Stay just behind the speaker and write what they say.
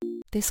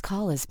This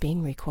call is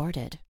being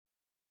recorded.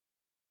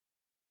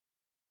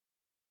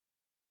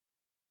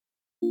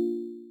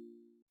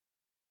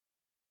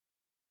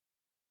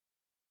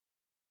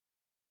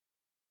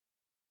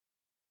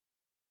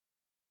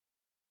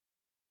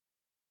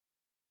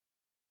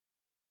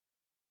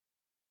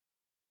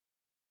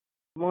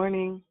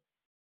 Morning.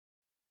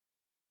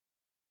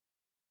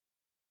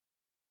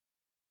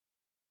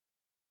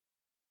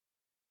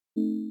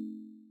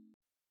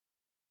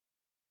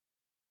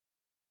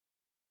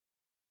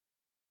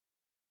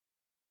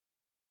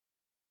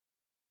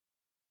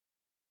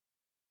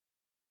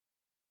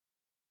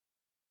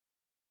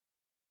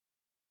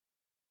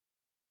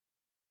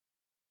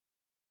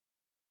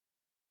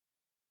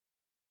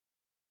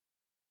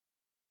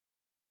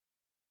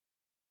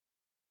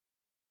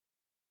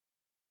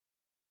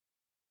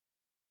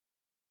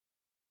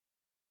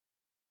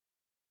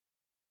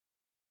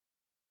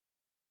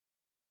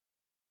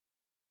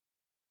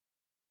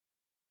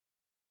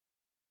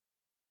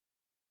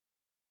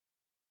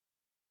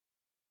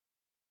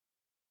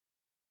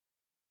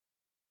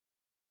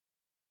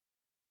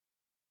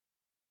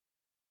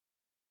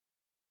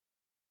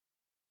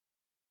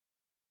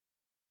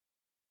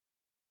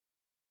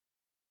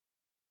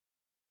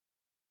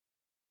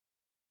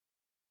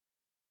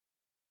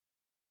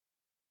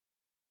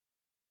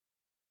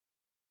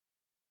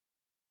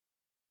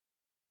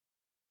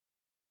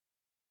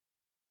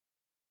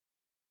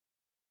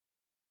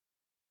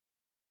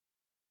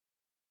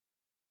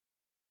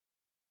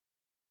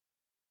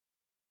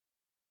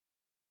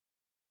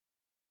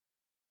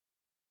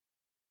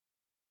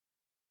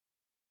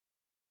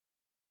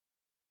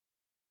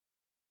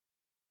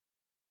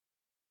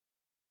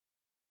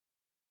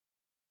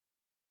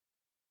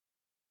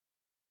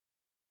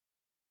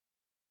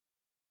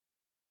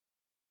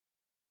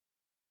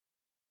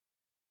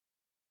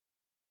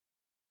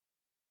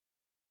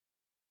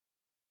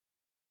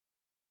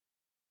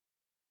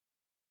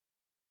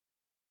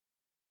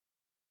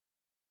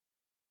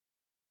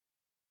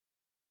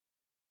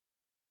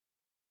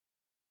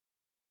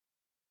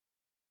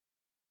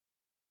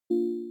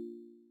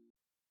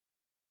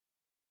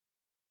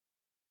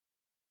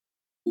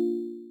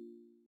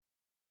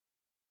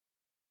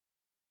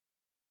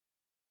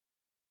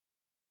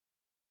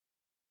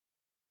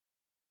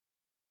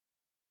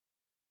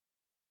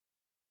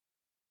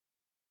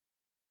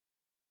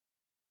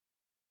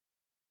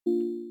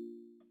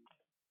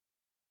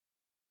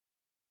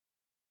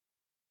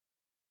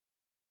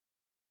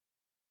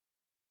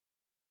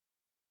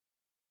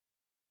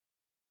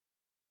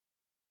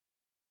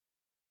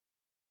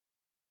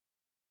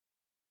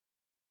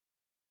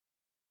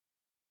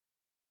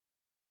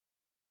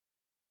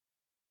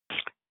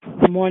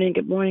 Good morning,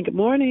 good morning, good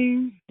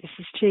morning. This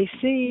is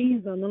JC.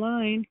 He's on the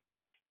line.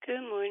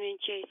 Good morning,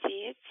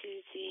 JC. It's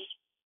Susie.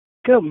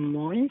 Good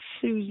morning,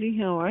 Susie.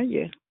 How are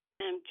you?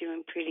 I'm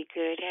doing pretty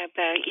good. How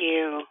about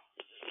you?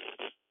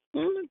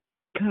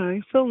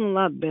 Okay, feeling a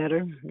lot better.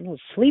 A little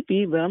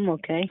sleepy, but I'm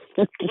okay.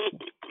 Glad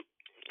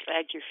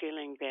you're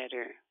feeling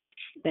better.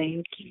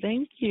 Thank you,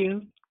 thank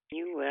you.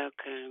 You're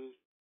welcome.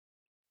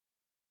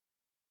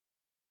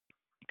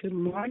 Good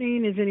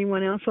morning. Is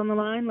anyone else on the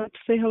line? Let's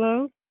say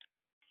hello.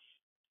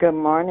 Good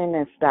morning,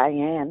 it's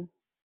Diane.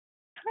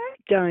 Hi,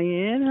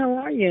 Diane. How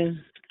are you?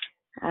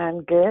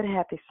 I'm good.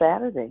 Happy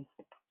Saturday.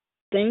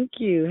 Thank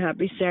you.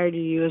 Happy Saturday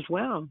to you as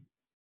well.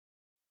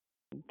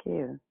 Thank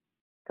you.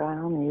 Going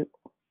on mute.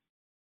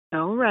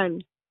 All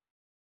right.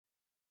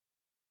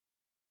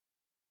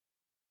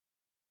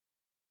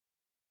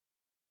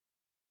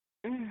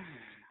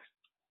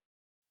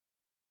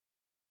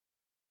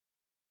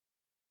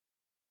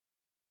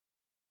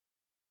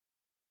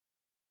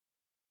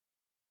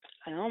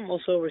 I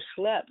almost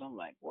overslept. I'm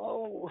like,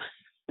 whoa.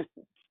 You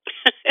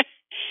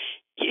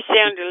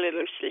sound a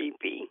little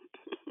sleepy.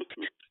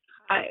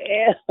 I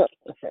am.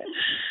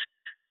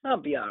 I'll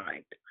be all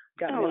right.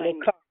 Got me a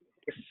little coffee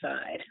on the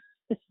side.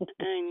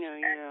 I know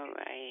you're all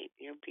right.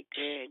 You'll be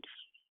good.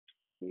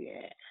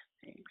 Yeah,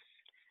 thanks.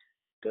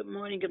 Good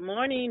morning, good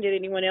morning. Did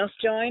anyone else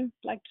join?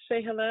 Like to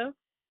say hello?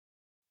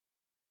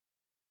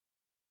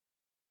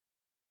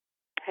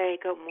 Hey,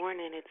 good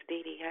morning. It's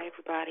Dee Dee. Hi,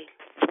 everybody.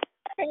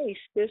 Hey,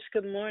 sis,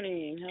 good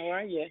morning. How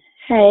are you?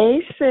 Hey,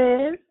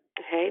 sis.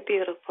 Hey,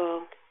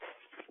 beautiful.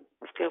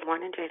 Good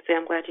morning, JC.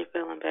 I'm glad you're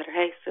feeling better.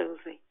 Hey,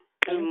 Susie.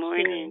 Good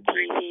morning,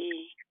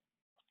 JC.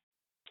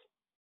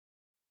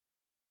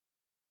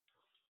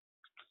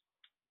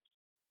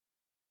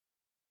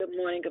 Good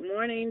morning, good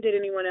morning. Did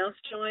anyone else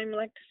join?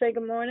 Like to say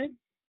good morning?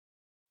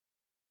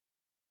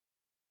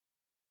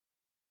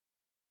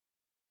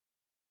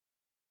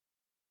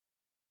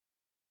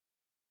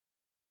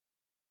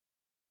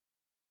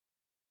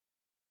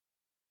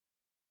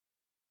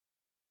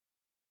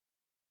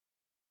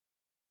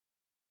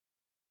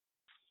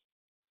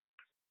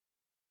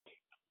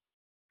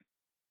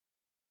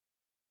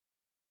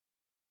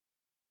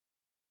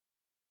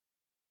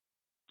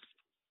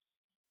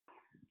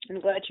 I'm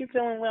glad you're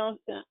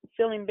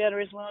feeling better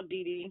as well,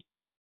 Dee Dee.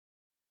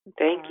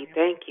 Thank you.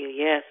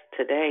 Yes,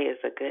 today is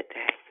a good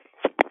day.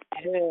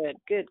 Good.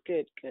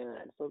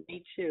 For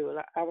me too.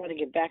 I want to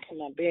get back in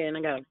my bed, and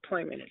I got an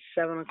appointment at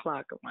 7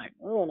 o'clock. I'm like,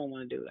 oh, I don't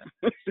want to do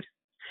that.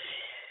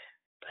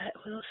 But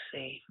we'll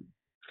see.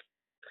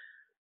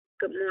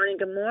 Good morning.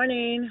 Good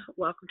morning.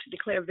 Welcome to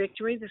Declare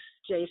Victory. This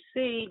is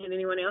JC. Did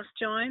anyone else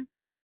join?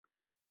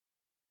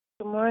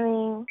 Good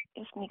morning.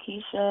 It's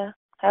Nikisha.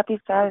 Happy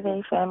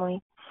Saturday,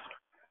 family.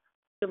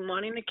 Good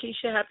morning,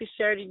 Nikisha. Happy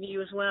Saturday to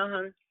you as well,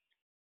 hon.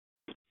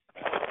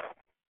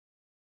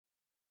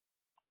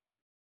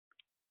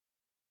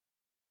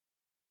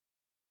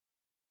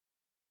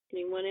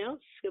 Anyone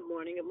else? Good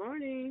morning. Good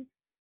morning.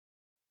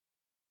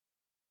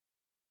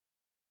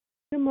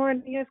 Good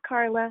morning. It's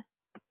Carla.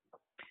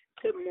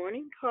 Good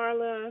morning,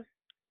 Carla.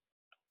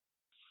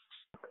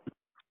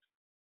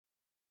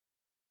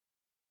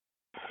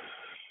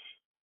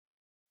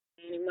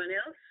 Anyone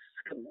else?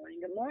 Good morning.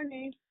 Good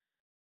morning.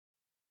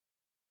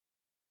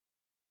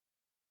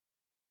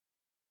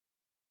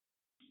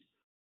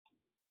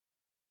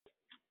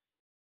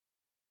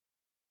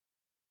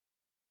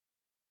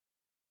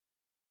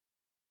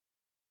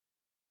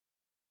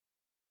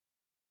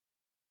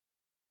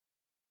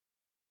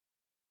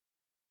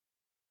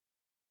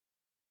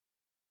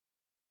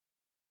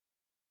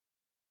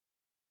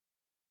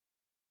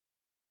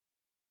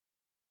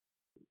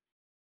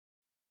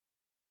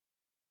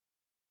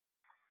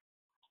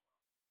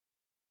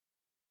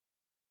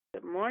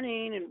 Good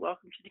morning and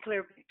welcome to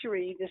Declare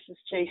Victory. This is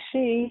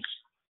JC. Is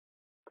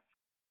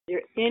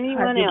there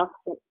anyone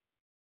else?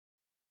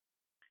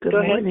 Good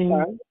Go morning.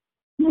 ahead.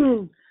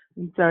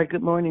 I'm sorry.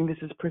 Good morning. This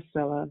is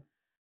Priscilla.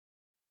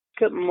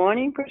 Good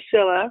morning,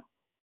 Priscilla.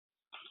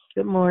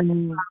 Good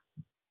morning.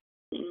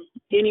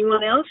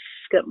 Anyone else?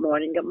 Good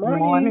morning. Good morning.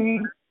 Good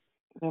morning.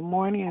 Good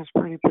morning. It's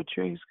Pretty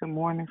Patrice. Good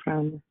morning,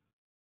 family.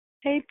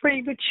 Hey,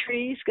 Pretty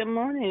Patrice. Good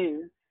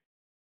morning.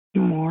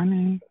 Good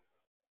morning.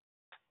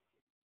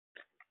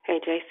 Hey,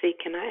 JC,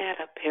 can I add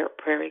a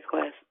prayer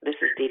request? This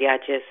is Dee Dee. I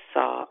just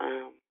saw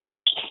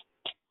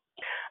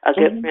a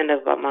good friend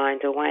of mine,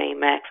 Dwayne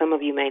Mack. Some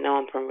of you may know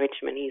him from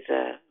Richmond. He's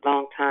a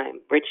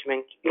long-time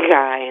Richmond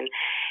guy, and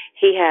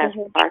he has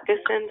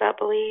Parkinson's, I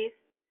believe,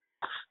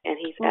 and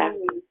he's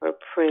asking for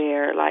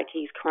prayer, like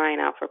he's crying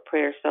out for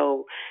prayer.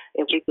 So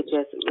if we could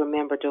just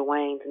remember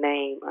Dwayne's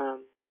name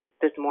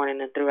this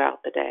morning and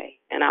throughout the day,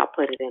 and I'll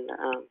put it in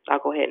the I'll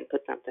go ahead and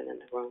put something in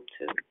the room,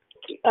 too.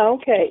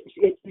 Okay.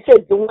 You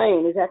said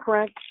Dwayne, is that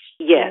correct?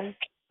 Yes,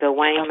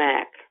 Dwayne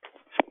Mack.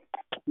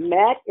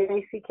 Matt,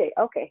 M-A-C-K.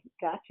 Okay,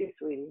 got you,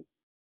 sweetie.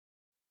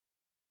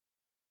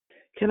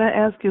 Can I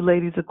ask you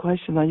ladies a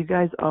question? Are you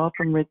guys all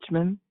from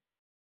Richmond?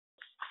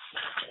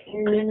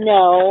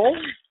 No.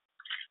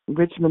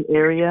 Richmond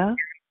area?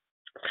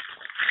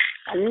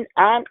 I'm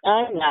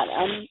not.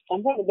 I'm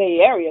from the Bay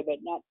Area, but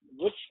not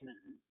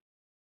Richmond.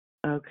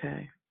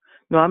 Okay.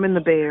 No, I'm in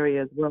the Bay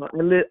Area as well.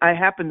 I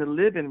happen to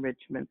live in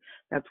Richmond.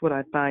 That's what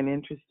I find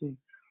interesting.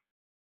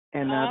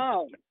 And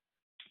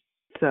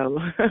so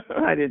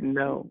I didn't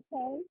know.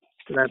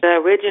 Okay.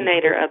 The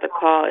originator of the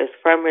call is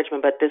from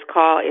Richmond, but this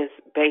call is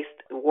based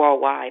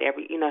worldwide.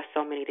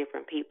 So many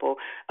different people.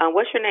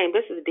 What's your name?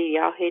 This is Dee.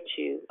 I'll hit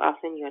you. I'll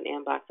send you an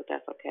inbox if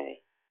that's okay,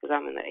 because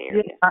I'm in the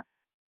area.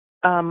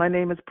 Yeah, my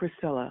name is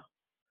Priscilla.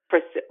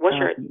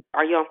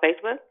 Are you on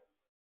Facebook?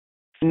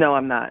 No,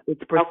 I'm not.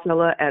 It's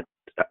Priscilla at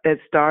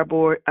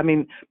Starboard.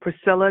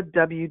 Priscilla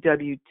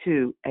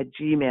WW2 at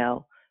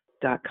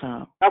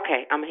gmail.com.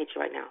 Okay, I'm gonna hit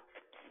you right now.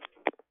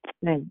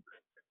 Thanks.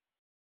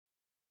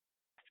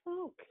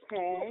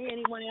 Okay.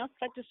 Anyone else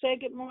like to say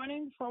good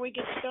morning before we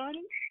get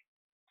started?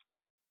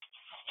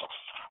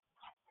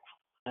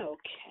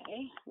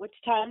 Okay.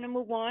 It's time to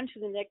move on to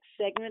the next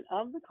segment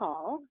of the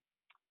call.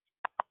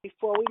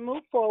 Before we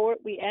move forward,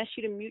 we ask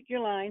you to mute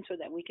your line so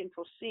that we can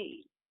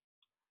proceed.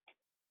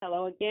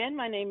 Hello again.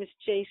 My name is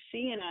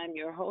JC, and I'm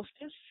your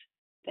hostess.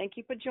 Thank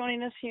you for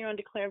joining us here on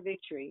Declare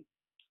Victory.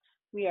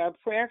 We are a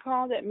prayer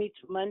call that meets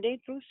Monday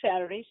through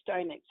Saturday,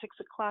 starting at 6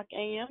 o'clock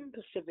a.m.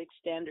 Pacific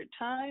Standard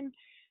Time,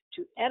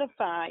 to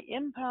edify,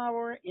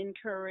 empower,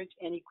 encourage,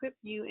 and equip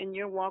you in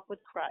your walk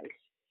with Christ.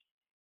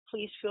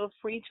 Please feel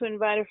free to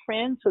invite a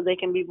friend so they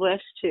can be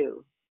blessed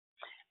too.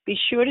 Be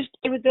sure to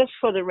stay with us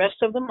for the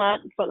rest of the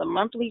month for the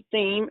monthly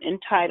theme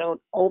entitled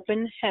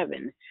Open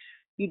Heaven.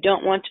 You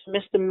don't want to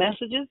miss the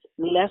messages,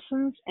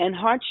 lessons, and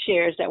heart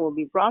shares that will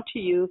be brought to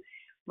you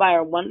by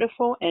our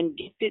wonderful and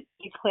gifted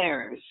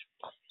declarers.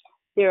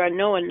 There are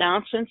no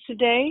announcements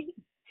today.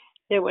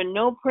 There were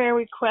no prayer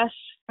requests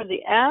for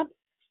the app.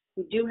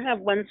 We do have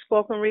one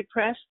spoken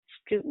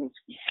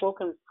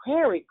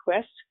prayer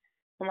request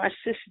from our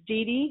sis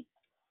Dee Dee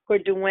for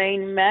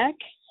Dwayne Mack.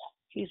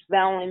 He's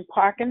battling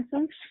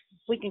Parkinson's.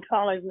 We can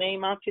call his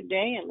name out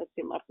today and lift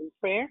him up in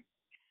prayer.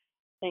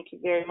 Thank you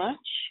very much.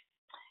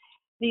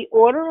 The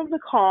order of the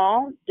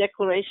call,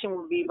 declaration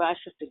will be by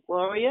Sister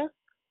Gloria.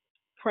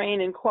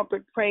 Praying and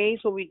corporate praise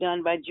will be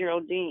done by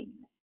Geraldine.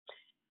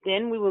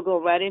 Then we will go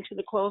right into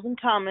the closing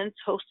comments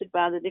hosted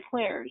by the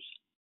declarers.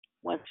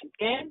 Once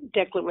again,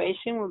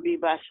 declaration will be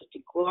by Sister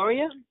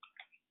Gloria.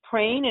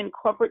 Praying and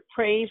corporate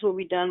praise will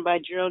be done by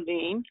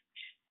Geraldine.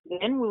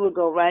 Then we will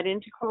go right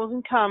into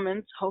closing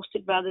comments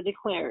hosted by the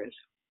declarers.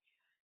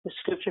 The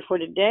scripture for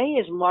today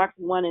is Mark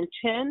 1 and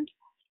 10.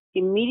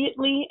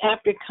 Immediately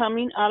after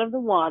coming out of the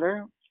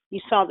water,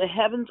 he saw the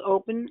heavens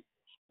open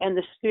and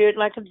the Spirit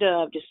like a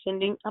dove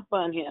descending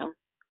upon him.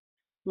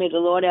 May the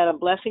Lord add a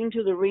blessing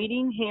to the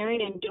reading,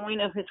 hearing, and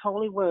doing of his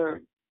holy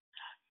word.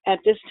 At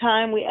this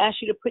time, we ask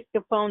you to put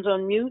your phones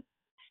on mute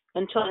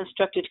until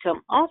instructed to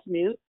come off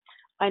mute.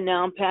 I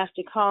now pass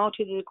the call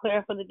to the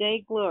declarer for the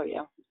day,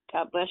 Gloria.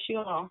 God bless you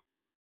all.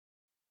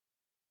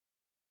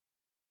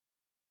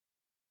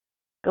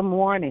 Good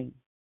morning.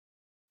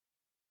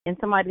 And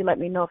somebody let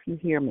me know if you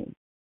hear me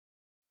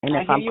and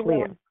if I'm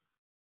clear. Well.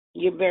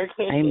 You're very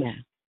clear. Amen.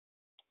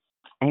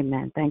 Sis.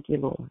 Amen. Thank you,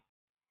 Lord.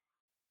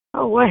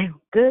 Oh, well,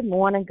 good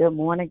morning, good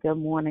morning, good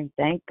morning.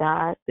 Thank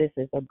God. This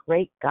is a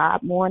great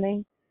God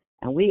morning,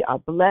 and we are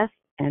blessed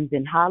and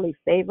been highly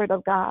favored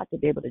of God to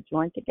be able to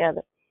join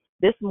together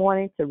this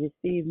morning to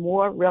receive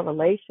more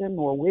revelation,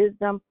 more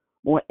wisdom,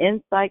 more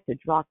insight, to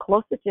draw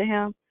closer to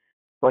Him.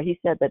 For He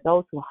said that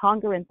those who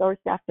hunger and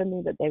thirst after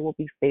me, that they will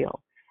be filled.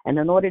 And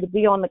in order to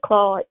be on the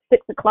call at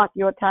 6 o'clock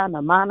your time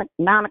or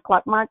 9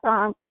 o'clock my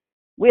time,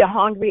 we are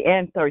hungry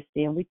and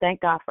thirsty, and we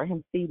thank God for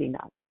Him feeding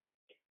us.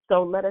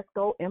 So let us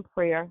go in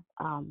prayer.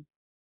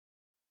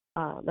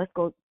 Let's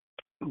go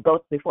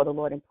before the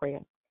Lord in prayer.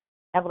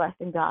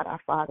 Everlasting God, our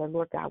Father,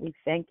 Lord God, we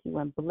thank you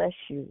and bless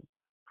you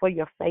for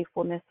your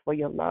faithfulness, for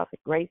your love,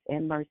 grace,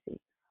 and mercy.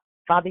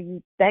 Father,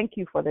 you thank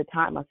you for the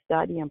time of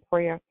study and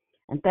prayer.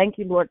 And thank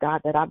you, Lord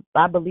God, that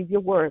I believe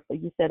your word. For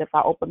you said if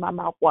I open my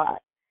mouth wide,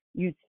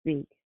 you'd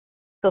speak.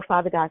 So,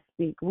 Father God,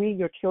 speak. We,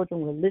 your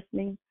children, we're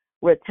listening.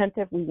 We're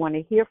attentive. We want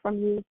to hear from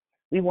you.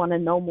 We want to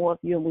know more of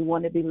you, and we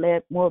want to be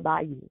led more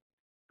by you.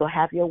 So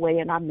have your way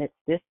in our midst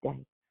this day.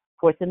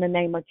 For it's in the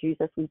name of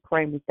Jesus we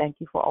pray, and we thank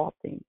you for all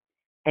things.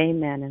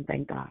 Amen, and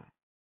thank God.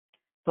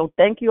 So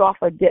thank you all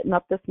for getting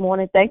up this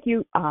morning. Thank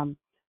you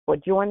for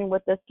joining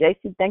with us.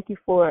 JC, thank you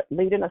for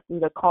leading us through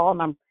the call,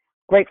 and I'm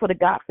grateful to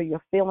God for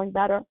your feeling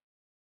better.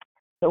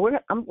 So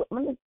I'm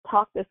going to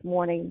talk this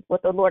morning.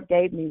 What the Lord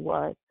gave me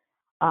was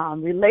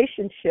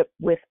relationship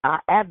with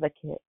our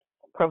advocate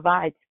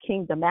provides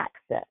kingdom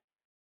access.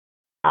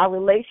 Our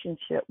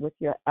relationship with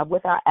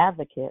our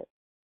advocate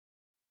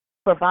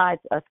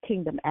provides us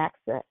kingdom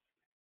access.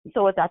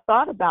 So as I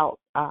thought about,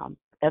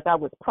 as I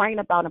was praying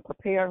about and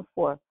preparing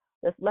for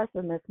this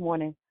lesson this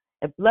morning,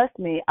 it blessed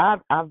me.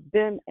 I've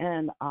been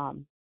in,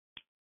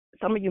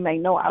 some of you may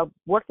know, I've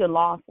worked in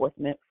law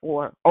enforcement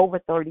for over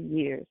 30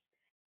 years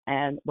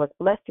and was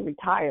blessed to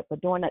retire.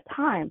 But during that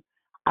time,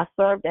 I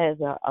served as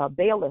a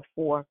bailiff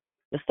for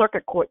the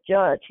circuit court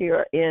judge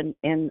here in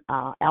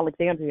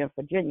Alexandria,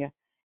 Virginia.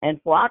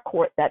 And for our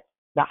court, that's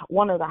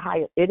one of the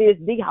highest, it is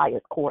the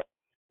highest court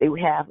that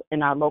we have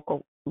in our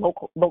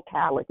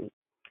locality.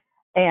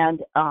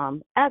 And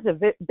as a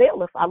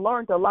bailiff, I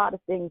learned a lot of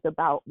things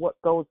about what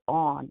goes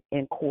on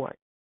in court.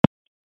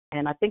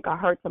 And I think I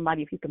heard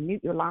somebody, if you can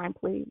mute your line,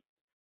 please,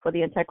 for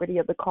the integrity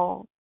of the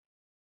call.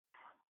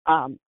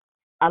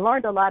 I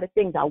learned a lot of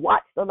things. I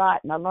watched a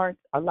lot, and I learned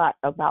a lot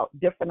about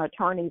different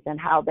attorneys and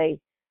how they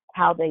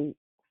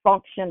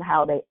function,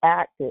 how they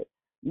act. It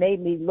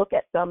made me look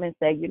at some and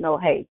say,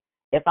 hey,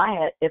 if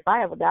I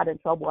ever got in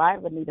trouble, I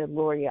ever needed a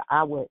lawyer,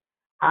 I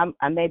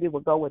maybe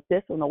would go with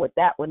this one or with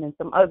that one. And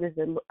some others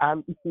that I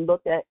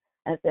looked at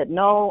and said,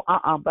 no,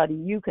 buddy,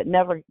 you could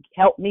never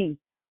help me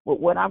with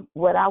what I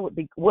would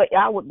be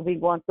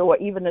going through, or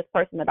even this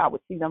person that I would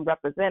see them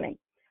representing.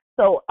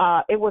 So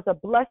it was a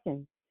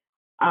blessing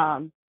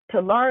to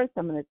learn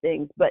some of the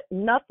things, but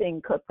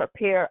nothing could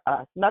prepare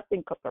us.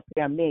 Nothing could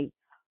prepare me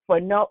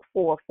for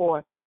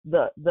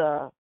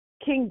the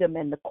kingdom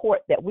and the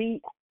court that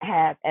we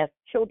have as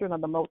children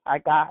of the Most High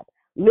God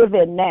live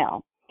in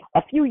now.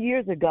 A few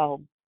years ago,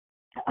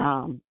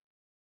 I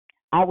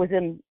was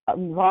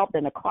involved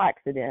in a car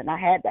accident. I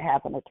had to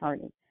have an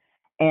attorney,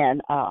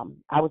 and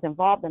I was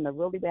involved in a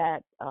really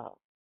bad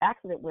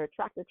accident where a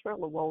tractor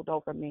trailer rolled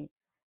over me.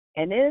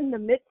 And in the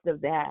midst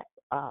of that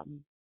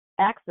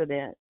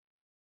accident,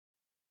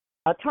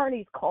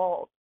 attorneys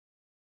called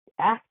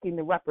asking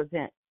to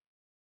represent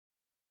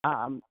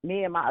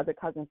me and my other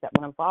cousins that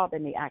were involved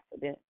in the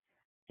accident.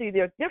 See,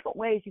 there are different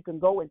ways you can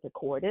go into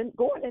court. And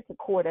going into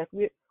court, as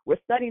we're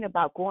studying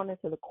about going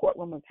into the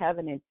courtroom of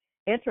heaven and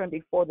entering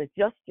before the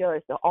just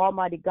judge, the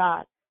Almighty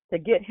God, to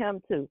get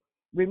him to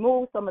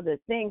remove some of the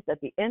things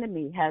that the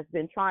enemy has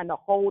been trying to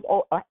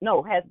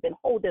has been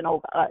holding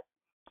over us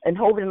and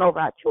holding over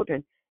our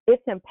children.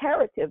 It's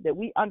imperative that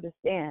we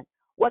understand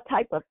what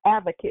type of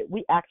advocate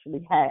we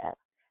actually have.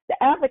 The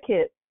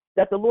advocate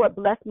that the Lord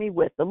blessed me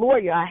with, the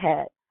lawyer I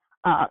had,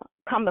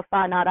 come to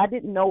find out, I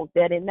didn't know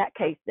that in that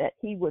case that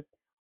he was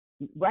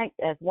ranked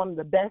as one of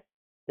the best,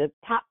 the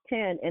top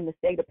 10 in the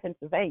state of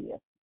Pennsylvania.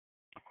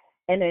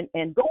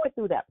 And going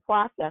through that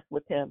process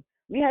with him,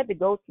 we had to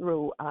go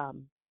through,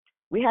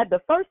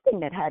 the first thing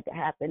that had to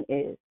happen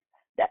is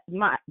that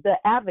the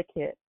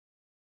advocate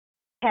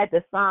had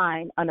to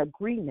sign an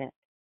agreement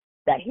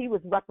that he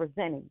was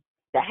representing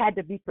that had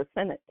to be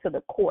presented to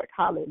the court.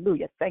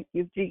 Hallelujah. Thank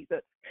you,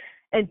 Jesus.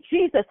 And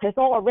Jesus has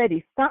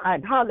already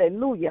signed,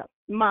 hallelujah.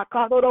 He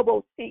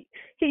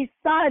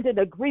signed an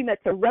agreement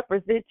to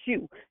represent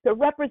you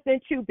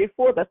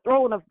before the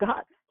throne of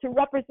God, to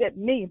represent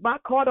me,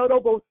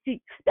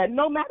 that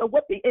no matter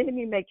what the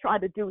enemy may try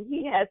to do,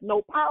 he has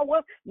no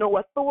power, no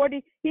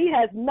authority. He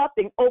has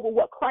nothing over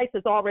what Christ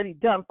has already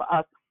done for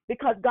us,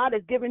 because God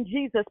has given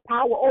Jesus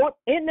power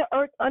in the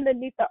earth,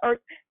 underneath the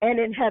earth, and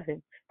in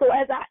heaven. So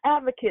as our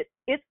advocate,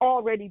 it's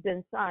already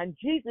been signed.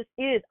 Jesus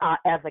is our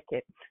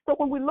advocate. So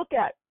when we look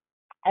at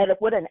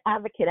what an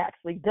advocate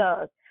actually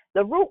does,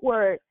 the root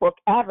word for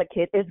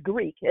advocate is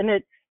Greek, and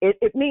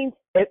it means,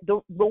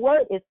 the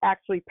word is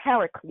actually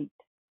paraclete.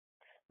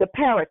 The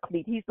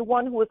paraclete, he's the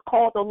one who is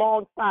called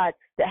alongside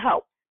to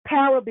help.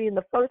 Para being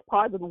the first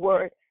part of the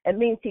word, it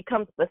means he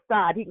comes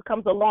beside, he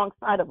comes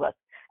alongside of us.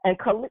 And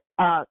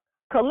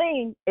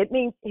Kalim, it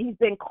means he's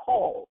been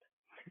called.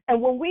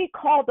 And when we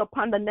called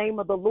upon the name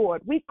of the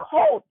Lord, we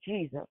called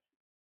Jesus.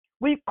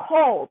 We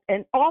called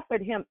and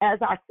offered him as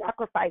our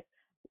sacrifice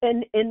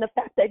in the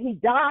fact that he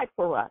died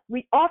for us.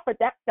 We offered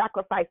that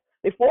sacrifice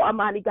before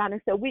Almighty God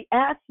and said, we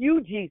ask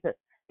you, Jesus,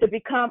 to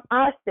become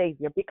our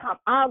Savior, become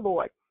our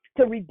Lord,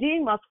 to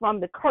redeem us from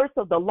the curse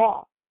of the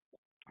law,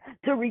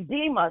 to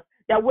redeem us,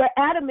 that where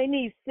Adam and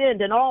Eve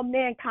sinned and all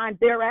mankind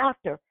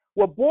thereafter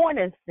were born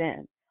in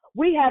sin,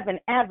 we have an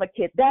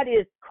advocate, that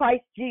is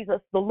Christ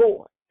Jesus the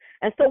Lord.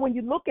 And so when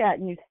you look at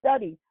and you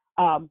study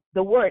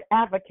the word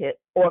advocate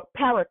or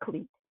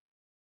paraclete,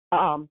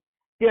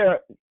 there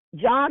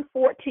John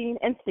 14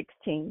 and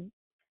 16,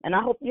 and I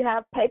hope you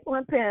have paper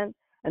and pen.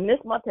 And this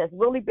month has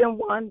really been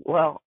one,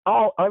 well,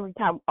 every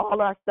time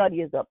all our study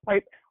is a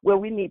paper, where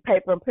we need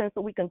paper and pen so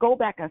we can go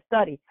back and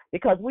study,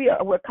 because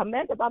we're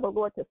commanded by the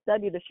Lord to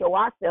study to show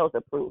ourselves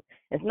approved.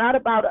 It's not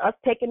about us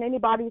taking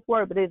anybody's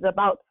word, but it's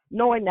about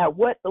knowing that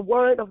what the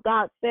word of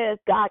God says,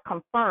 God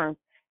confirms,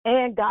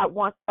 and God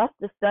wants us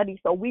to study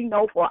so we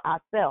know for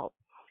ourselves.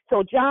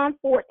 So John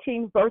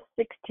 14, verse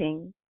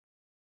 16.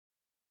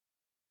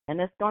 And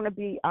it's going to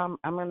be, I'm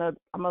gonna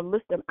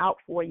list them out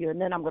for you,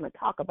 and then I'm going to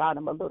talk about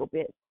them a little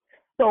bit.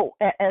 So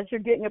as you're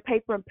getting your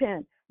paper and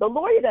pen, the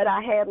lawyer that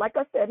I had, like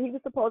I said, he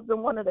was supposed to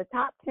be one of the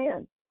top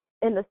 10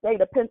 in the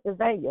state of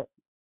Pennsylvania.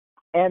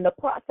 And the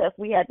process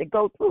we had to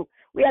go through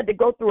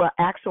an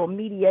actual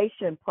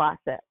mediation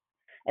process.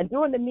 And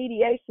during the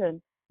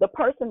mediation, the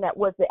person that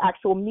was the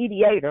actual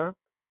mediator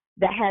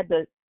that had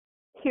to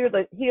hear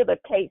the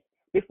case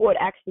before it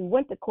actually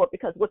went to court,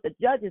 because what the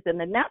judges in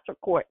the natural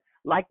court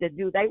like to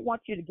do, they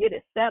want you to get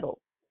it settled.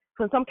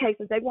 So in some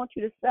cases, they want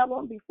you to settle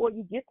them before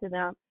you get to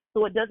them,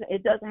 so it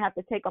doesn't have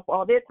to take up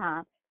all their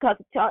time, because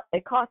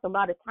it costs a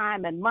lot of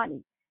time and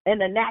money in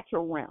the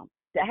natural realm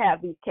to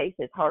have these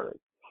cases heard.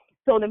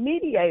 So the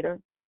mediator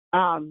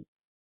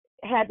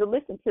had to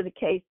listen to the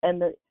case,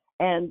 and the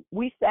day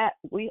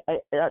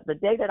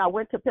that I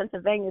went to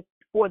Pennsylvania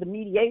for the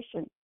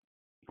mediation,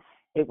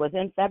 it was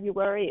in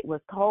February. It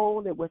was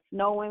cold. It was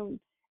snowing.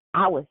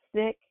 I was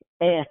sick,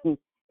 and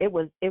it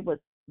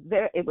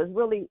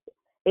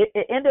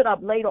ended up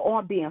later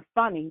on being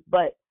funny,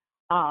 but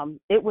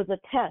it was a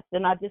test,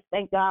 and I just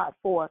thank God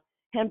for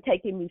him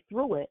taking me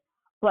through it.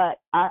 But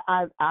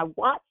I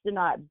watched and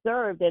I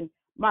observed, and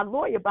my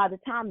lawyer, by the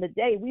time the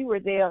day we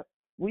were there,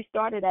 we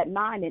started at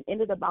 9 and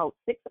ended about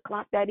 6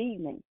 o'clock that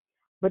evening.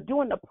 But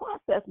during the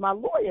process, my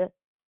lawyer,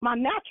 my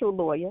natural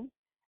lawyer,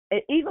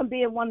 even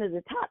being one of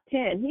the top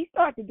 10, he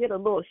started to get a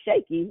little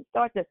shaky. He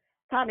started to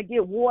kind of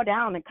get wore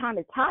down and kind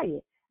of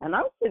tired. And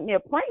I'm sitting there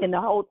praying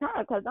the whole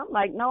time, because I'm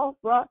like, no,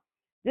 bro,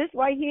 this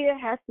right here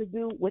has to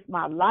do with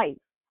my life.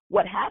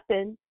 What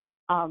happened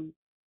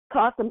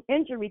caused some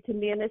injury to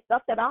me, and it's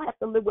stuff that I have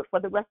to live with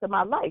for the rest of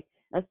my life.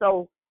 And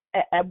so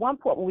at one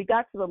point, when we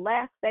got to the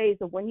last phase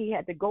of when he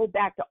had to go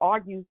back to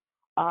argue,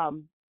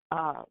 to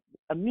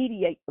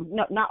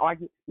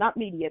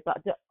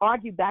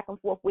argue back and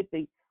forth with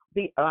the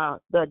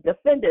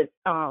defendant's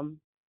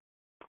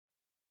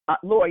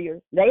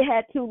lawyers. They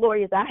had 2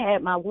 lawyers. I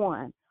had my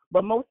one.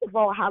 But most of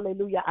all,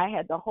 hallelujah, I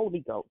had the Holy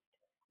Ghost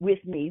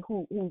with me,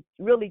 who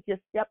really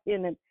just stepped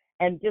in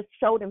and just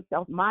showed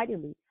himself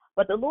mightily.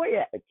 But the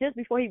lawyer, just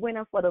before he went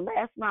in for the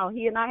last round,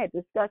 he and I had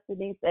discussed it,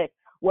 and he said,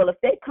 well, if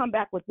they come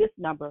back with this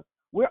number,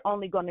 we're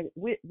not going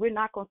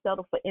to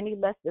settle for any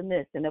less than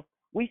this. And if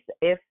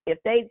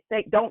they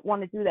say don't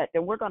want to do that,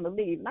 then we're going to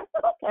leave. And I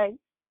said, okay,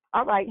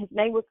 all right. His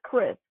name was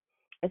Chris.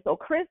 And so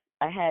Chris,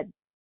 I had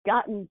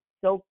gotten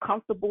so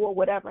comfortable or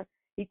whatever,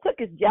 he took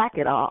his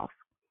jacket off,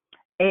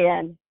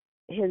 and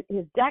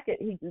his jacket,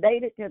 he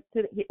laid it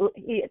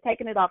he had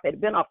taken it off. It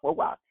had been off for a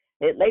while.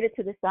 It laid it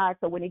to the side.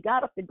 So when he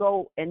got up to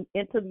go and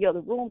into the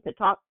other room to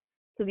talk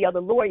to the other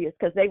lawyers,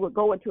 because they would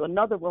go into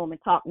another room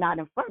and talk not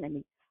in front of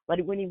me.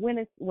 But when he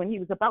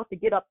was about to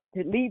get up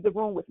to leave the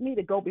room with me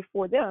to go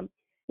before them,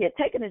 he had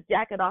taken his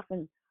jacket off,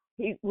 and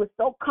he was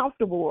so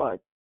comfortable or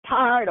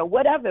tired or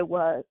whatever it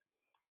was.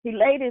 He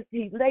laid his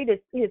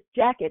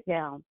jacket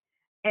down,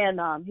 and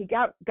he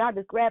grabbed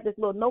his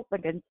little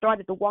notebook and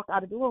started to walk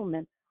out of the room.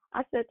 And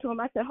I said to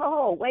him,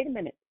 oh, wait a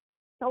minute.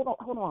 Hold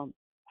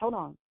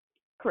on.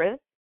 Chris,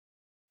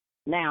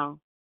 now,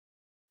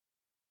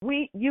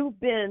 you've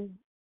been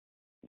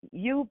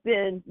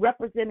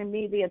representing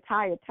me the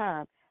entire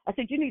time. I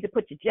said, you need to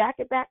put your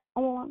jacket back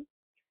on.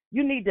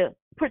 You need to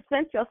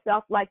present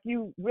yourself like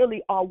you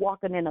really are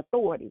walking in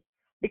authority,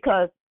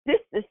 because this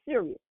is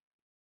serious.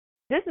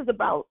 This is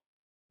about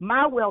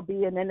my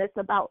well-being, and it's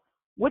about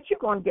what you're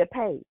going to get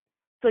paid.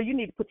 So you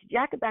need to put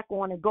your jacket back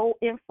on and go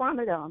in front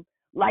of them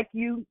like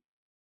you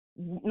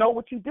know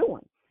what you're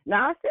doing.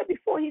 Now, I said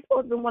before, he's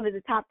supposed to be one of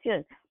the top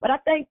 10, but I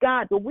thank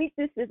God the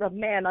weaknesses of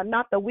man are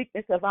not the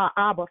weakness of our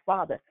Abba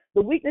Father.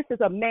 The weaknesses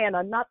of man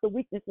are not the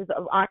weaknesses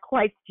of our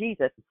Christ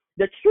Jesus,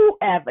 the true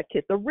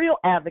advocate, the real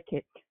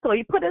advocate. So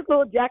he put his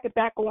little jacket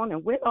back on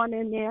and went on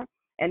in there,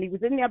 and he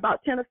was in there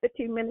about 10 or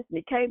 15 minutes, and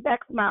he came back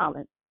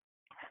smiling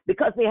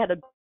because they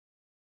had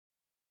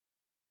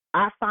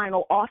our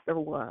final author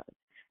was.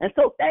 And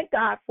so thank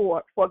God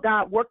for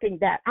God working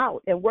that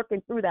out and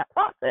working through that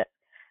process.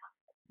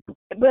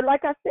 But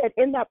like I said,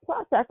 in that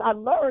process, I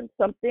learned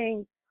some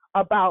things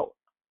about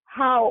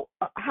how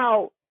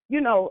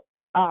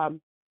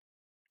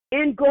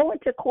in going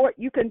to court,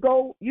 you can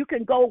go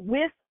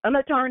with an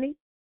attorney,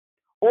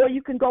 or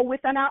you can go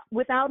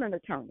without an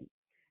attorney.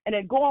 And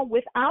in going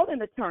without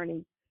an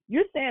attorney,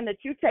 you're saying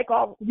that you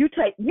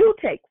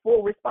take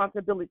full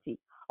responsibility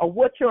of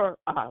what your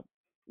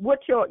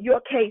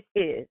case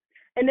is.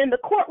 And in the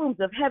courtrooms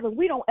of heaven,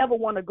 we don't ever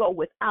want to go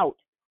without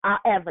our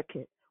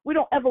advocate. We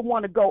don't ever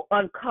want to go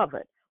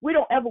uncovered. We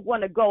don't ever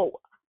want to go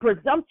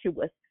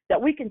presumptuous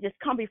that we can just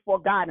come before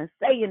God and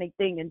say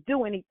anything and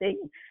do anything,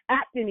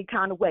 act any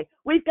kind of way.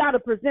 We've got to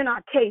present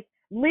our case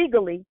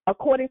legally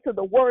according to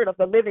the word of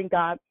the living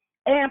God,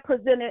 and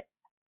present it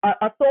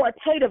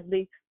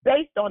authoritatively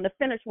based on the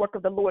finished work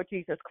of the Lord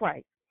Jesus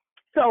Christ.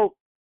 So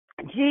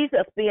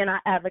Jesus being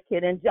our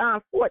advocate in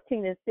John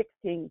 14 and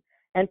 16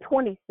 and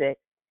 26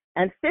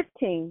 and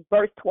 15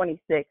 verse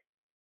 26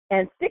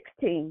 and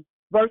 16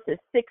 verses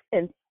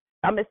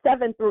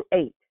 7 through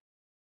 8.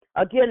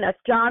 Again, that's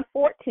John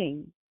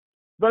 14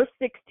 verse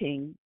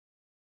 16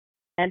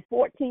 and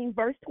 14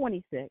 verse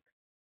 26,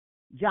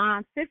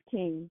 John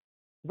 15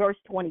 verse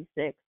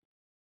 26,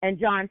 and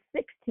John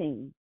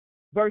 16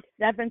 verse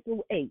 7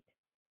 through 8.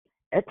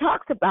 It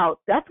talks about,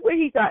 that's where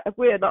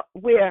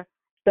where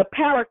the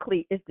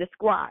Paraclete is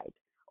described,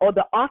 or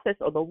the office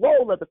or the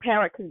role of the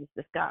Paraclete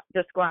is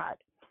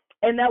described.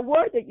 And that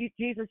word that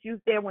Jesus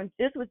used there, when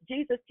this was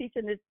Jesus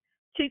teaching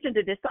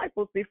the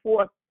disciples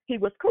before he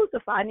was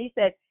crucified, and he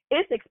said,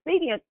 it's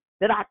expedient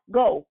that I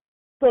go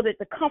so that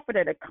the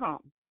Comforter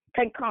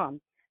can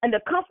come. And the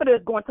Comforter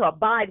is going to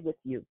abide with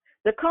you.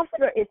 The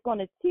Comforter is going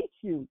to teach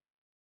you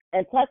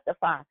and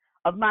testify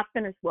of my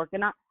finished work.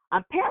 And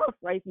I'm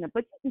paraphrasing it,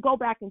 but you can go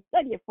back and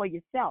study it for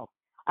yourself.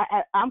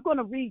 I'm going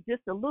to read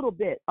just a little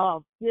bit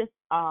of this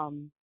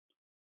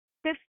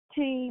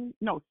 16,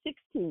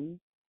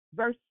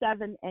 verse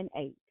 7 and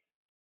 8.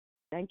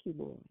 Thank you,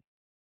 Lord.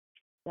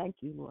 Thank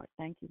you, Lord.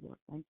 Thank you, Lord.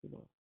 Thank you,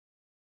 Lord.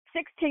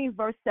 16,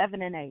 verse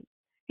 7 and 8.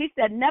 He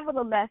said,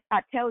 nevertheless,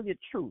 I tell you the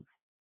truth.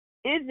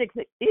 It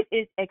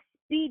is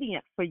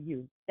expedient for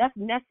you, that's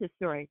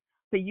necessary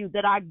for you,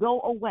 that I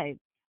go away.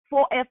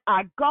 For if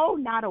I go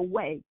not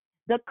away,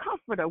 the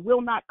Comforter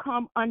will not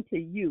come unto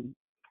you.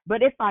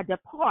 But if I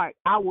depart,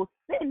 I will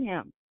send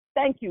him.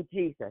 Thank you,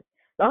 Jesus.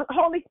 The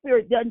Holy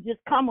Spirit doesn't just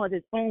come on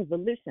his own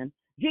volition.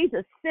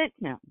 Jesus sent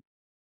him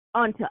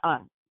unto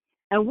us.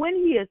 And when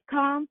he is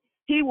come,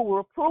 he will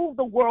reprove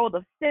the world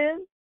of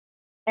sin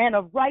and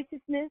of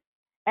righteousness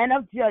and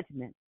of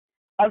judgment.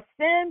 Of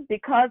sin,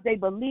 because they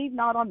believe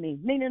not on me,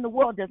 meaning the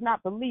world does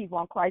not believe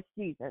on Christ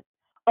Jesus.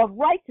 Of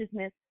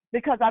righteousness,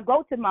 because I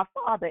go to my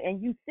Father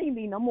and you see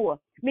me no more,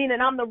 meaning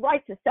I'm the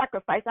righteous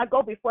sacrifice. I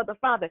go before the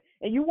Father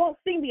and you won't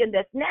see me in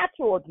this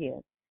natural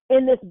again,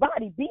 in this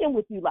body being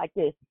with you like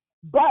this,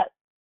 but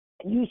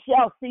you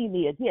shall see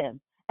me again.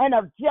 And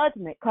of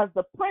judgment, because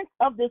the prince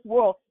of this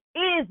world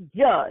is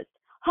judged.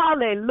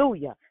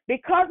 Hallelujah.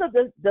 Because of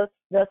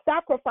the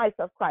sacrifice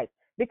of Christ,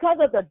 because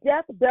of the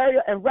death,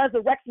 burial, and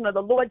resurrection of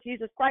the Lord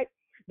Jesus Christ,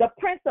 the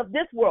prince of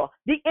this world,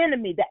 the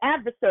enemy, the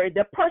adversary,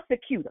 the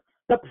persecutor,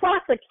 the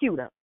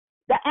prosecutor,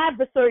 the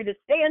adversary that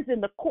stands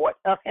in the court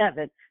of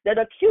heaven, that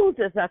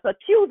accuses us,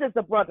 accuses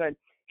the brethren,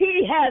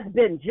 he has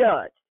been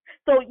judged.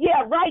 So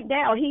yeah, right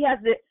now he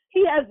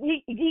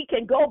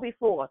can go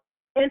before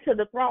into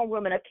the throne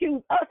room and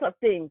accuse us of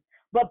things.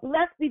 But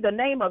blessed be the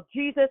name of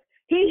Jesus.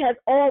 He has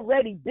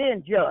already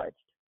been judged.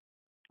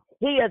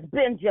 He has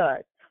been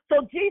judged.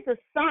 So Jesus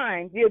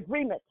signed the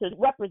agreement to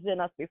represent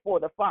us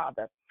before the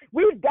Father.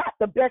 We've got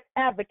the best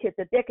advocate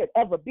that there could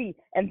ever be,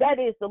 and that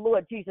is the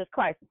Lord Jesus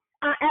Christ.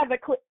 Our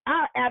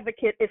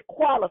advocate is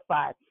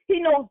qualified. He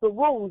knows the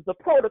rules, the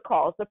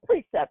protocols, the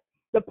precepts,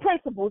 the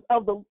principles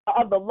of the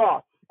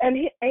law. And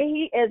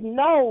he is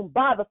known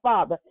by the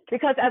Father,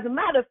 because as a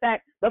matter of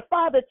fact, the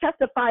Father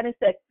testified and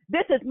said,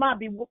 this is my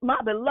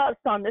beloved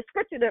Son. The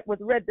scripture that was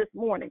read this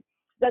morning,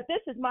 that this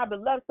is my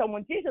beloved Son.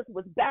 When Jesus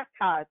was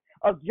baptized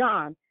of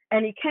John,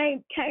 and he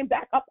came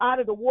back up out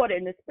of the water,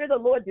 and the Spirit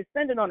of the Lord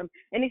descended on him,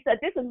 and he said,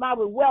 this is my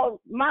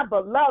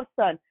beloved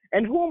Son,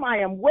 in whom I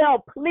am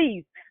well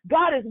pleased.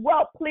 God is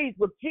well pleased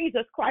with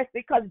Jesus Christ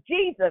because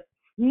Jesus,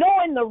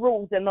 knowing the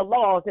rules and the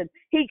laws, and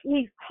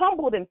he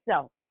humbled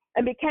himself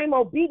and became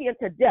obedient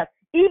to death,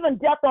 even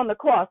death on the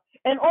cross,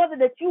 in order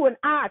that you and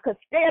I could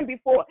stand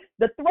before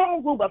the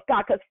throne room of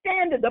God, could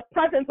stand in the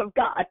presence of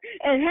God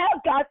and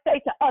have God say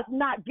to us,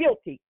 not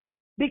guilty,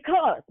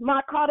 because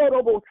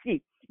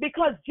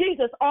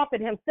Jesus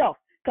offered himself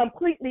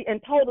completely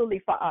and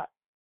totally for us.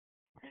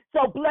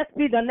 So blessed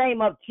be the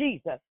name of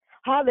Jesus.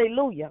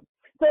 Hallelujah.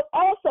 So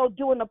also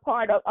doing the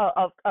part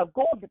of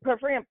going to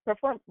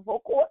perform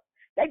before court,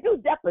 they do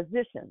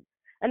depositions.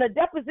 And a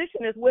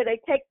deposition is where they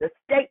take the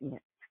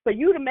statement for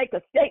you to make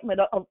a statement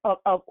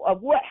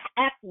of what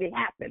actually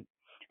happened.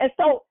 And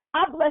so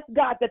I bless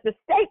God that the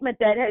statement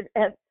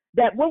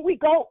that when we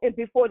go in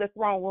before the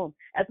throne room,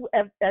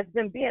 has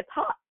been being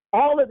taught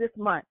all of this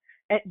month,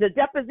 and the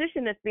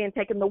deposition that's being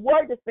taken, the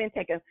word that's being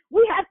taken,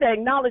 we have to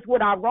acknowledge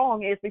what our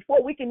wrong is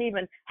before we can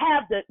even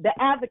have the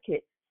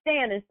advocate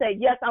stand and say,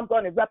 yes, I'm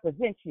going to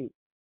represent you.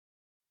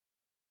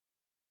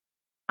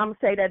 I'm going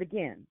to say that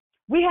again.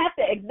 We have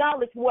to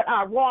acknowledge what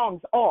our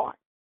wrongs are.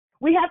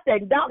 We have to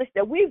acknowledge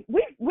that we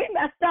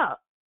messed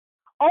up.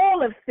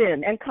 All have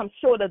sinned and come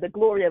short of the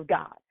glory of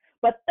God.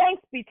 But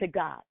thanks be to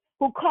God,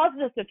 who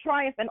causes us to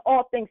triumph in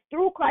all things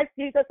through Christ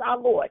Jesus our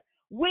Lord.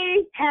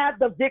 We have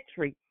the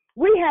victory.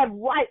 We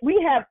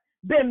have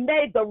been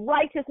made the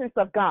righteousness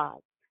of God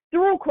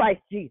through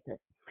Christ Jesus.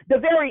 The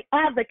very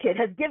advocate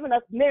has given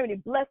us many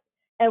blessed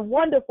and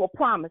wonderful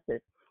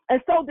promises.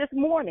 And so this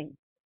morning,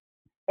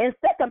 in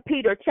 2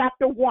 Peter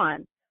chapter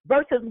 1,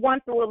 verses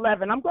 1 through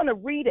 11, I'm going to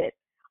read it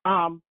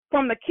from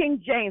the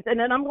King James, and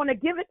then I'm going to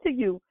give it to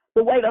you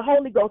the way the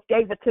Holy Ghost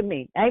gave it to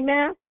me.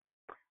 Amen?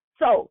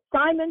 So,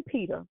 Simon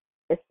Peter,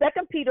 it's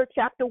 2 Peter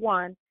chapter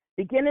 1,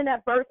 beginning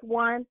at verse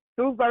 1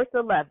 through verse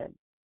 11.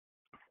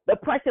 The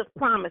precious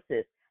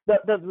promises,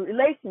 the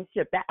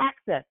relationship, the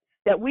access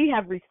that we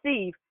have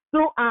received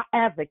through our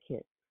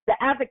advocate, the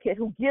advocate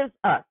who gives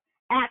us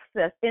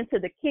access into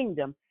the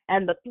kingdom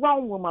and the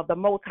throne room of the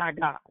Most High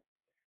God.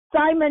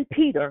 Simon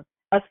Peter,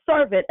 a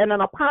servant and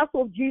an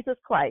apostle of Jesus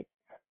Christ,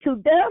 to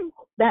them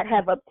that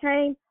have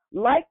obtained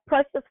like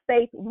precious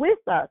faith with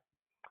us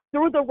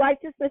through the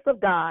righteousness of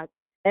God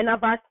and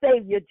of our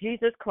Savior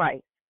Jesus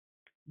Christ.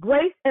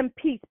 Grace and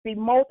peace be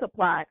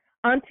multiplied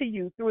unto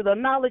you through the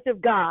knowledge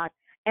of God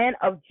and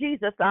of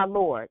Jesus our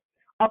Lord,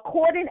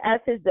 according as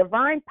his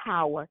divine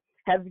power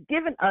has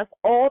given us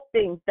all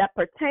things that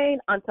pertain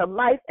unto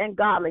life and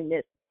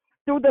godliness,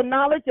 through the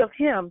knowledge of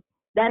him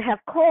that hath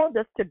called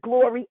us to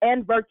glory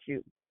and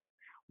virtue,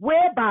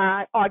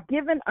 whereby are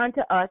given unto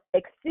us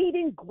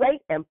exceeding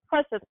great and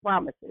precious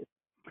promises,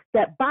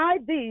 that by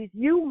these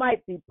you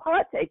might be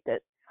partakers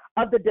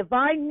of the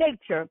divine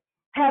nature,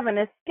 having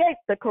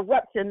escaped the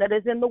corruption that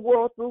is in the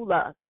world through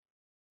lust.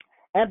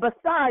 And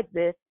besides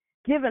this,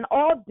 given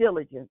all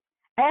diligence,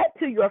 add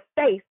to your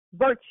faith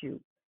virtue,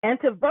 and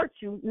to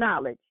virtue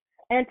knowledge,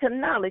 and to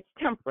knowledge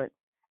temperance,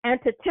 and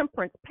to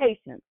temperance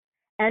patience,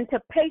 and to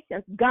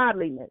patience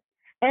godliness,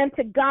 and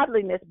to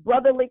godliness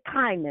brotherly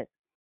kindness,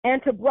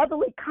 and to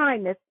brotherly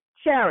kindness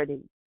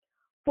charity.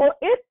 For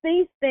if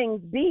these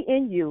things be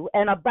in you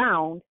and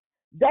abound,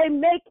 they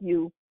make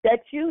you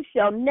that you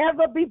shall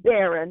never be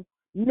barren,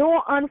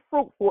 nor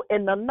unfruitful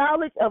in the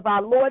knowledge of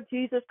our Lord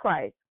Jesus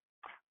Christ.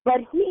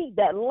 But he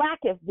that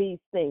lacketh these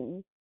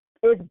things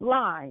is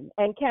blind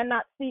and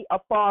cannot see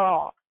afar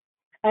off,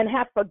 and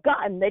hath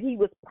forgotten that he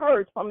was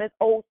purged from his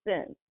old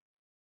sins.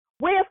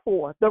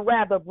 Wherefore, the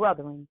rather,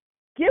 brethren,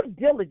 give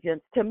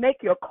diligence to make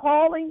your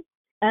calling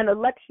and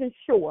election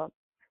sure.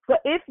 For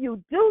if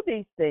you do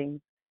these things,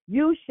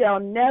 you shall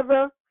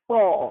never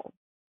fall.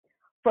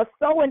 For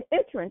so an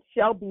entrance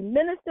shall be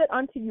ministered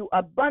unto you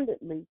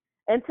abundantly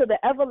into the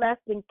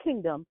everlasting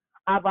kingdom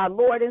of our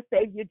Lord and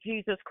Savior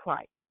Jesus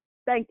Christ.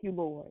 Thank you,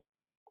 Lord.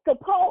 So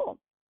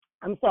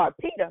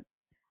Peter,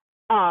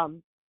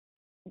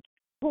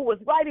 who was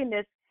writing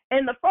this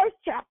in the first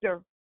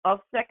chapter of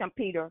 2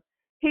 Peter,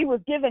 he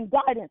was given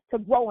guidance to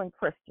growing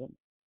Christians.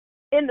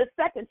 In the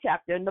second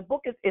chapter, in the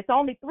book, it's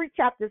only 3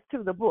 chapters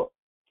to the book.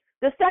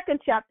 The second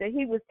chapter,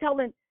 he was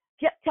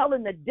kept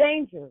telling the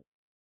dangers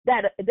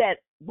that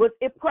was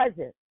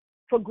present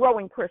for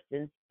growing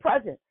Christians,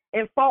 present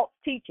in false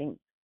teachings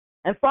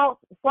and false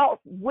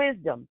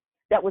wisdom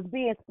that was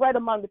being spread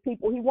among the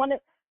people. He wanted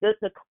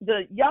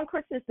the young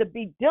Christians to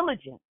be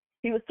diligent.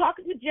 He was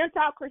talking to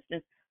Gentile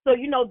Christians. So,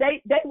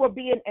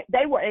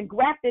 they were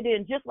engrafted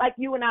in, just like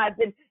you and I have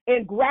been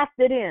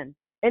engrafted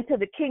into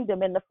the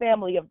kingdom and the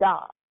family of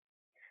God.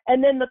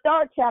 And then the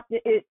third chapter,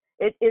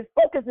 it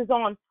focuses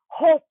on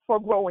hope for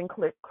growing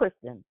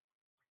Christians.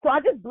 So I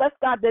just bless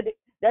God that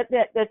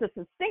there's a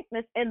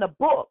succinctness in the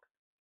book,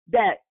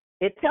 that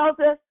it tells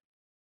us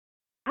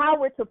how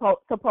we're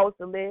supposed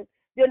to live.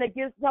 Then it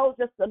tells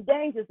us some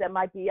dangers that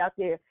might be out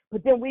there.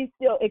 But then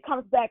it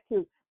comes back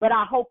to, but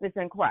our hope is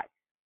in Christ.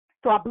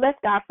 So I bless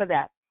God for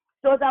that.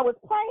 So as I was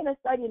praying and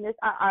studying this,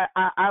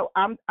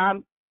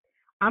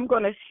 I'm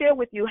going to share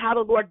with you how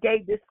the Lord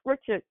gave this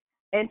scripture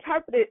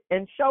interpreted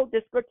and showed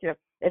this scripture.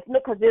 It's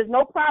because there's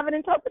no private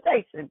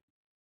interpretation,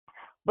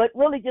 but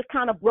really just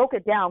kind of broke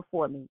it down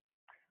for me.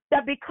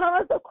 That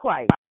because of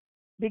Christ,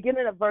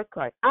 beginning of verse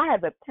Christ, I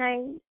have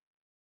obtained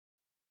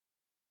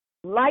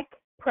like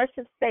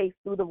precious faith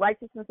through the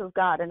righteousness of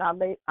God and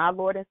our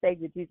Lord and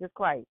Savior Jesus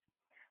Christ.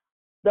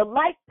 The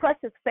like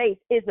precious faith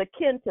is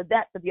akin to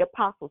that that the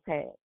apostles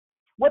had.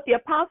 What the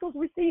apostles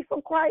received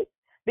from Christ,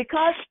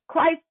 because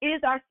Christ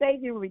is our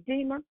Savior and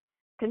Redeemer.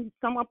 Can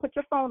someone put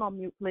your phone on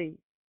mute, please?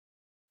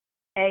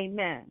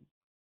 Amen.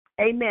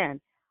 Amen.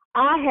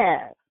 I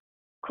have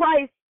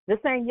Christ the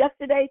same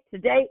yesterday,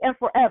 today, and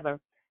forever.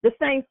 The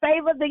same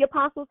favor the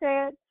apostles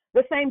had,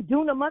 the same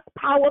dunamis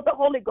power of the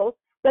Holy Ghost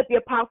that the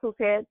apostles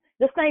had,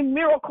 the same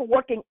miracle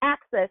working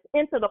access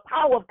into the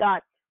power of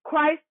God.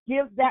 Christ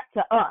gives that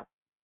to us.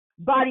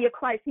 Body of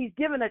Christ, he's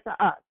given it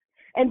to us.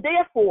 And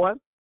therefore,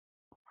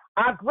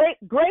 our great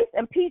grace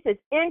and peace is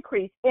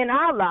increased in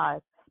our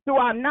lives through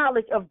our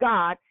knowledge of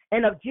God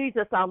and of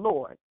Jesus our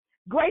Lord.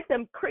 Grace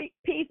and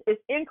peace is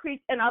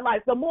increased in our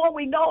lives. The more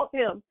we know of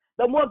him,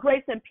 the more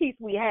grace and peace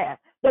we have.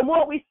 The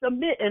more we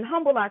submit and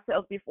humble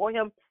ourselves before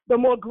him, the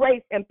more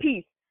grace and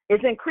peace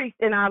is increased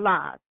in our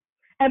lives.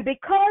 And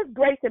because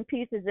grace and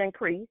peace is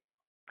increased,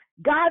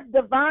 God's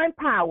divine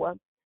power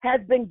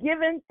has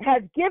given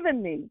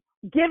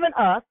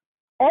us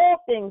all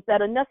things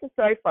that are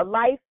necessary for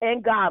life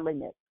and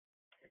godliness.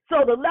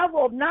 So the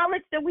level of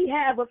knowledge that we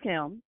have of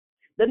him,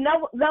 the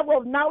level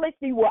of knowledge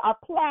we will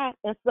apply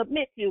and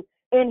submit to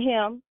in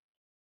him,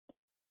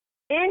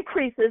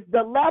 increases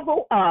the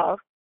level of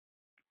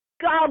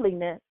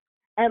godliness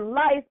and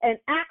life and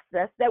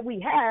access that we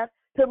have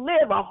to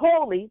live a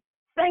holy,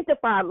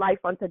 sanctified life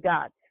unto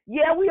God.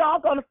 Yeah, we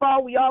all going to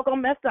fall, we all going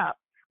to mess up,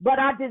 but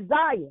our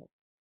desire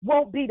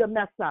won't be to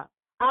mess up.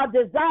 Our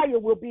desire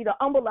will be to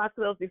humble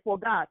ourselves before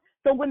God.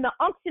 So when the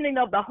unctioning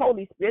of the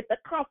Holy Spirit, the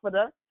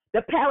Comforter,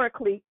 the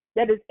Paraclete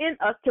that is in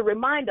us to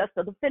remind us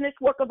of the finished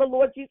work of the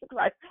Lord Jesus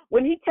Christ,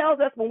 when he tells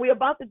us when we're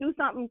about to do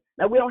something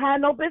that we don't have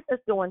no business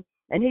doing,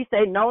 and he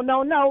say, no,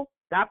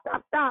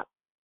 stop,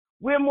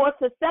 we're more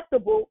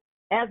susceptible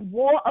as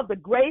more of the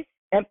grace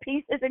and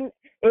peace is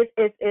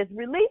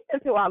released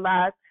into our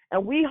lives,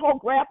 and we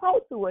grab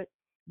hold to it,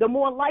 the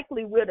more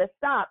likely we're to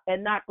stop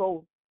and not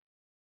go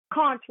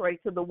contrary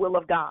to the will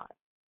of God.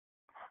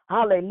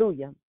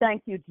 Hallelujah.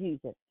 Thank you,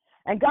 Jesus.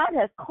 And God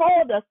has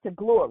called us to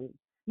glory.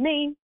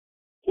 Meaning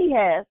he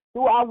has,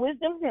 through our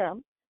wisdom of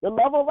him, the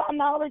level of our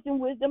knowledge and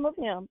wisdom of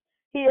him,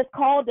 he has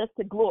called us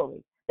to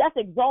glory. That's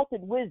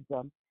exalted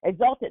wisdom,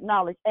 exalted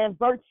knowledge, and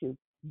virtue.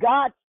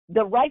 God,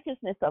 the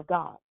righteousness of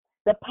God,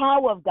 the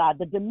power of God,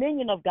 the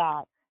dominion of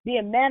God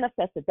being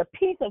manifested, the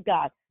peace of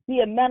God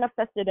being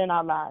manifested in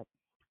our lives.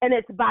 And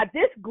it's by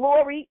this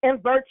glory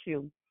and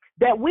virtue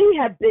that we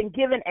have been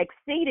given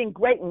exceeding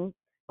great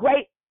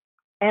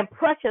and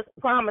precious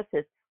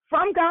promises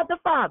from God the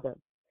Father,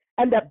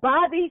 and that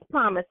by these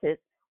promises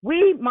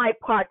we might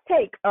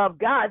partake of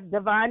God's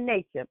divine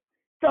nature.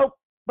 So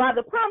by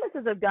the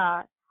promises of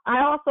God, we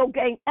also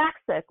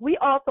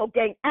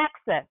gain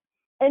access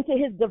into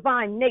his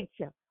divine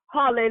nature.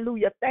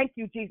 Hallelujah. Thank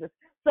you, Jesus.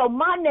 So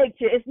my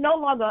nature is no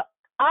longer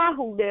I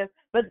who live,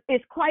 but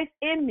it's Christ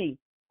in me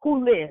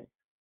who lives.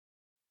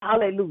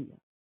 Hallelujah.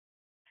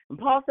 And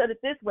Paul said it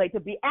this way: to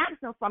be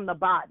absent from the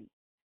body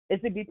is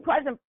to be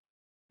present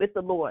with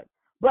the Lord.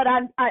 But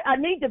I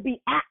need to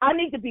be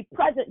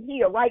present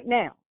here right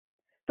now.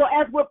 So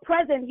as we're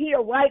present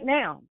here right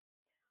now,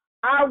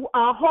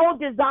 our whole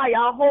desire,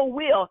 our whole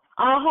will,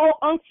 our whole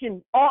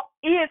unction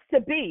is to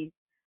be,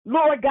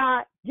 Lord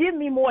God, give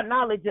me more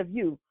knowledge of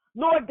you.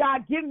 Lord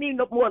God, give me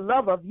more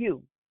love of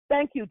you.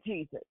 Thank you,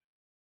 Jesus.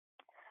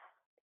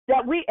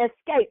 That we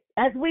escape,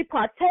 as we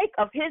partake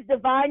of his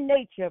divine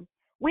nature,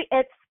 we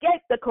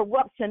escape the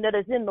corruption that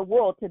is in the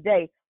world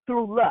today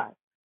through lust.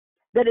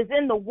 That is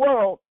in the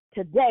world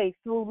today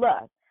through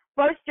lust.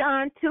 1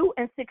 John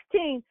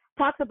 2:16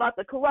 talks about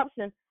the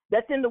corruption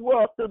that's in the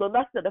world through the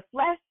lust of the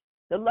flesh,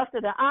 the lust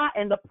of the eye,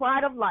 and the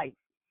pride of life.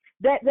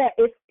 That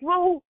is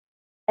through,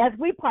 as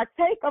we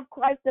partake of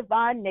Christ's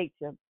divine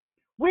nature,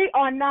 we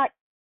are not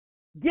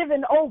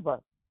given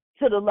over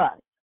to the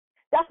lust.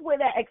 That's where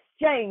that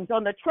exchange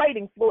on the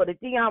trading floor that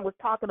Dion was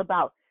talking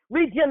about,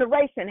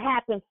 regeneration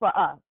happens for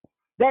us.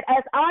 That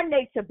as our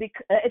nature,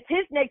 as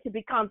his nature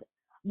becomes,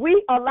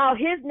 we allow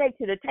his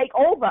nature to take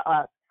over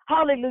us.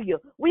 Hallelujah.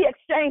 We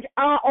exchange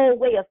our old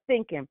way of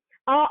thinking,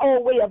 our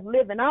old way of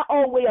living, our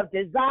old way of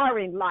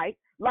desiring life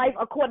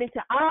according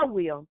to our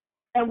will.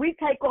 And we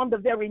take on the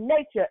very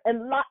nature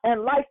and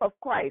life of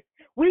Christ.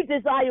 We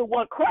desire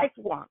what Christ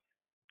wants,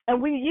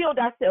 and we yield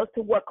ourselves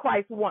to what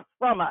Christ wants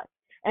from us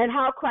and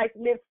how Christ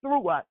lives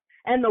through us,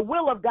 and the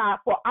will of God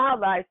for our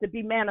lives to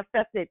be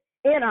manifested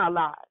in our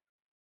lives.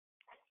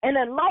 And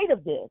in light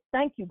of this,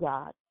 thank you,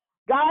 God.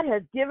 God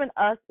has given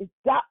us,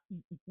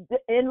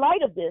 in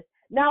light of this,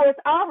 now it's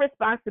our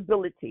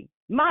responsibility,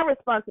 my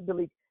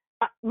responsibility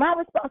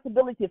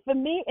for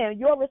me and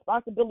your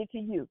responsibility to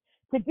you,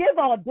 to give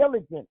our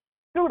diligence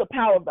through the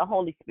power of the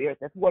Holy Spirit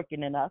that's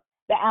working in us,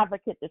 the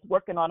advocate that's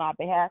working on our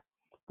behalf,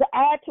 to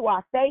add to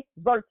our faith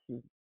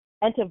virtue,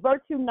 and to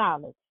virtue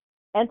knowledge,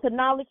 and to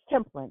knowledge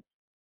temperance.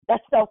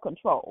 That's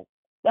self-control.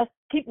 That's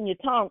keeping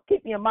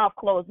your mouth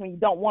closed when you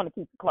don't want to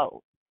keep it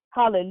closed.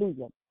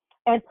 Hallelujah.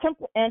 And to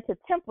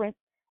temperance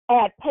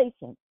add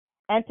patience,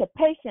 and to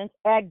patience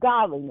add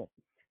godliness.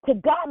 To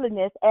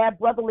godliness add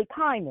brotherly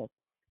kindness.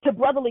 To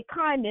brotherly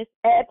kindness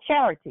add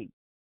charity.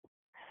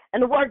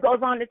 And the word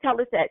goes on to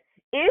tell us that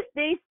if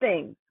these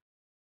things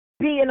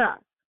be in us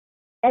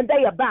and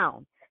they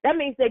abound, that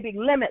means they be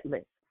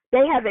limitless. They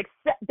are the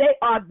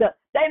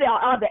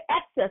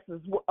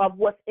excesses of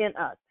what's in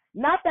us.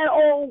 Not that,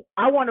 oh,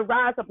 I want to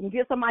rise up and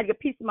give somebody a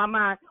piece of my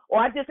mind, or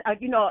I just,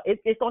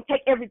 it's going to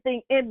take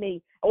everything in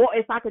me, or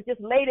if I could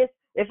just lay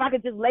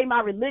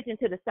my religion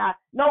to the side.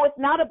 No, it's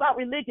not about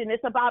religion.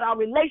 It's about our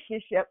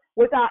relationship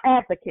with our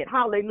advocate.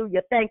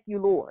 Hallelujah. Thank you,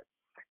 Lord.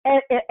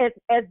 And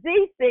as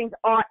these things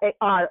are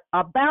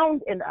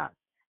abound in us,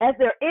 as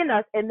they're in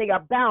us and they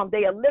abound,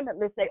 they are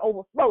limitless, they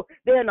overflow,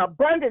 they're in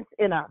abundance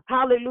in us.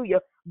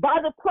 Hallelujah.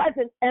 By the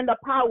presence and the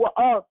power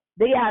of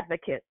the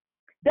advocate,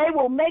 they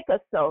will make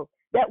us so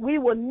that we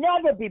will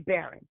never be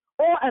barren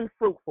or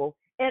unfruitful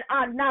in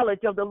our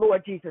knowledge of the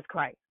Lord Jesus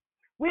Christ.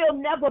 We'll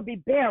never be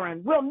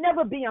barren. We'll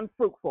never be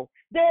unfruitful.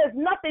 There is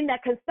nothing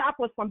that can stop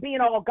us from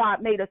being all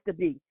God made us to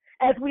be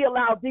as we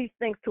allow these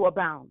things to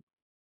abound.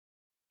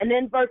 And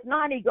then verse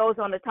 9, he goes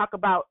on to talk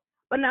about,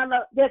 but now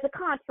there's a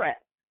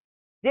contrast.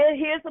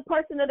 Here's a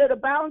person that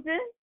abounds in,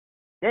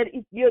 that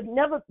you'll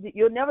never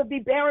be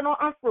barren or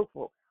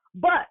unfruitful.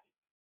 But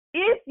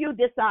if you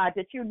decide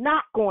that you're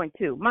not going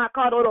to, not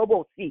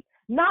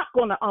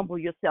going to humble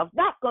yourself,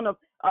 not going to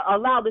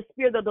allow the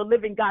Spirit of the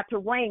living God to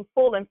reign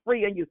full and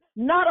free in you,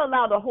 not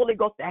allow the Holy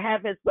Ghost to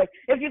have his way,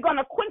 if you're going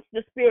to quench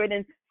the Spirit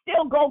and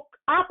still go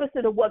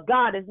opposite of what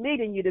God is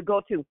leading you to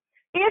go to,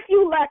 if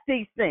you lack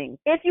these things,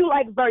 if you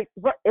lack faith,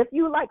 if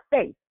you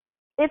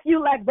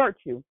lack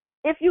virtue,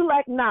 if you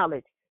lack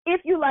knowledge, if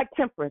you lack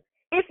temperance,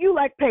 if you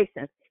lack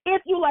patience,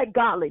 if you lack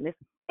godliness,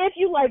 if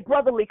you lack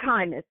brotherly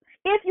kindness,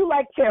 if you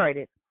lack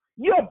charity,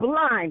 you're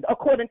blind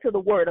according to the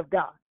word of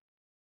God.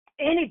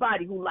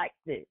 Anybody who lacks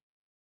this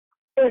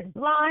is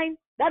blind.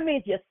 That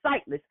means you're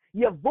sightless.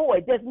 You're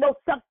void. There's no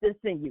substance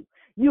in you.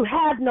 You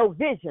have no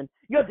vision.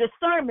 Your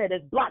discernment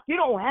is blocked. You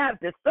don't have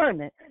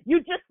discernment. You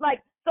just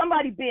like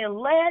somebody being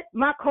led.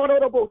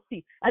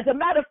 As a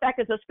matter of fact,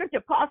 as the scripture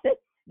Paul said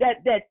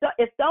that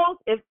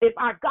if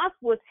our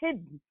gospel is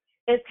hidden,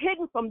 it's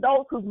hidden from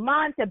those whose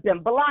minds have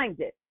been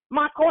blinded.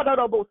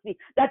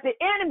 That the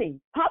enemy,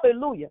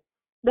 hallelujah,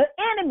 the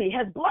enemy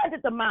has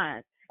blinded the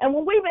minds. And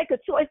when we make a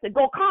choice to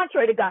go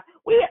contrary to God,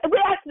 we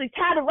actually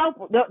tie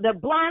the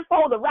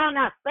blindfold around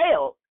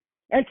ourselves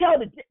and tell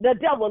the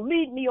devil,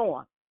 lead me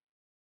on.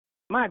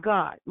 My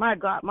God, my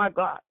God, my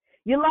God.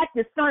 You lack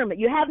discernment.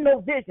 You have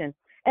no vision.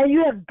 And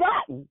you have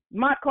gotten,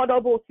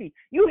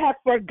 you have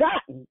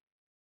forgotten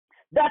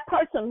that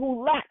person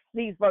who lacks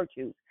these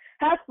virtues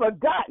has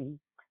forgotten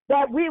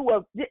that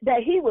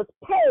he was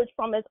purged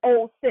from his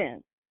old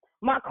sins.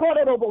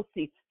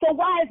 So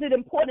why is it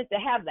important to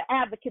have the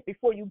advocate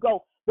before you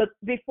go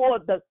before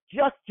the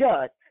just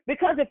judge?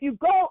 Because if you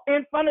go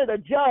in front of the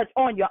judge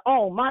on your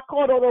own,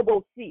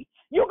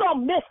 you're going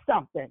to miss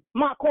something.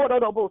 You're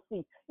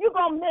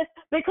going to miss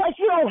because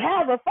you don't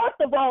have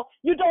first of all,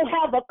 you don't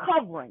have a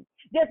covering.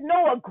 There's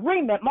no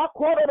agreement,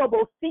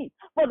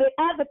 for the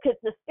advocate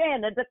to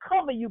stand and to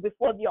cover you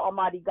before the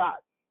Almighty God.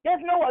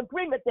 There's no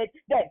agreement that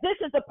this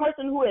is the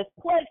person who has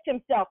pledged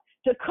himself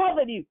to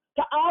cover you,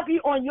 to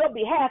argue on your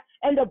behalf,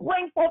 and to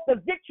bring forth the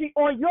victory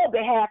on your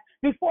behalf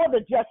before the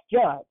just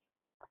judge.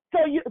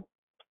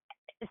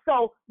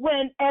 So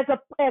when as a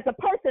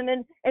person,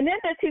 and in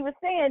this he was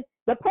saying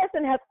the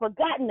person has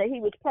forgotten that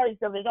he was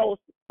purged of his old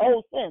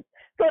sins.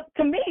 So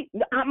to me,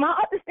 my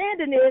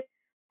understanding is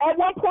at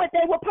one point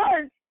they were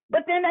purged,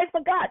 but then they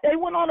forgot. They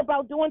went on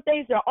about doing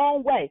things their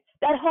own way.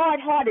 That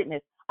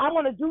hard-heartedness. I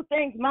want to do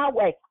things my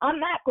way. I'm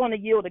not going to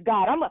yield to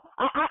God.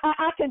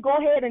 I can go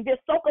ahead and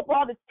just soak up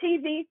all this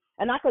TV,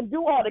 and I can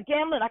do all the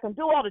gambling, I can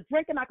do all the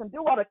drinking, I can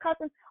do all the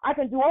cussing, I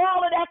can do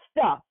all of that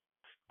stuff.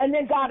 And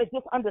then God will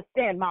just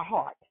understand my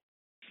heart.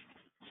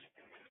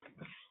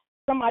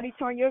 Somebody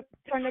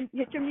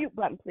hit your mute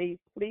button, please.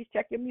 Please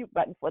check your mute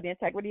button for the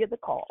integrity of the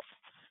call.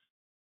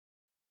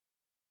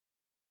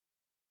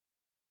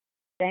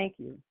 Thank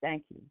you.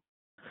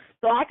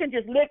 So I can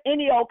just live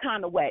any old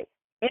kind of way,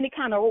 any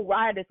kind of old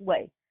riotous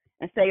way,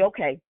 and say,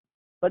 okay,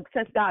 but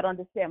since God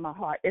understands my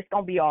heart, it's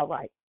going to be all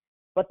right.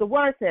 But the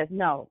word says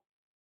no.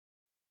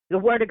 The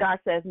word of God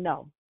says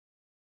no.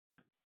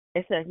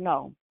 It says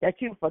no, that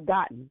you've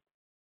forgotten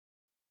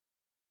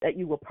that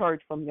you were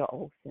purged from your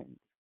old sins.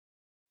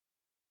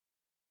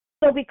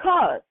 So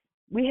because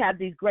we have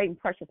these great and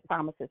precious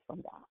promises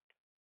from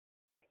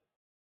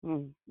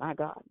God, my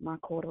God, my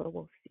quarter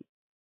will see.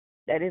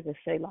 That is a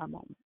Selah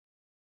moment.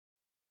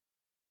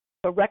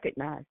 So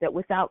recognize that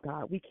without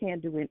God, we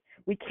can't do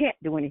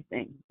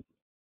anything.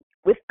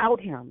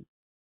 Without Him,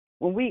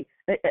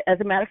 as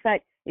a matter of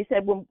fact, He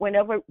said,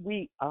 whenever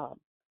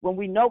when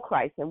we know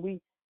Christ and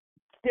we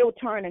still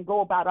turn and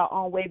go about our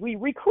own way, we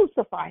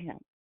re-crucify Him.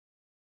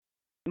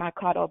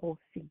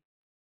 Makarabosi.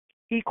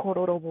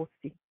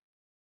 Ikororobosi.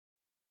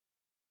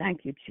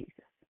 Thank you, Jesus.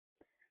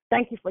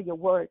 Thank you for your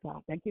word,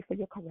 God. Thank you for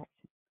your correction.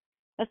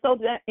 And so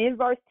in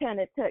verse 10,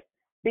 it took,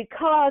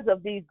 because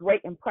of these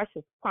great and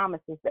precious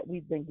promises that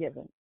we've been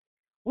given,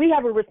 we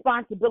have a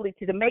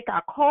responsibility to make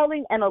our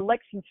calling and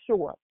election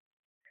sure.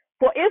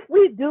 For if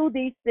we do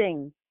these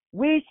things,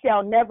 we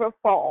shall never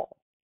fall.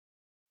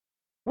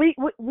 We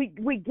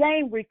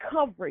gain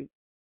recovery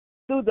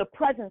through the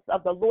presence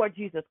of the Lord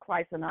Jesus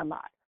Christ in our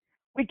lives.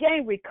 We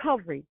gain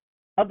recovery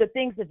of the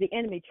things that the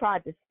enemy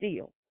tried to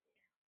steal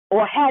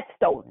or had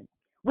stolen.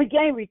 We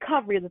gain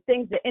recovery of the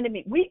things the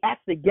enemy we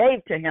actually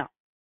gave to him,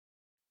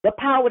 the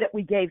power that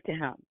we gave to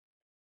him.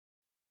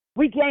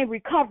 We gain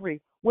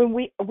recovery when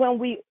we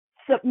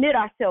submit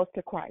ourselves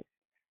to Christ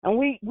and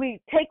we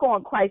take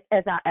on Christ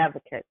as our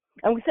advocate.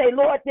 And we say,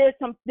 Lord, there's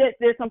some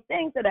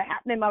things that are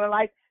happening in my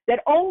life that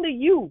only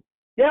you,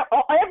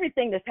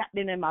 everything that's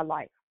happening in my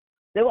life.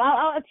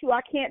 Without you,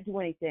 I can't do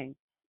anything.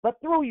 But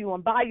through you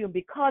and by you and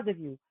because of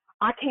you,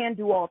 I can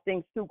do all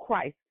things through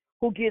Christ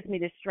who gives me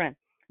the strength.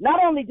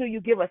 Not only do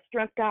you give us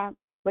strength, God,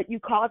 but you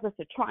cause us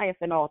to triumph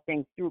in all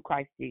things through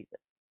Christ Jesus.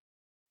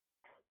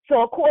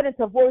 So according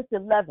to verse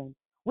 11,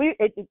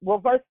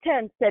 verse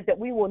 10 said that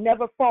we will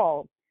never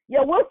fall. Yeah,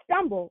 we'll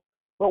stumble,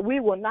 but we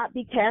will not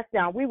be cast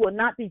down. We will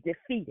not be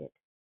defeated.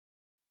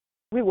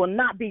 We will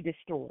not be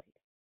destroyed.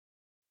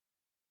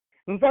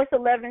 And verse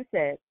 11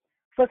 says,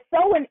 for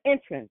so an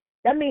entrance,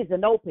 that means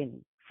an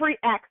opening, free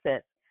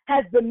access,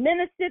 has been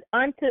ministered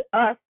unto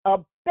us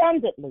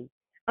abundantly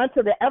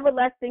unto the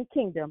everlasting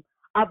kingdom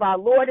of our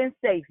Lord and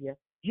Savior,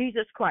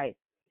 Jesus Christ.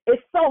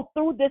 It's so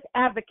through this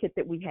advocate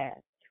that we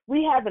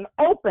have an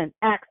open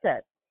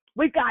access.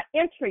 We've got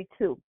entry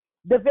to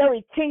the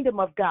very kingdom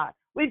of God.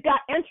 We've got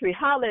entry,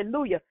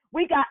 hallelujah.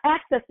 We got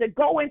access to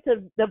go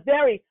into the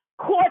very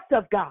courts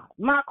of God,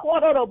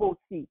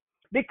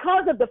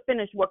 because of the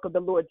finished work of the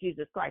Lord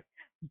Jesus Christ,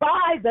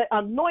 by the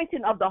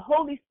anointing of the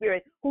Holy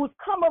Spirit who's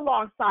come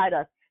alongside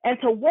us and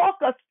to walk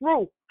us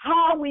through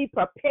how we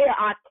prepare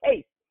our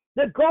case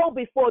to go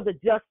before the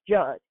just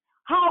judge,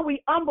 how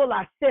we humble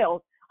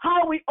ourselves,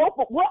 how we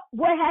open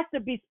what has to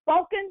be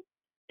spoken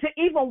to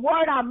even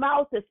word our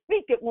mouth to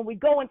speak it when we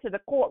go into the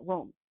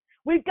courtroom.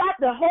 We've got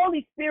the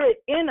Holy Spirit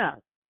in us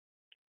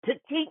to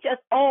teach us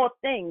all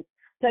things,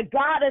 to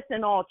guide us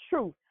in all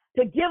truth,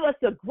 to give us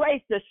the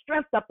grace, the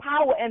strength, the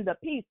power, and the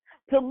peace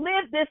to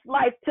live this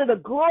life to the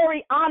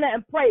glory, honor,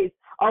 and praise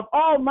of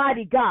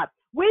Almighty God.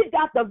 We've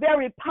got the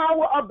very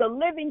power of the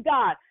living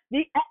God,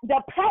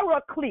 the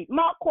Paraclete,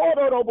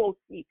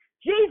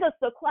 Jesus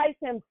the Christ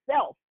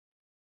himself,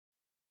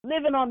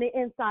 living on the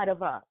inside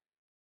of us.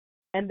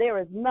 And there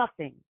is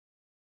nothing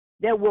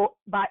that will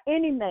by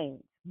any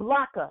means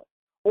block us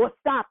or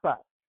stop us.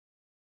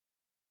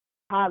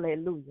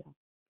 Hallelujah.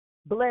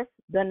 Bless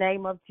the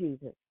name of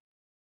Jesus.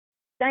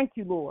 Thank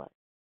you, Lord,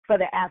 for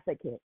the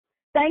advocate.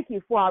 Thank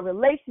you for our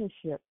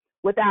relationship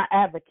with our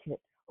advocate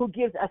who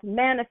gives us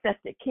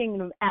manifested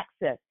kingdom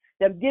access,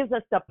 that gives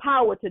us the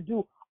power to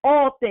do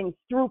all things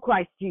through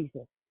Christ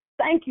Jesus.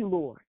 Thank you,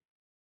 Lord.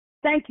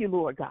 Thank you,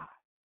 Lord God.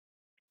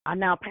 I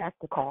now pass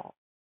the call.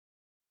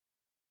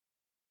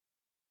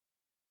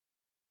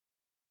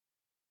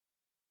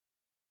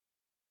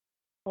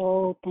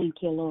 Oh, thank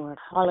you, Lord.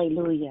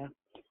 Hallelujah.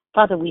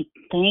 Father, we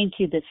thank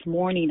you this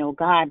morning, oh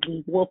God.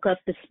 We woke up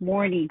this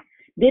morning,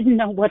 didn't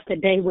know what the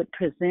day would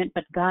present,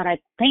 but God, I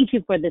thank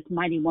you for this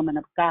mighty woman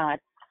of God,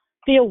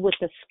 filled with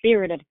the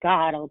Spirit of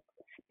God. Oh,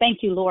 thank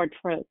you, Lord,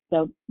 for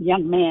the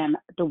young man,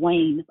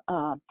 Dwayne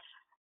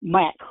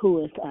Mack,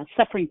 who is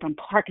suffering from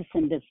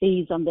Parkinson's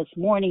disease on this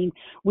morning.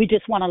 We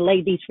just want to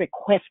lay these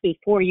requests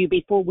before you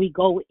before we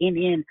go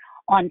in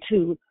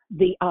onto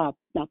the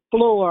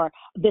floor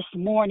this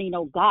morning,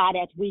 oh God,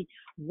 as we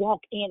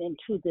walk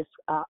into this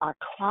our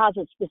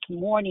closets this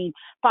morning.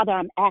 Father,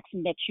 I'm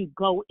asking that you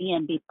go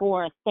in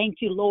before us. Thank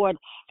you, Lord,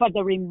 for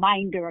the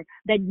reminder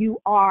that you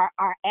are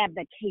our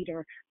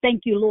advocator.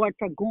 Thank you, Lord,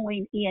 for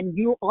going in.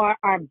 You are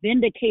our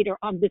vindicator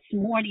on this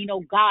morning,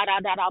 oh God.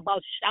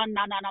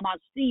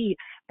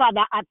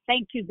 Father, I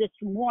thank you this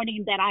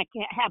morning that I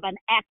can have an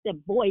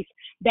active voice,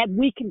 that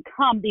we can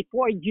come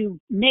before you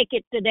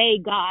naked today,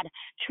 God,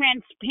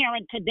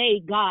 transparent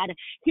today, God.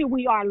 Here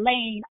we are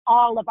laying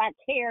all of our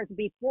cares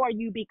before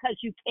you because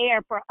you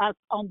care for us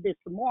on this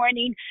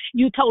morning.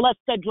 You told us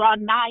to draw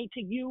nigh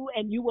to you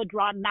and you will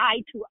draw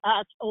nigh to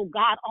us, oh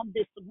God, on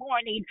this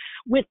morning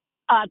with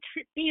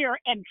fear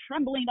and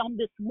trembling on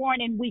this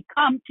morning. We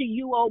come to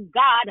you, oh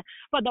God,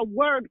 for the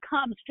word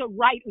comes to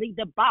rightly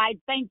divide.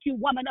 Thank you,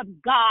 woman of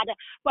God,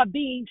 for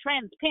being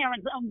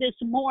transparent on this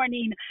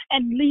morning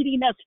and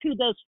leading us to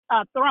the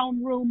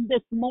throne room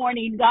this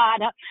morning, God.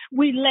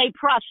 We lay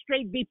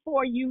prostrate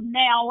before you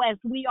now as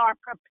we are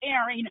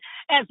preparing,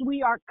 as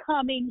we are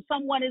coming.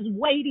 Someone is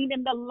waiting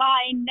in the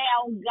line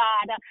now,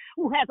 God,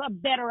 who has a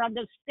better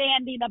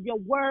understanding of your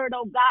word,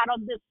 oh God,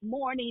 on this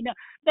morning.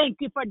 Thank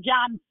you for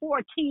John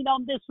 14 on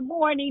on this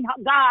morning,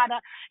 God.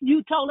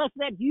 You told us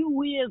that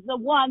you is the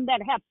one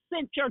that have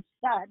sent your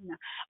son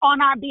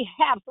on our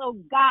behalf, oh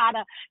God.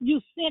 You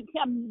sent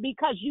him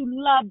because you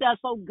loved us,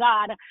 oh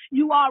God.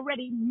 You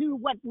already knew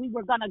what we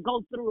were going to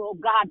go through, oh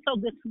God. So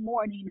this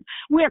morning,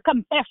 we're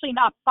confessing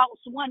our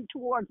faults one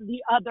towards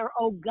the other,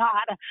 oh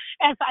God.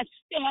 As I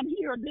stand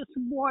here this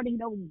morning,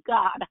 oh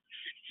God,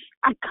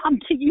 I come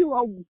to you,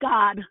 oh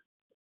God.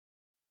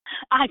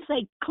 I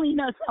say, clean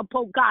us up,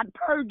 oh God.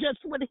 Purge us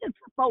with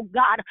hyssop, oh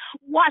God.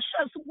 Wash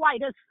us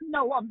white as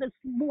snow on this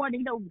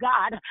morning, oh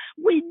God.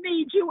 We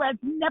need you as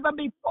never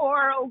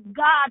before, oh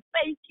God.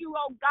 Thank you,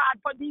 oh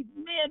God, for these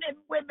men and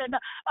women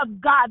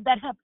of God that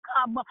have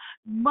come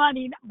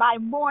morning by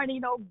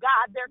morning, oh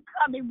God. They're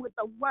coming with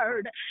the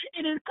word.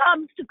 And it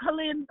comes to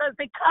cleanse us.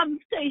 It comes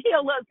to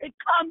heal us. It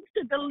comes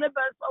to deliver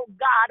us, oh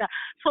God.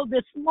 So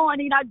this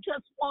morning, I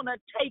just want to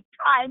take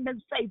time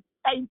and say,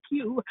 thank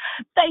you.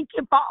 Thank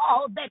you for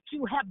all that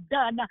you have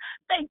done.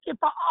 Thank you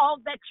for all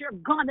that you're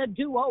going to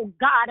do, oh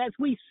God, as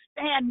we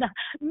stand.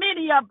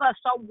 Many of us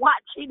are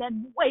watching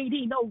and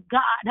waiting, oh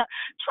God,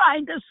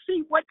 trying to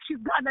see what you're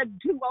going to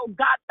do, oh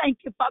God. Thank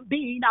you for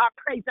being our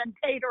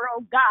presentator,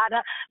 oh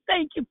God.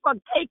 Thank you for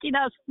taking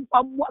us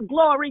from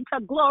glory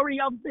to glory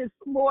on this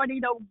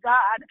morning, oh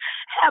God.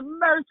 Have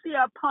mercy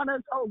upon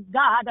us, oh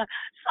God.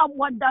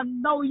 Someone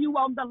doesn't know you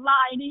on the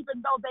line,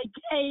 even though they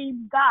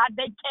came, God,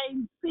 they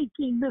came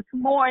seeking this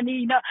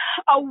morning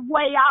a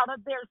way out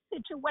of their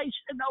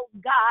situation, oh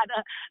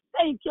God.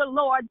 Thank you,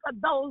 Lord, for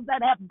those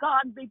that have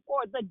gone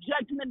before the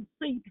judgment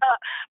seat.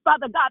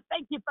 Father God,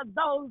 thank you for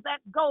those that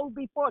go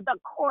before the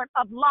court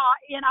of law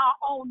in our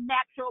own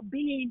natural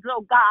beings,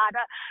 oh God.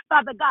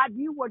 Father God,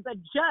 you were the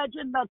judge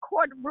in the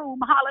courtroom,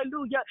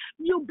 hallelujah.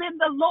 You've been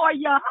the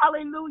lawyer,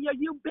 hallelujah.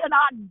 You've been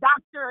our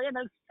doctor in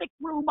a sick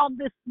room on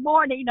this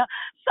morning.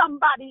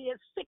 Somebody is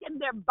sick in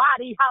their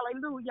body,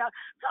 hallelujah.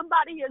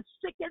 Somebody is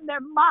sick in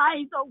their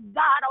minds, oh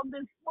God, on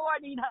this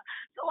morning.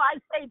 So I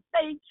say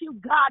thank you,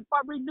 God, for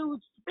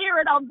renewed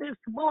spirit on this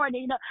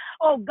morning.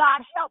 Oh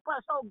God, help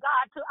us, oh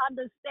God, to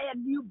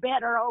understand you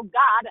better, oh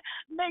God.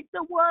 Make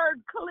the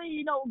word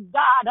clean, oh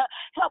God.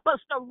 Help us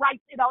to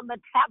write it on the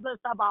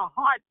tablets of our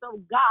hearts, oh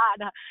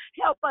God.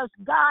 Help us,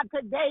 God,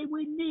 today.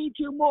 We need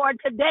you more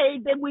today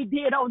than we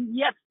did on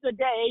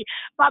yesterday.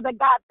 Father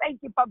God, thank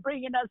you for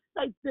bringing us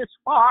safe this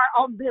far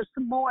on this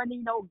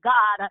morning, oh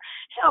God.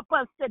 Help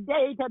us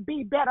today to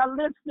be better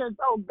listeners,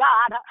 oh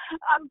God.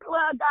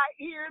 Unplug our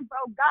ears,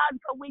 oh God,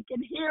 so we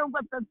can hear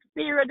what the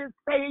Spirit is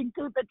saying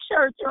to the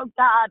church, oh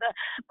God.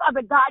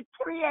 Father God,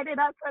 creating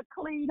us a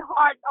clean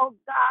heart, oh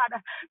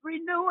God.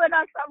 Renewing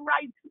us a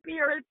right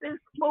spirit this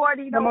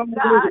morning, oh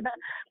God.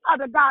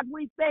 Father God,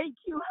 we thank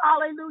you.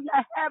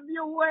 Hallelujah. Have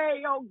your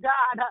way, oh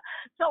God.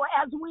 So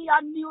as we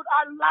unmute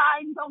our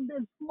lines on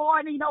this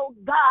morning, oh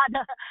God,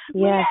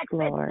 we ask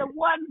that the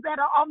ones that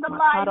are on the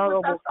line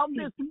with us on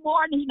this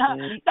morning,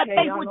 that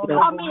they would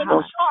come in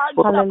and charge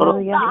us,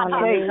 oh God.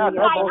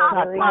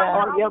 Right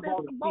on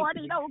this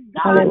morning, oh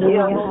God.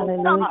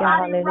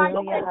 Somebody right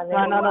this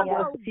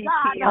morning, oh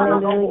God.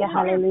 Hallelujah,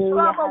 hallelujah,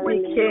 hallelujah,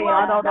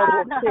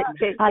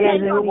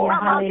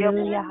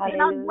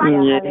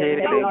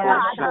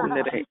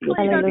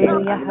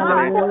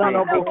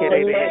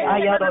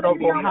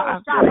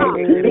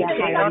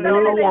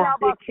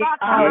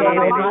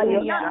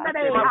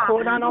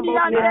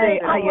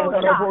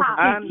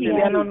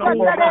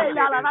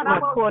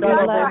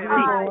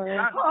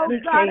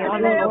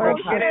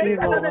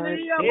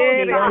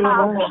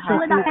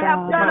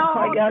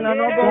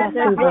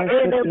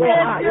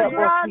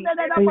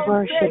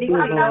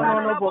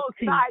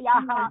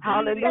 hallelujah,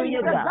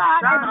 Hallelujah,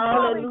 God.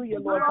 Hallelujah,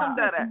 Lord God.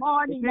 This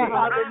morning,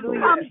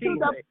 come to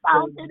the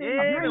fountain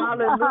and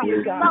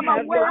drink from a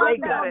well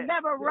that will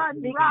never run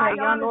dry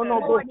on this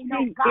morning,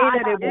 oh God.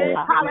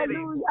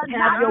 Hallelujah.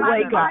 Have your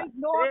way, God.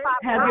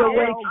 Have your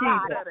way,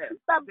 Jesus.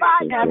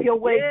 Have your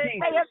way,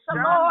 Jesus. Say it's the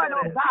Lord,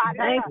 oh God.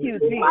 Thank you,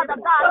 Jesus. Father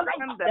God,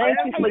 thank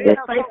you for your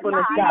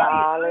faithfulness,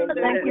 God.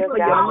 Thank you for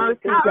your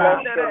mercy,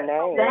 God.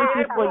 Thank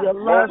you for your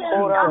love,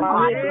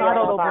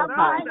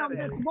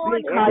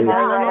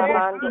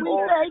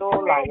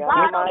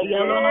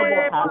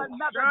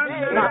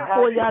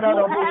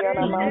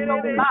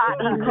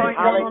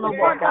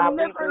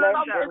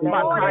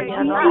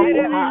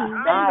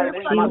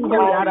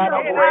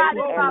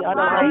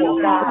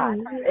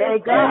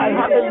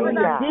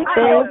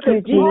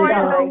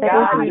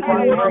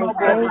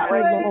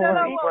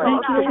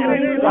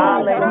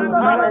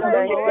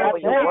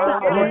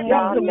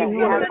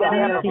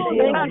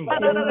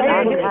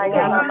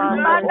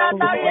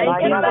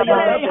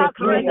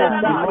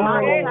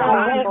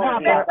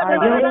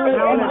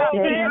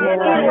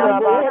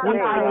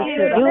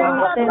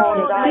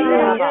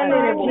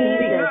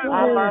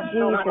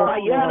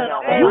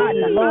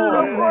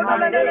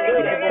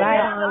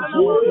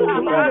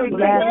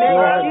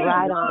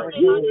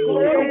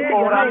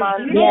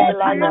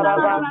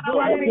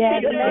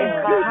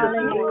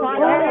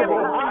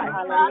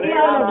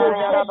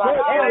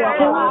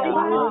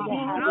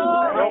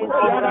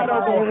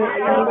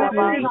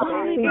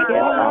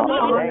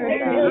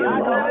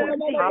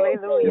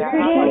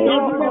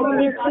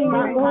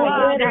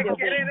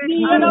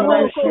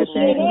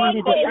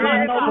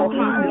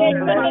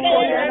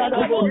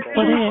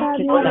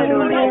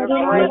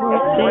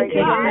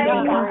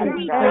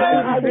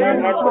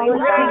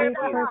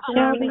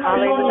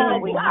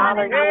 We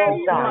honor you,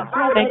 oh God.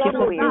 Thank you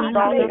for being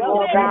started,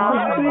 oh God.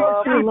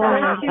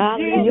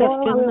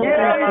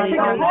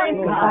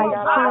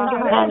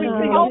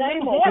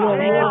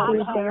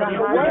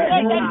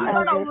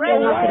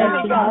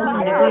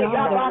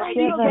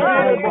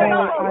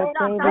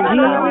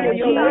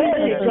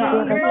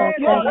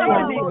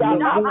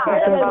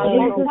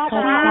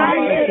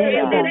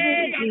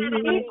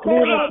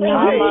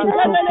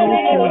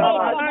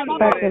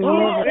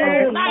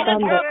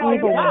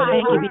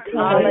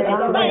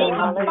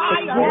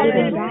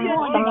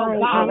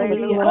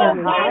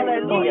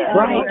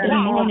 Bright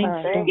and morning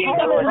star.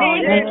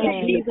 Thank you,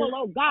 Jesus.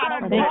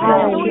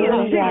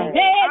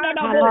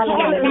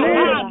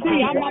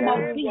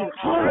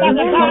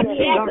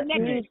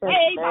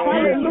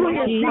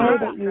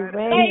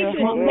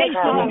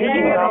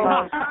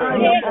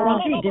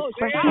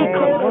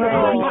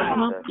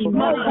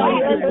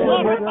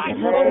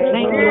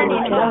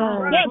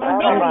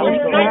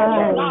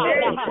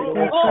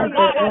 Oh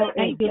God,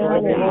 thank you,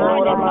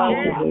 hallelujah.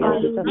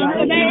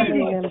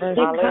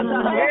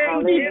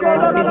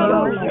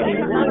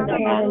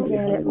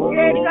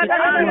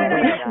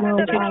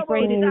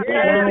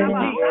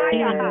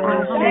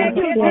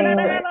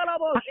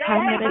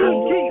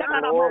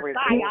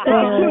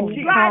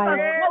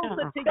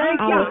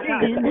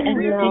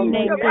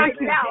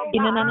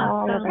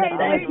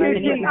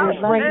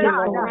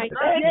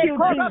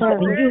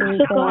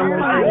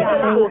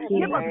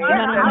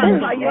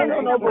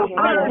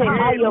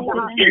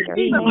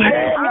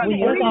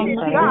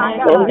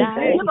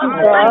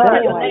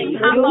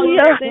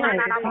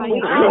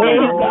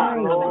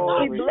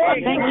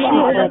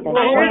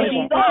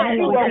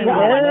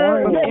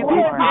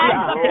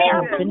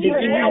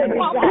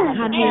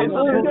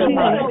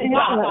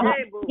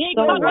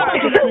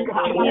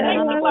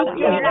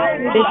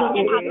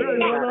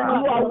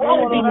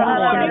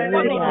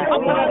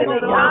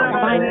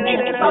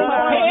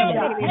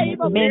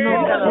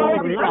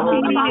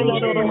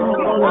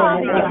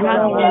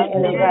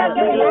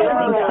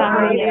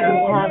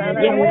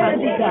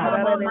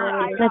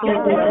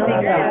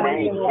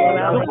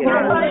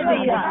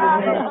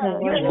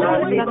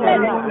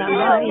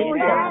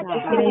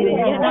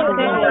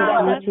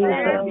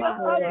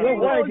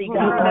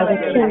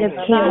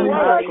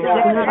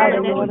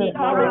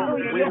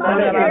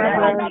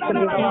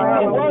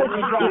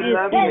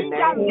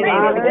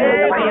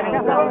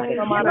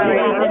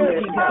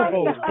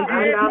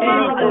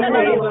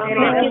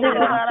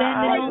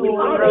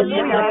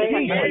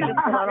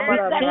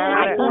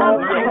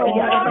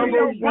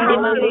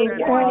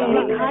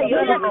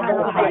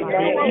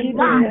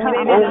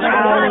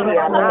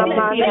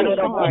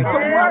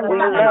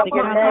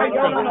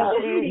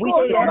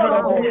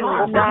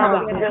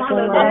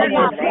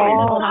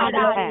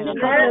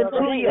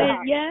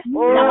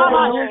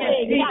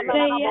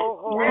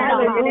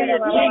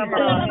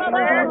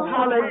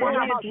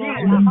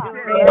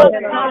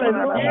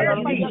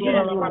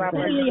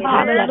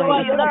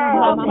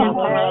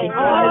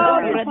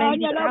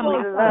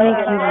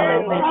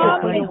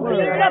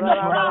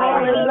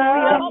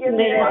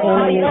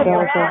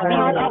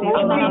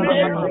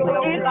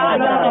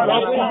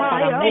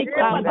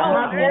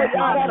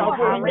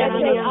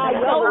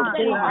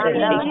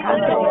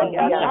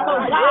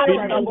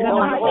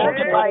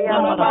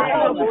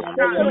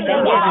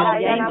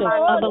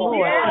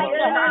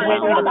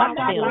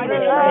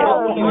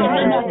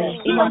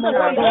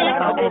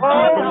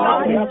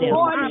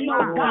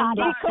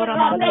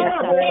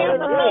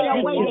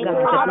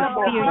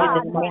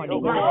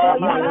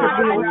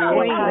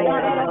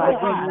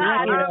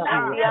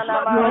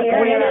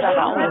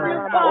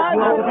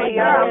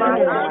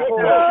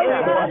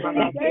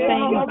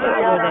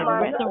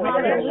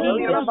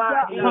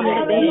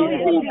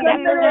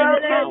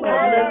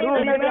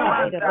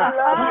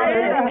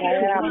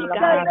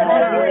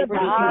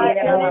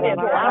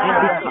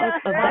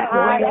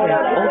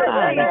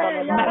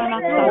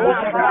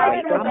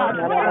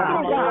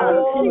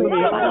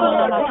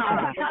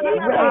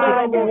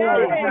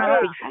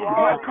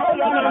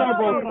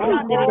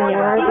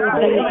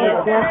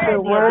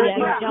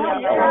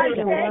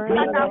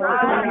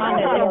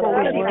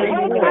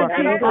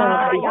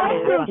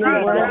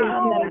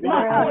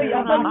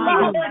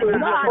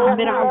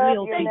 Submit our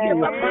will to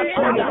you.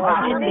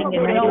 Understanding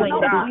and knowing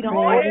that we don't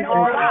always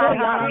fight on our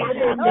behalf.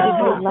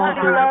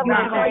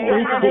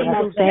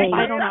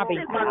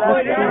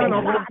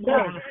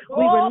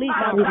 We release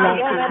our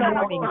faith this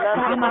morning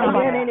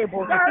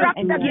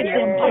and give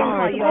them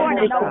charge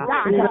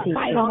to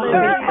fight on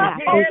our behalf.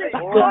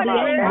 With the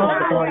angels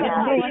by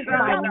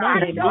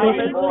name,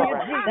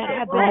 that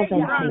have been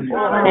sent.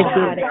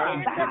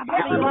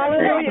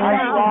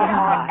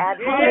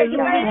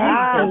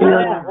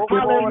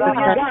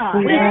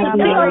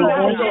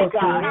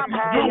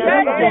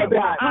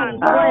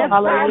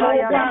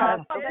 Hallelujah,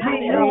 God.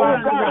 Renew,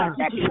 God.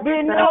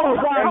 Renew,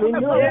 God.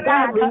 Renew,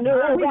 God.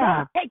 Renew,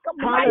 God.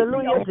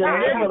 Hallelujah.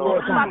 Deliver,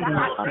 Lord God.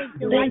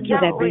 Thank you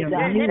that we are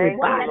renewed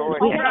by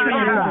we are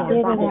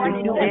transformed by the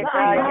renewing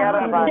fire.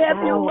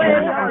 Have your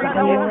way.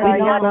 We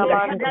no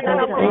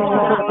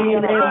longer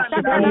being able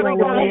to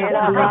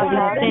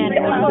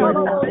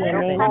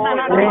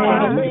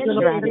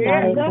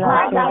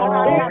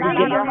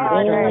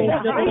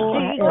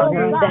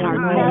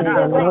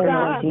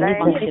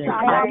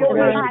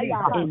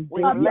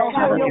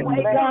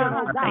stand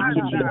on the Thank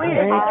you, Jesus.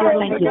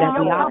 Thank you that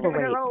we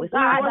operate with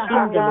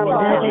kingdom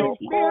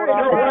mentality.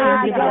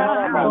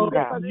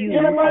 You,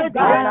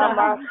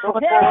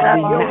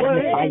 we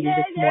magnify you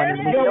this morning.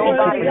 We thank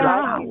you for your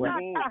power.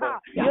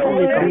 Your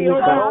Holy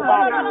Spirit,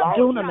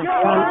 dunamis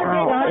come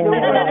out in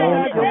the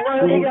name of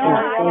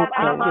Jesus.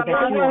 Thank you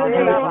that you are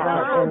here with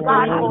us in the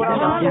name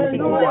of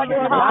Jesus.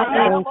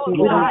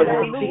 We don't have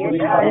to figure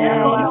it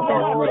out.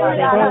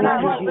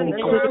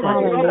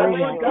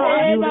 Hallelujah.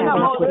 You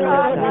have equipped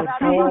us, God.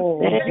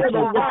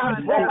 Thank you,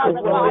 Jesus.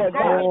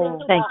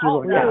 Thank you,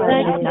 Lord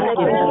God. You've not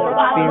given us the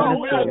spirit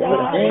of fear,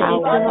 but of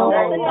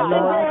power, love,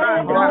 and a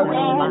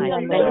sound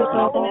mind. Thank you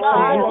for the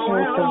power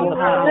of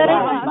God.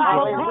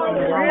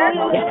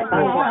 Yes,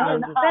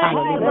 Father.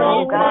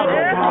 Hallelujah.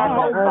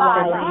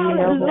 You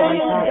know who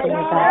I'm talking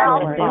about,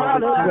 Lord.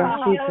 Yes,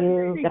 you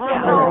do. The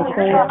power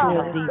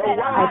of Jesus.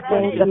 I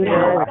thank you,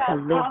 Lord, to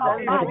live.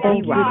 I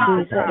thank you,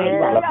 Jesus.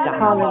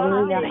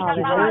 Hallelujah,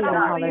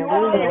 hallelujah, hallelujah. In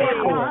order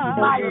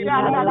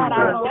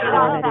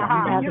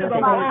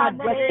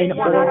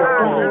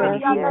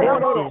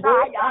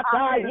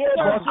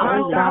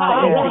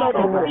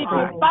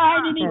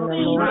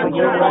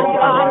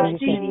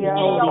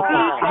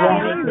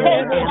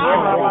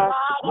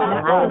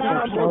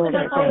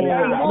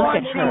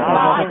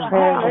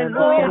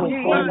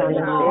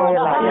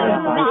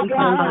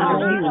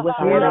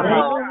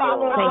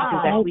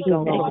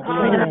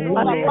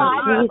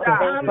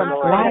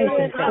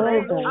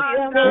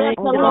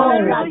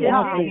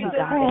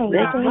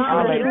thank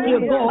you that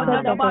we go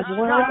from life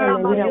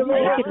and we don't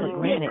take it for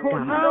granted,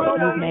 God.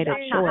 You've made a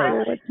choice,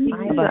 but you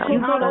set us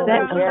apart.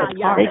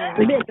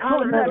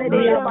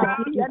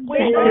 You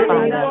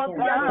sanctified us,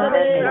 yes,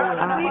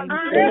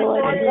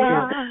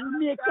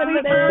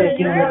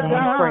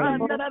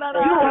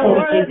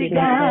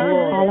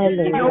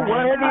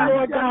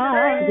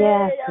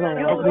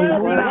 Lord. As we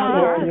move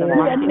out into the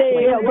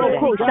marketplace today,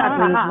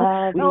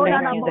 we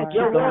thank you that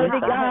you go with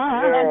us.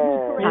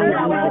 Hallelujah.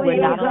 We're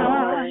not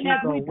alone. You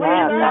go with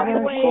us.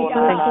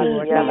 Thank you,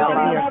 Lord God,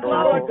 that we are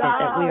cognizant,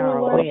 that we are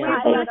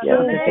aware of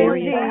the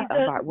various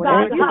of our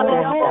whatever you're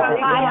going through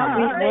right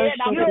now.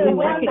 We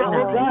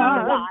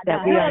recognize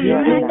that we are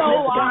here and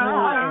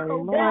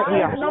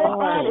we are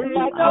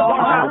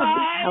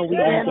how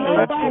we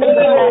engage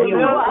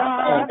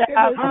smiles that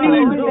are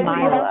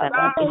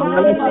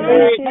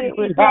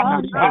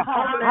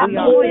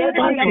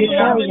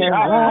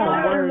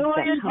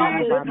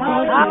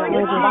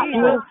we are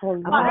words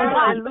that come from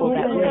our people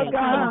that we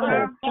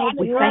encounter.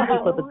 We thank you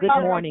for the good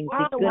mornings,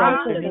 the good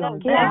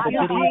afternoons, and the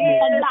good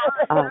evenings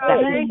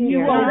that we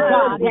hear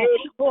about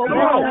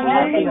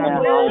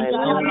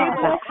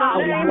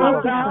how we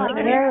move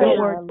around. The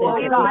word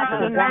says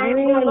that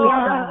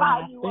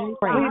we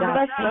pray,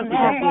 God, thank you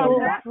that we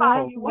are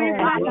watchful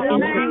as we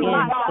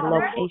enter into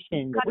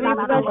locations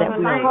that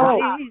we are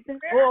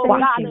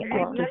watching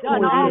after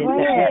who it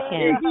is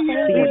that we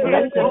can be a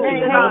blessing to.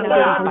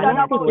 It may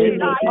not be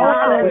financial,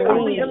 it may be with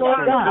our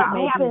ministry, it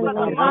may be with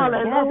our work.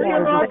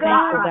 We're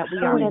thankful that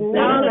we are in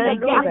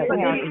thankful that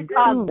we are in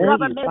tune with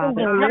you,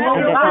 Father,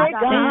 and that we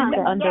stand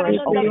under an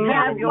open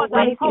heaven. We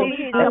thank you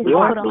that we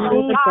put on the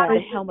helmet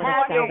of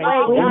salvation,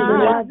 the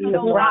breastplate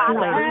of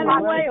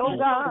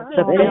righteousness,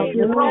 the belt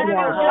of truth,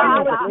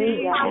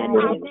 and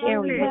we can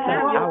carry with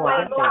us our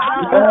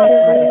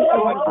weapons, the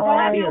sword of the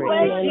Spirit,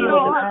 the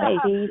shield of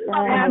faith,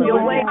 and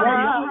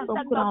we also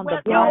put on the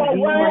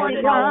breastplate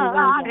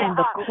and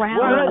the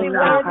crown of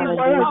life.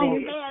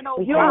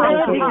 We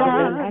thank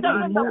you, as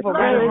we move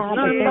around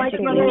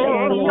strategically,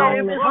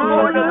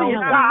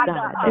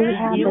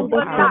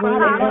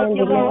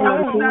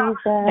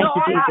 thank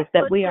you, Jesus,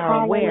 that we are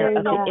aware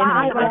of the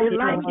enemy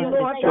and his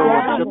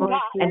destruction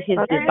and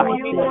his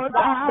devices.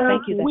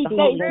 Thank you that the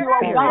Holy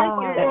Spirit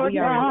that we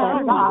are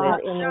in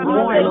with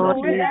warns us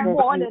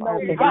that you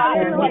are the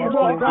God.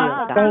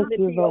 Thank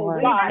you,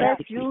 Lord.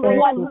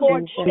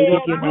 We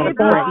give your name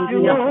praise.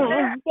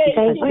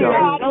 Thank you,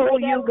 Lord.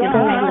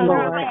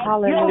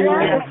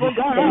 Hallelujah.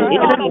 It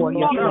is for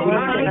your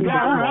glory and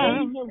that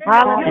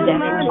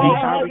we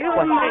make our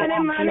request that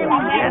you hear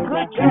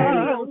us.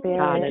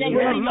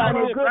 Hallelujah.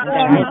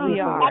 That as we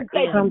are in your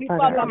presence,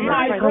 that we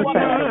are still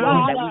very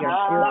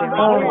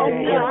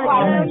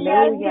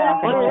hallelujah.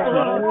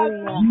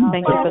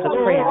 Thank you for the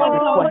prayer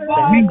requests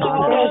that have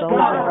gone up,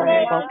 those that are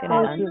spoken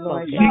and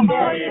unspoken.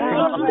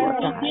 Thank you, Lord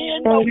God.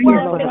 Thank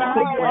you for the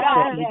quick work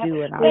that you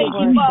do in our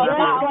lives.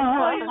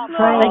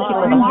 Thank you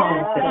for the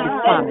homes that you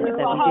promised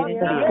that we didn't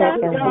build.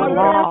 You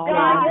are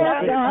always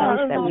a good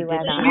place that we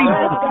did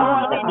not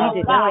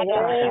occupy,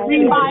 that we did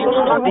not possess.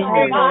 The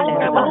vineyard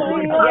and the well.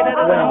 How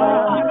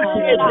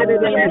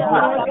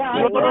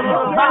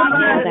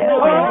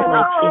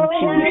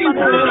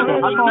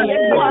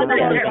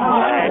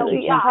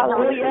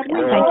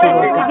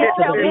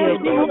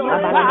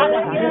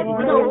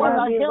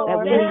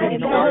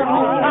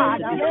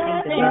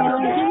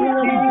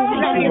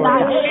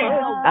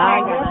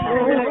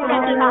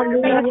that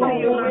translates into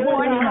thank you, Lord God, for the vehicle that we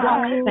need in order to be able to be kingdom. Thank you, Lord God.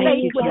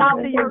 Thank you,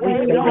 Jesus. We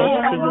say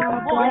yes to you,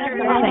 God.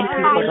 Thank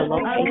you for the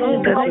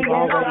location that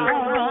you've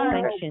already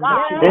sanctioned.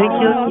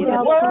 Thank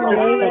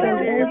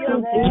you.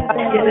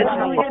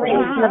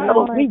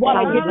 We want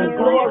to give you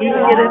glory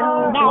now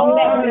that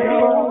yes.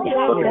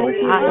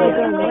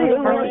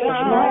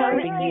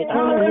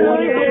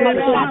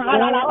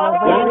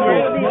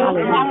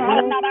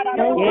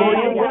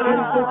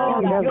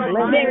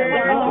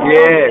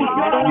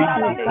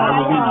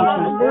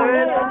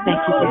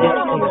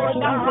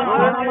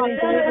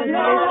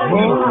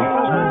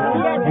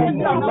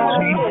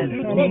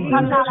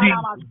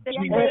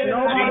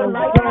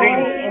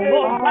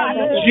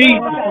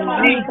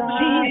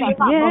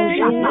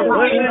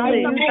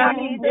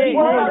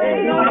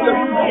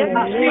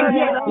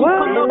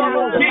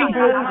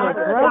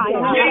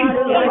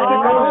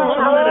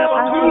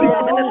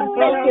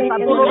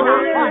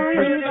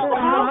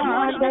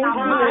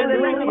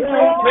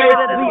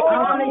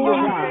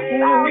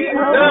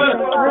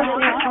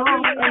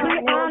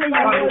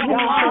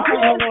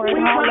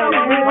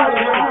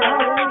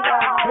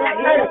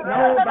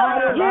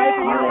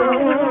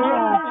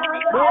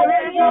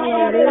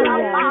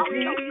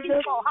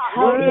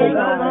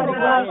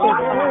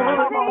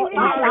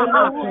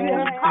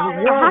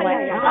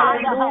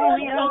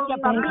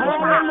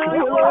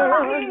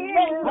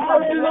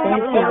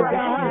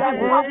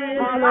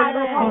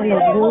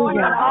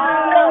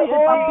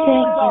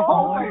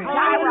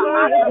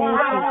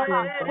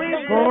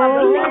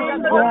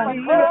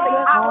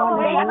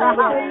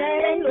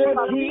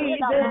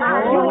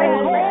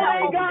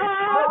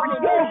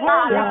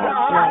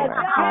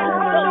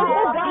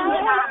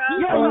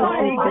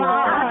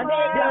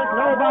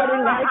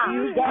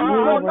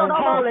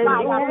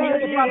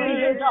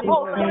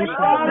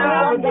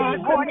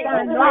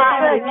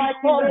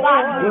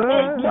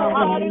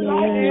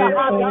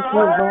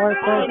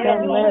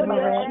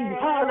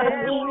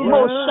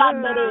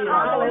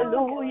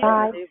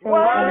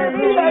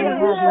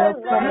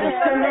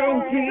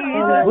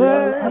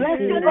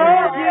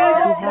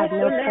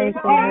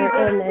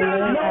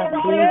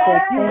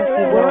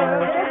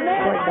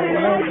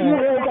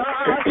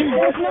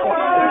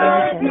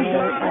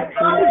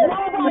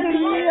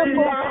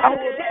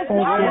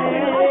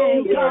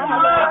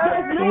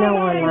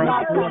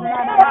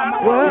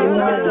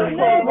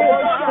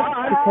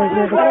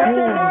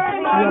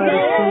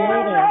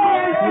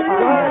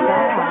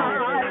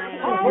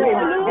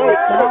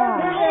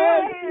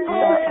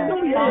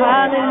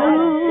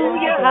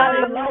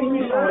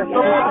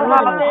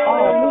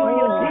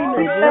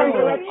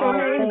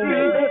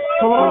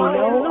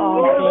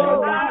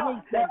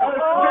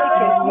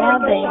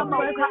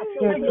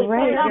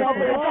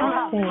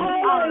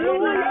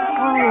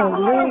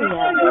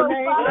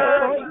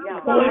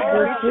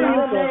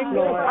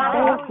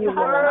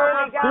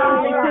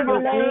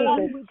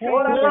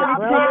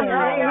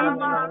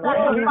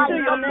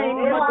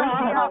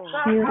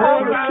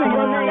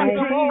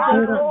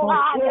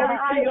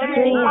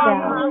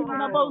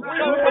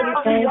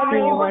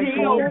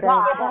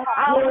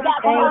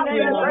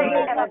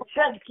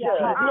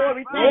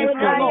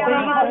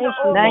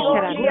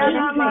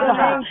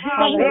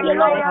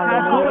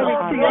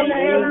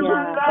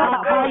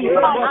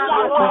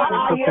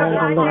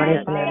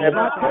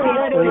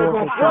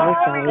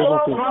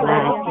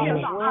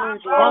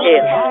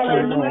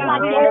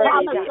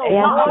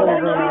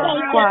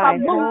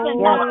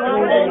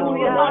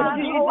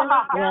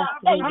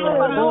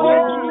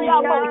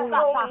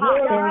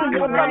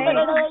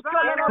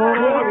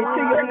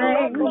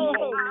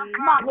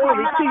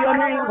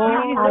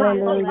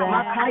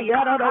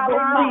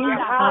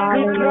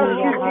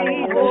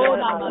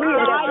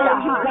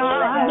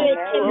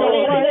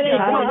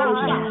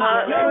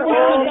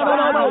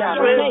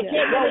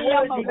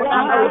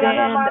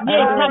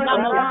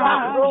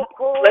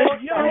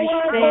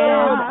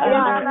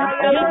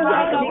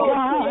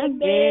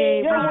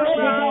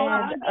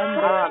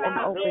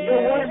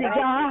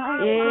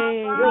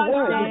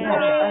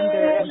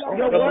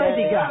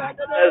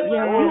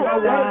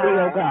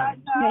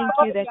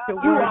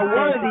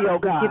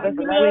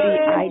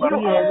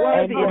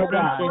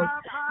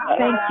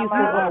 Thank you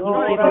for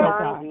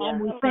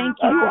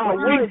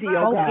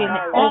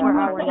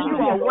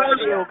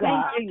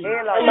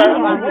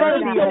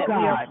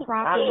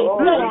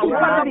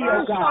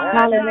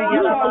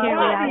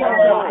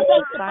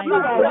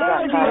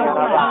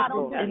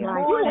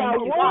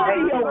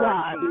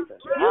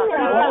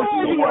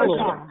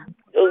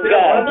this Oh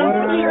God. in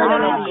spirit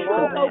and in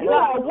truth, oh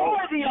God.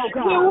 Worthy, oh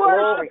God. We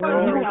worship you. You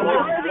You are are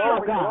worthy,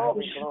 oh God.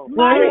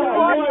 mighty You are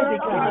warrior. worthy,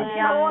 God.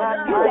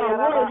 You are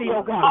worthy,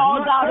 oh God.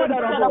 Called out and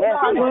set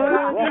apart, oh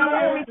God.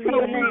 Glory to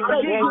your name,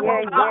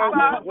 Jesus.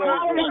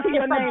 Glory to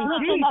your name,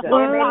 Jesus.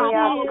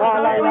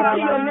 Glory to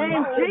your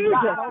name,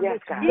 Jesus. Yes,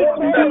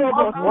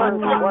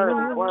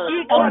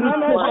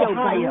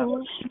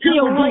 Heal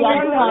the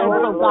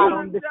unsons, oh God,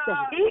 on this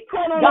day.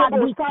 God,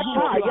 we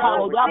thank you.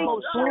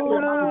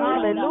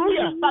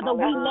 Hallelujah. Father,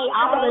 we lay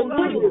our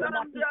needs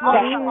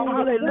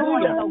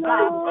Hallelujah. oh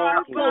God.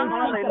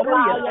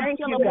 Hallelujah. Thank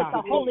you, God.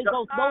 The Holy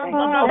Ghost, those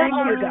Thank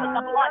you,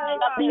 God.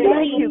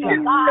 Thank you, God.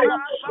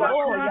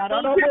 Oh,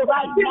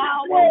 right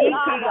now, oh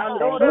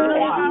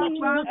God.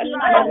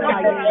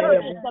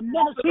 The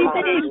ministry,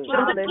 the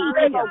teacher, the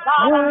teaching, oh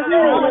God.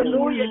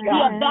 Hallelujah, The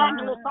God.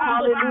 evangelist,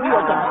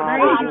 Hallelujah, God.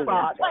 Thank you,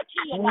 Father. Touch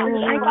it.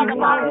 Thank you,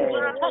 Father.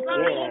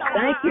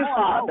 Thank you,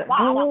 Father.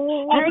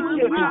 Thank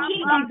you, God.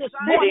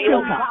 Thank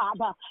you,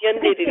 God.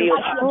 Thank you,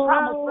 God.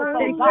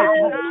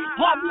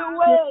 Have your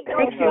way.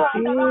 Thank you,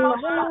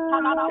 Jesus.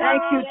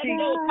 Thank you,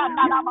 Jesus.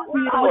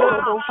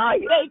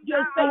 Thank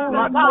you,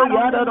 faithful God,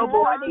 on this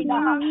morning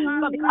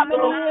for coming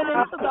in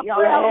into the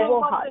prayer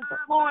room of this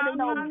morning,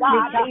 oh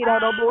God.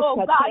 Oh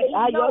God, you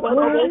know us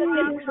better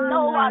than we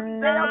know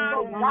ourselves,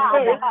 oh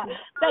God.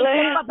 Thank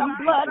you for the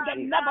blood that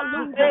never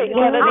loses its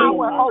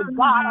power, oh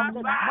God, on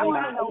this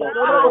morning, oh God.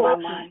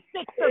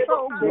 Fix us,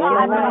 oh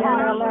God.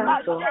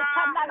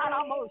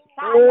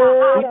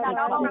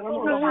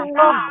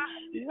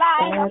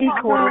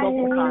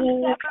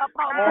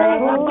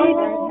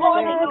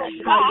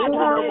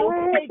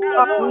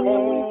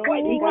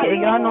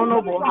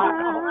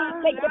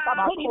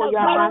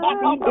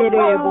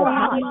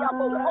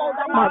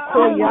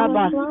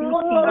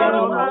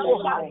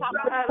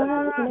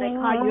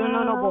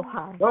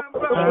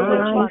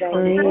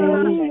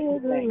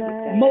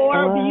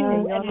 More of you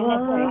and less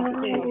of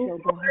ourselves, oh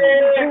God.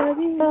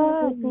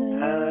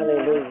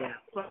 Hallelujah.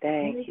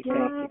 Thank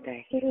you.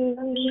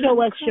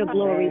 Show us your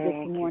glory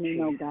this morning,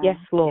 oh God. Yes,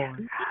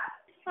 Lord.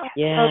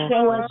 Yes.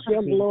 Show us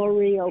your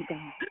glory, oh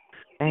God.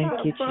 Thank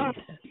you,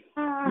 Jesus.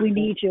 We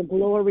need your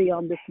glory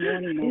on this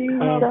morning, oh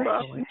God. Yes,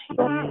 Lord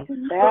Jesus.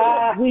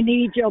 We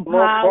need your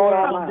power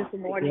on this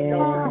morning,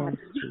 oh God.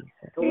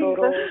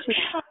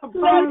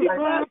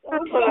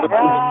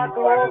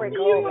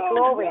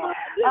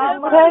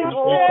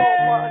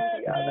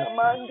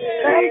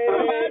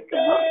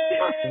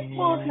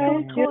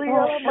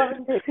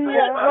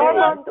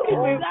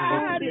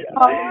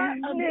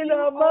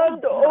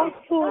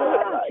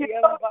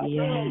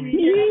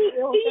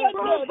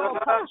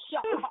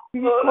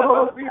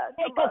 Glory.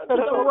 Take us to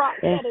the rock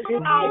that is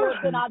higher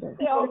than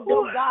ourselves,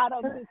 oh God,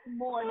 on this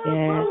morning.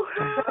 Yes,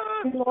 God.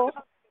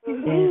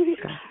 Yes,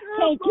 God.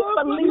 Thank you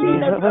for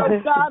leading us,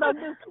 oh God, on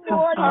this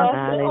morning.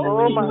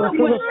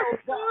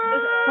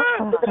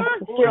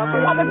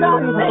 Father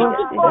God, thank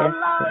you for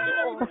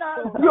allowing us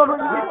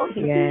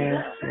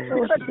to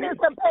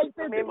participate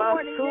this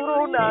morning in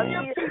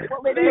your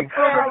people in your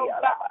prayer, oh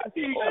God.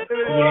 Yes.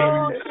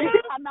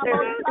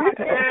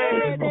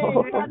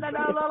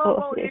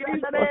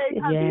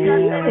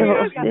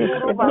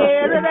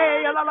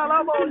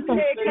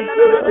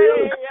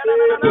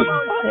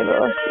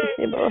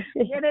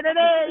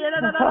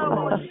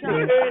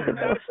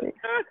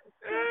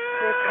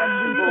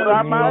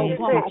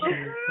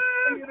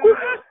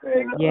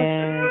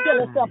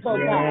 Fill us up, oh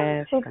God. Yes,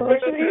 God.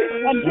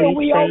 Until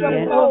we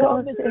overflow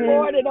on this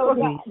morning, oh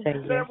God. We say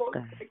yes,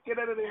 God.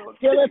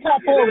 Fill us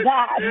up, oh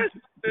God.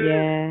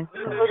 Yes.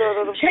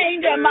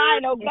 Change our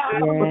mind, oh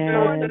God. Yes.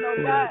 On this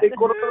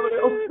morning,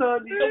 oh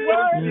God. The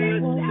word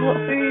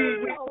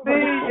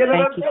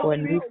Thank you for a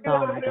new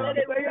song, God.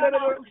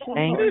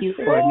 Thank you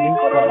for a new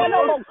song.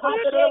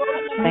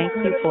 Thank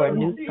you for a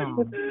new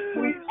song.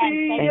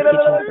 Thank you, Jesus.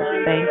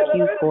 Thank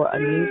you for a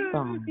new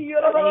song.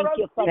 Thank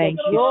you for the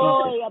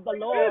joy of the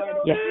Lord.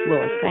 Yes,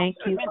 Lord. Thank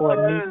you for a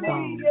new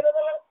song.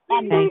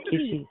 Thank you,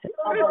 Jesus.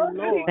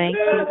 Thank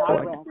you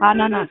for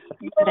Hananasa.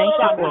 Thank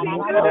you for a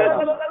new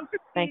song.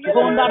 Thank you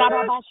for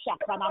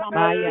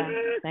Maya.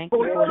 Thank you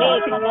for a new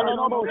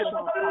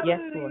song. Yes,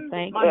 Lord.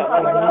 Thank you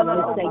for a new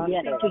song.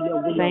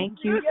 Thank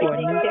you for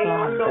a new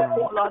song, God.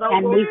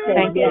 And we say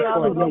thank yes you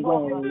for a to your new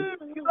song. way.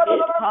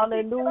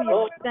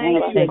 Hallelujah.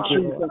 Thank you,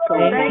 Jesus.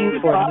 Thank you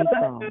for a new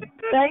song.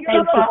 Thank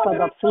you for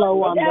the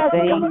flow on the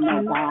Thank morning, you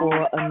oh God.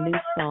 for a new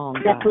song,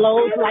 That God.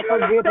 flows like a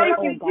river,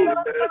 oh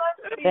God.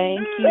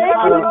 Thank you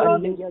for a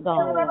new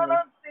song.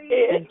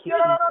 Thank you,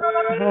 Jesus.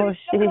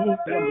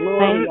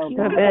 Thank you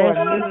for a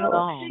new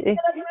song.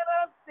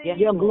 Yes,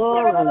 Your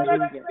glory.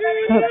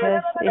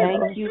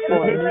 Thank you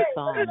for a new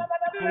song.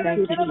 Thank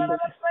you, Jesus.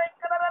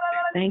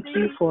 Thank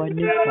you for a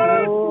new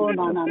song.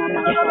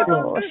 Yes,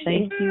 Lord.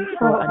 Thank you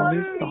for a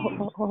new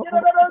song.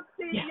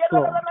 Yes,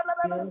 Lord.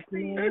 Thank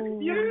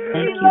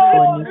you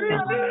for a new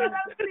song.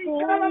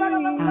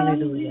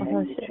 Hallelujah.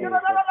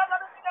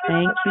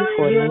 Thank you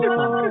for a new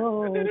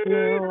song.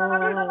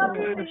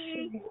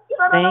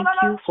 Thank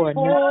you for a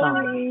new song.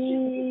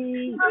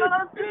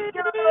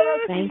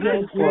 Thank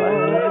you for a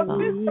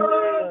new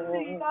song.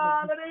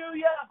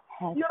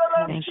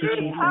 Thank you,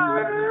 Jesus.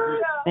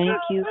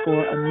 Thank you for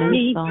a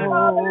new song.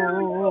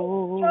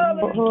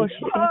 Thank you,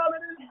 Jesus.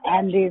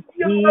 And it's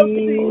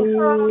healing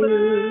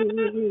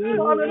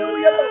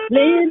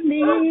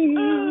me.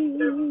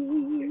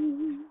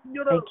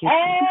 Thank you,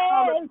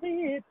 Jesus.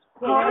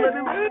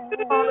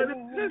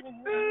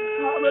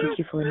 Thank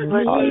you for a new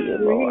song.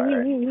 Thank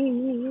you.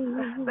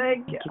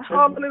 Thank you,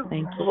 Jesus.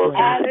 Thank you for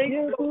As that.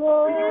 your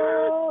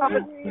glory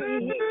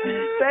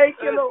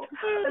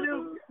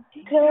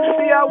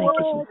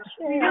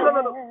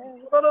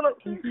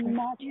Thank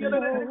you,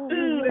 Lord.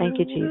 Thank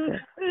you,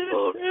 Jesus.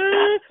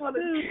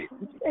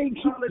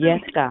 Yes,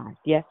 God.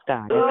 Yes,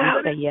 God. As we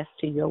say yes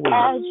to your will.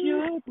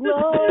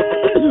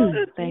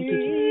 Thank you,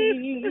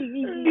 Jesus.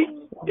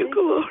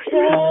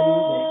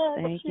 Hallelujah.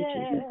 Thank you,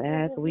 Jesus.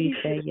 As we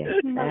say yes.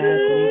 As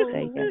we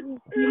say yes.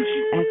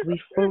 As we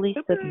fully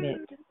submit.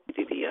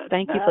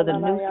 Thank you for the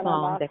new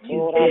song that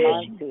you've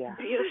given.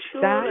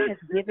 God has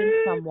given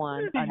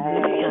someone a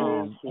new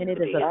song, and it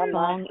is a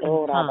song in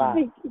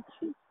tongues.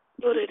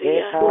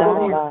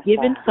 God has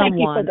given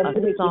someone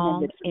a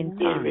song in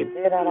tongues.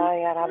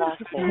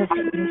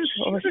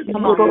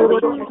 Come on,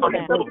 release your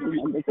sound.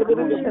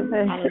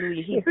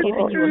 Hallelujah. He's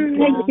given you a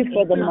song in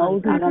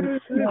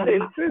tongues.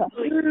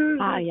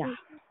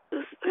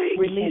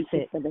 Release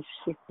it.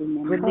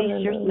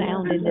 Release your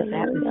sound in this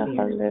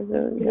atmosphere.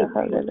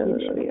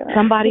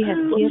 Somebody has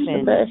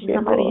given.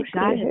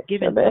 God has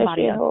given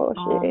somebody a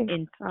song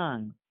in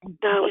tongues.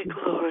 God, we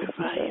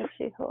glorify you.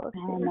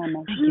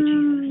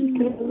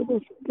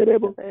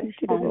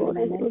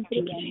 Thank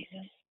you,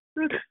 Jesus.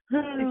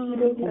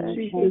 Thank you,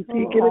 Jesus.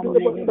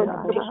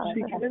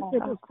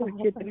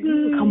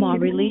 Come on,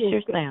 release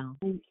your sound.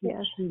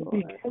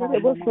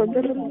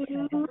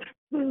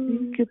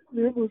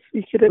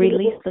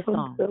 Release the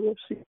song.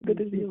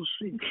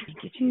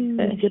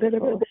 Thank you,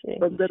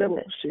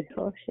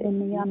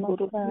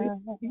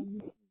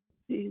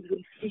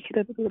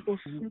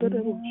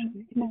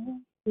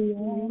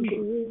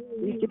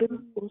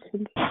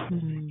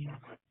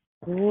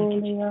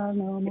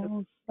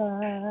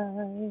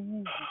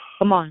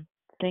 Come on,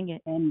 sing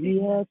it. And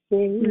yes,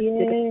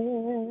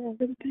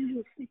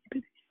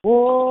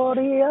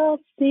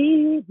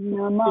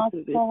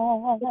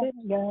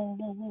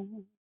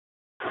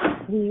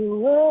 we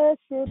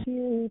worship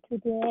you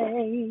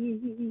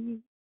today.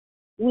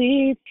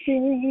 We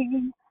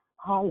sing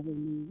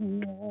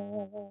hallelujah.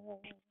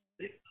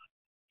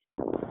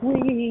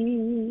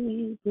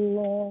 We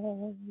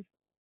bless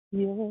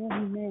your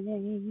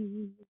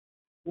name.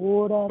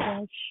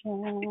 Urabashanda.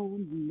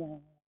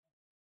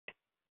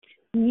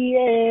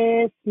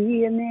 Yes,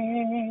 your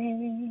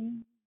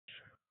name.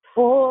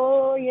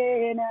 Oh,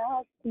 yeah,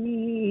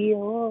 nasi,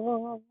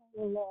 oh,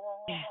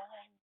 Lord.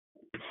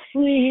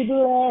 We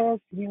bless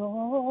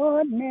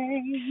your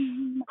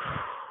name.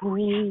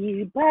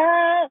 We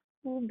bow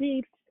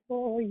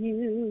before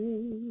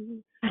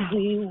you.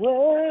 We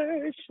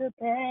worship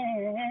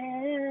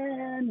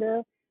and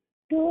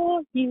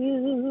adore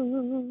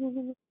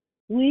you.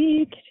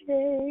 We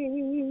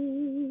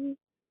say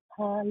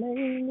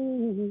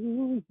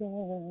hallelujah.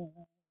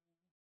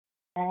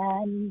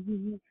 And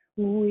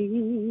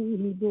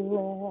we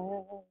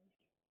bless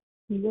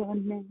your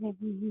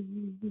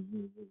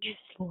name. Yes,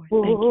 Lord.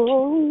 Thank you,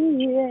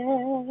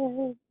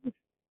 Jesus.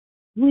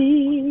 Yes,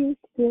 we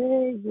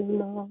say,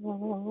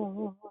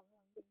 Lord,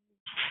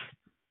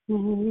 we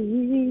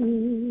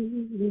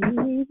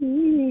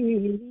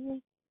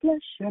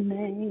bless your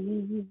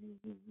name.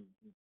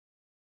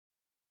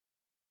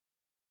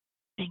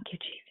 Thank you,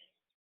 Jesus.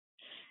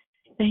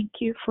 Thank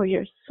you for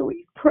your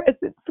sweet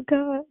presence,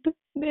 God.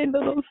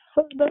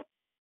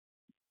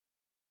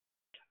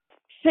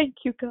 Thank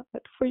you, God,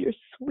 for your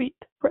sweet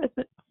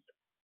presence.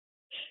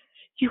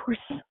 You are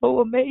so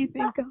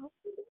amazing, God.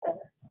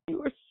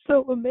 You are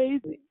so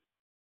amazing.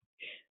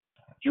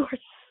 You are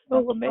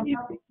so amazing.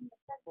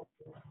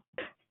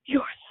 You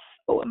are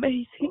so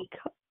amazing,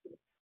 God.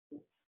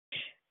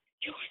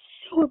 You are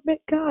so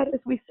amazing, God,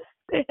 as we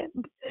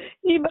stand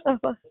even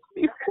of us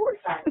before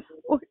you this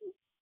morning.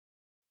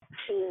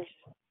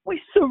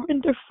 We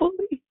surrender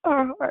fully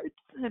our hearts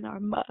and our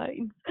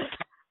minds,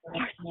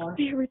 our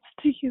spirits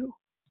to you.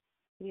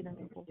 Thank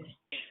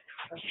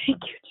you,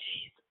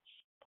 Jesus.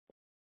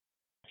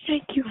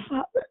 Thank you,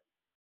 Father.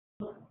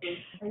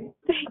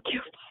 Thank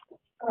you,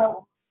 Father.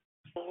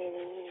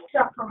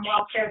 From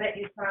welfare that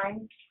you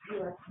signed.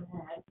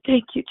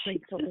 Thank you,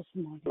 Jesus.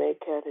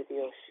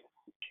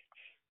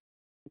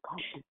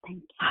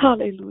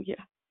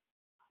 Hallelujah.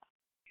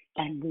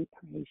 And we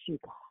praise you,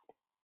 God.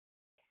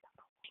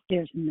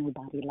 There's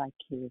nobody like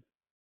you.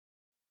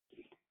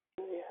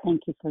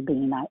 Thank you for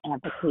being our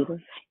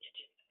advocate,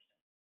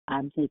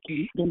 our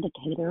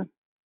vindicator,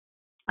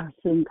 our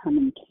soon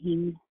coming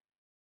King.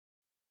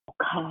 Oh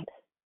God,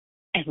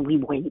 as we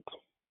wait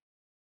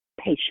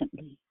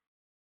patiently,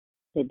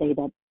 the day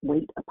that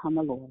wait upon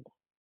the Lord,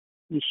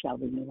 you shall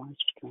renew our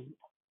strength.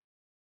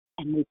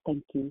 And we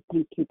thank you.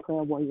 Thank you,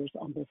 prayer warriors,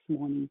 on this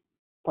morning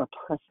for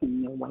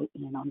pressing your way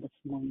in on this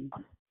morning.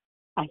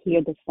 I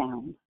hear the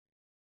sound.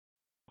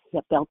 I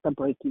felt the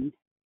breaking.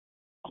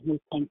 And we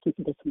thank you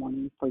this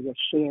morning for your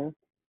share.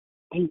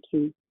 Thank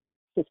you,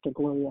 Sister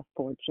Gloria,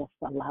 for just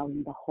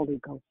allowing the Holy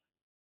Ghost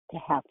to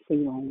have free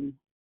reign.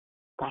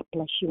 God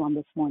bless you on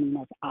this morning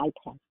as I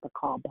pass the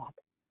call back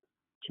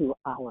to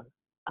our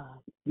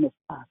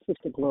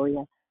Sister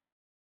Gloria,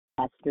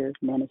 pastor,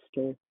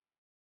 minister,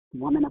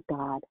 woman of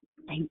God.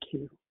 Thank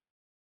you.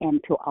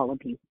 And to all of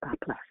you, God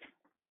bless.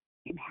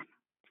 Amen.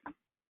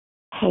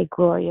 Hey,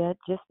 Gloria,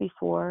 this is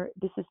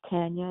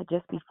Tanya,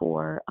 just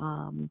before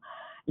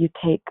you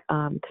take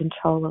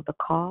control of the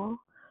call,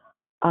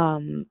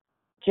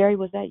 Jerry,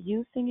 was that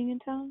you singing in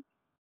tongues?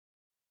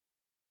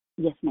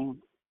 Yes,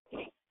 ma'am.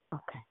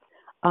 Okay.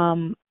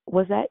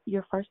 Was that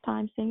your first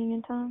time singing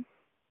in tongues?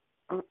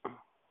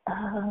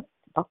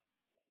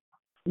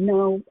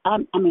 No, I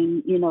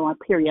mean,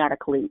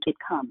 periodically it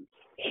comes.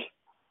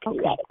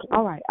 Okay.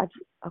 All right.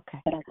 Okay.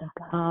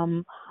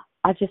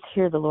 I just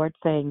hear the Lord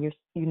saying you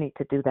need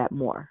to do that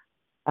more,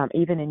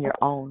 even in your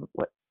own,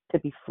 to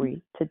be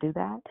free to do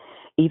that,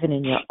 even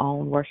in your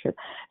own worship.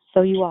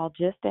 So you all,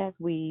 just as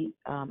we,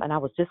 and I'm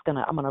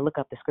going to look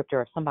up the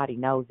scripture if somebody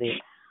knows it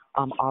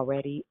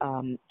already,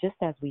 just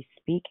as we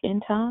speak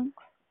in tongues,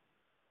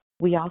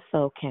 we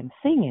also can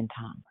sing in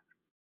tongues.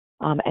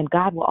 And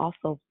God will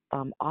also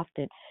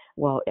often,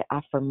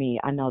 for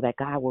me, I know that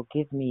God will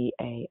give me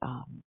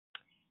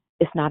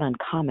it's not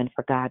uncommon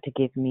for God to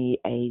give me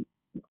a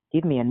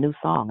new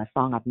song, a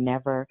song I've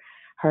never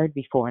heard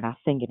before, and I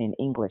sing it in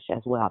English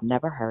as well. I've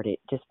never heard it,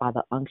 just by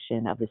the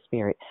unction of the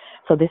Spirit.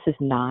 So this is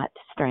not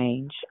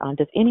strange.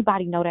 Does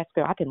anybody know that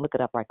scripture? I can look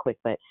it up right quick,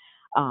 but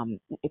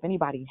if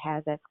anybody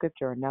has that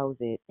scripture or knows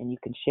it, and you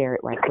can share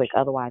it right quick.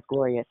 Otherwise,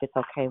 Gloria, if it's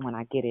okay when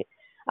I get it,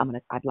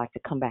 I'd like to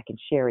come back and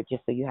share it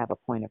just so you have a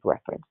point of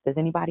reference. Does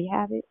anybody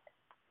have it?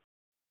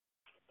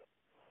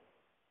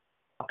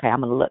 Okay,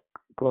 I'm going to look,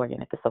 Gloria,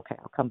 and if it's okay,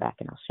 I'll come back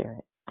and I'll share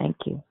it.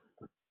 Thank you.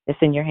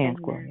 It's in your hands,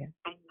 Gloria.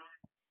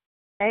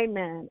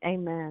 Amen.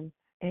 Amen.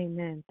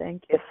 Amen.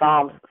 Thank you. It's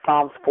Psalms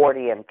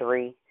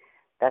 40:3.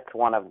 That's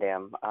one of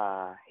them.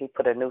 He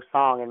put a new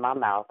song in my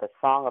mouth, a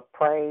song of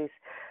praise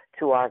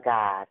to our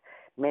God.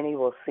 Many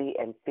will see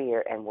and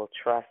fear and will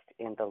trust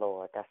in the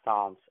Lord. That's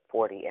Psalms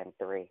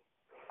 40:3.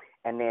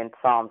 And then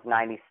Psalms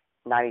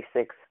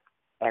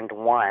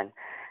 96:1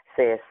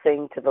 says,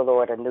 "Sing to the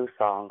Lord a new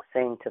song.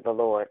 Sing to the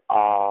Lord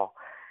all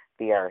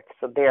the earth."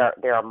 So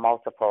there are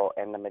multiple,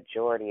 and the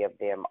majority of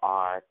them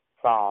are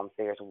Psalms.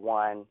 There's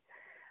one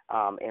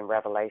in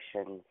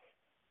Revelation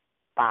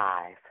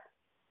 5,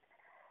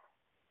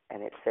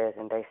 and it says,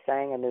 "And they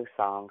sang a new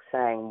song,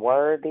 saying,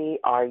 Worthy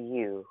are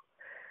you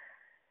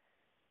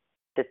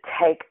to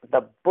take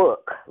the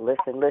book."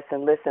 Listen,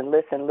 listen, listen,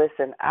 listen,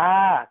 listen.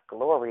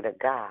 Glory to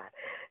God.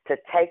 "To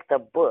take the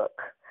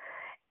book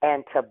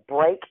and to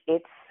break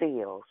its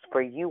seals,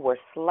 for you were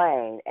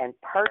slain and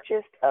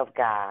purchased of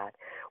God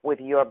with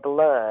your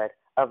blood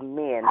of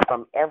men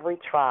from every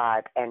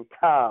tribe and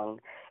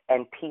tongue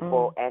and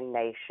people and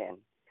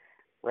nation."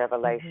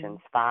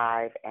 Revelations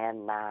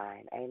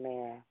 5:9.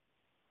 Amen.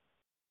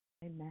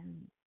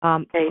 Amen.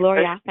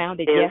 Gloria, I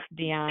found it. Yes,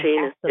 Dion.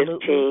 Absolutely.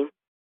 15.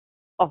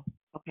 Oh,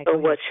 okay. So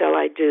what shall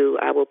I do?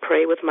 I will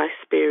pray with my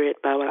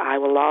spirit, but I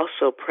will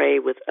also pray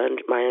with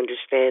my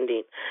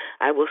understanding.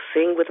 I will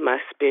sing with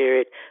my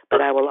spirit, but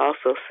I will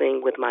also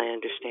sing with my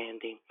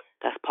understanding.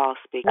 That's Paul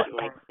speaking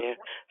right there,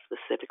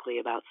 specifically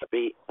about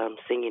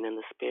singing in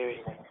the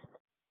spirit.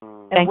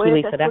 Thank you,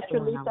 Lisa. That's the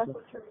one I was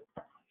looking for.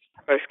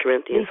 1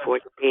 Corinthians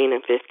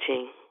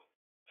 14:15.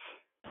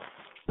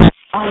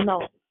 Oh,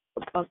 no.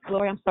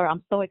 Gloria, I'm sorry.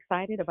 I'm so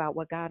excited about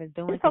what God is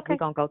doing because we're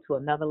going to go to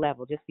another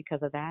level just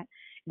because of that.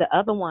 The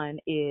other one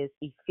is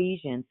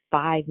Ephesians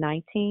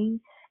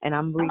 5:19, and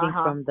I'm reading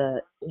from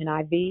the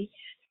NIV.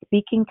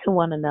 "Speaking to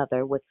one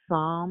another with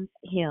psalms,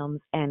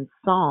 hymns, and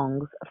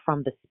songs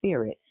from the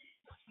Spirit.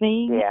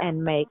 Sing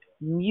and make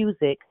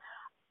music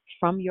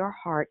from your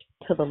heart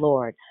to the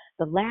Lord."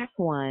 The last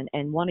one,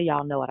 and one of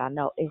y'all know it, I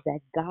know, is that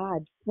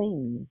God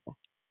sings.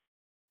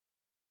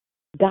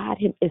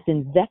 God is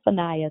in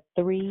Zephaniah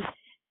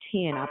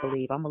 3:10, I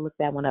believe. I'm going to look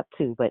that one up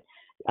too. But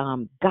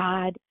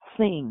God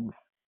sings.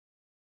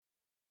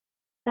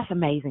 That's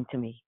amazing to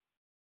me.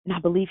 And I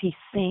believe he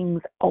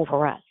sings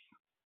over us.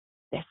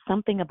 There's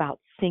something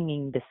about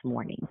singing this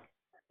morning.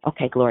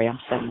 Okay, Gloria, I'm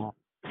shutting up.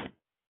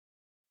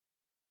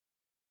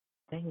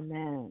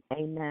 Amen.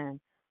 Amen.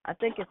 I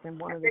think it's in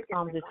one of the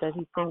Psalms that says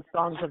he sings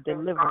songs of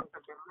deliverance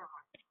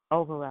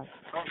over us.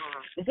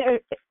 Is there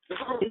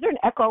an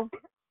echo?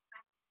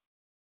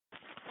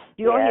 Do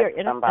you all hear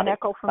an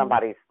echo from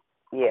somebody's?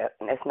 Yeah,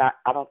 it's not.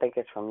 I don't think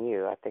it's from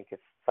you. I think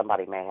it's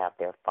somebody may have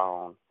their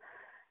phone,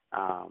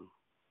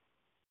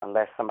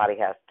 unless somebody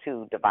has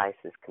two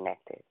devices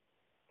connected.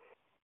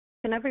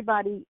 Can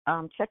everybody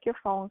check your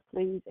phones,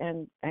 please,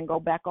 and go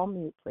back on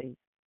mute, please?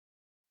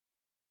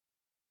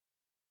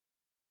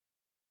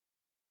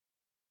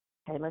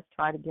 Okay, let's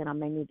try it again. I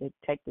may need to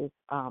take this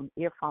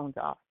earphones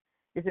off.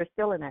 Is there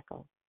still an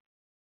echo?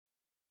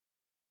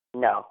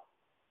 No.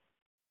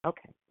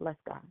 Okay, bless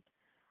God.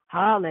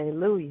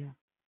 Hallelujah.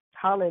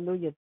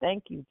 Hallelujah.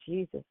 Thank you,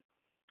 Jesus.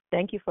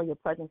 Thank you for your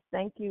presence.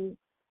 Thank you.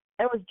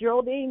 It was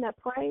Geraldine that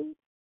prayed.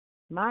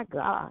 My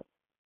God.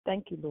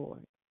 Thank you,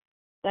 Lord.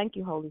 Thank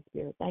you, Holy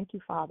Spirit. Thank you,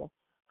 Father,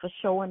 for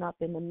showing up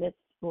in the midst,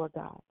 Lord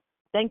God.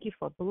 Thank you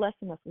for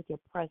blessing us with your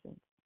presence.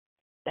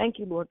 Thank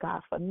you, Lord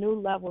God, for new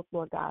levels,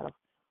 Lord God, of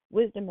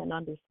wisdom and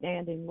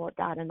understanding, Lord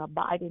God, and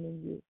abiding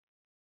in you.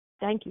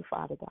 Thank you,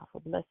 Father God,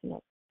 for blessing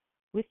us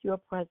with your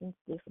presence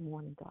this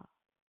morning, God.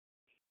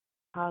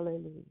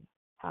 Hallelujah.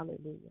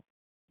 Hallelujah.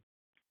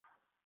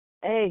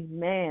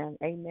 Amen.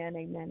 Amen.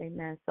 Amen.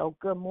 Amen. So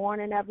good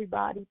morning,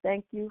 everybody.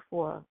 Thank you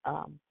for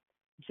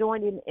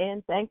joining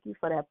in. Thank you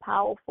for that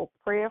powerful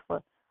prayer.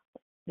 For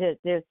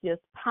there's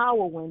just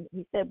power when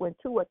he said when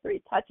 2 or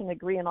 3 touch and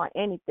agreeing on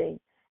anything.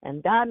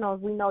 And God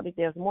knows we know that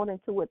there's more than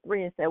 2 or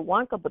 3. And said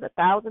 1 can put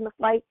 1,000 to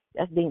flight.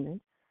 That's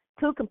demons.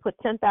 2 can put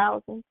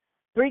 10,000.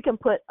 3 can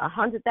put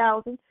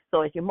 100,000.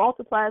 So as you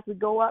multiply as we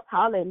go up,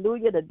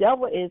 hallelujah, the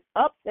devil is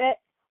upset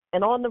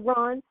and on the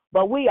run,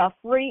 but we are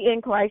free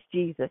in Christ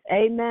Jesus.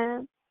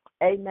 Amen.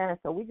 Amen.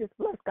 So we just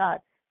bless God.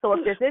 So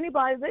if there's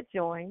anybody that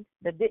joined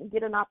that didn't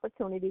get an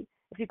opportunity,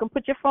 if you can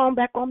put your phone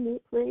back on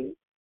mute, please.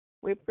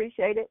 We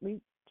appreciate it. We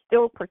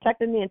still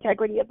protecting the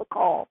integrity of the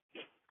call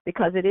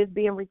because it is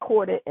being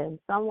recorded, and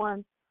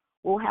someone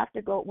will have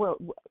to go. Well,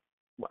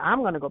 I'm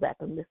going to go back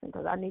and listen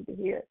because I need to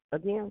hear it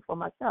again for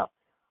myself.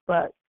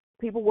 But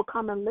people will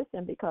come and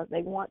listen because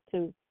they want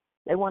to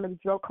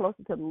draw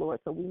closer to the Lord.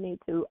 So we need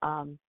to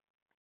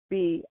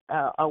be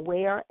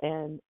aware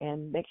and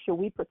make sure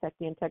we protect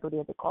the integrity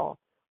of the call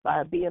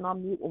by being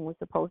on mute when we're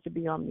supposed to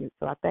be on mute.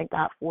 So I thank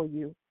God for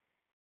you.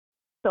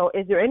 So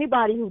is there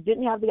anybody who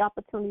didn't have the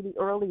opportunity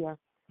earlier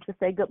to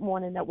say good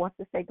morning that wants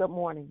to say good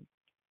morning?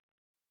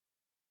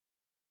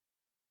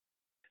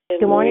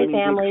 Good morning,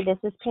 family. This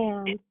is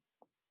Pam.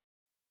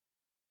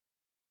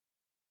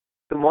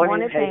 Good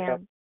morning,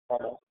 Pam.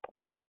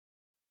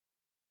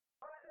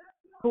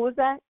 Who is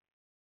that?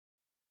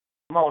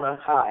 Mona.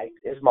 Hi,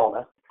 it's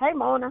Mona. Hey,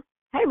 Mona.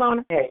 Hey,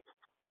 Mona. Hey.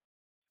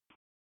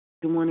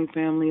 Good morning,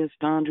 family. It's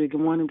Dondre. Good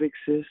morning, big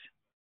sis.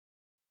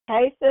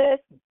 Hey, sis.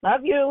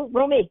 Love you.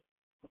 Rumi.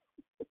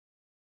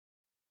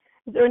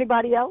 Is there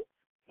anybody else?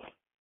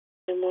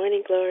 Good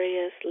morning,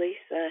 Gloria. It's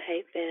Lisa.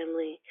 Hey,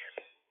 family.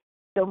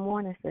 Good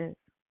morning, sis.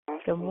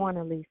 Awesome. Good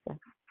morning, Lisa.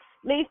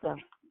 Lisa,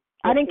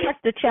 I didn't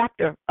catch the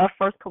chapter of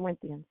 1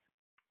 Corinthians.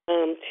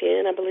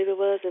 10, I believe it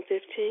was, and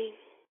 15.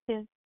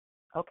 10.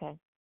 Okay.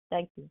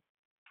 Thank you.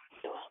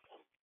 You're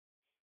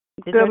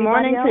welcome. Good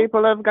morning,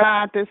 people of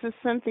God. This is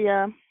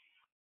Cynthia.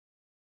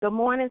 Good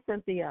morning,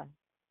 Cynthia.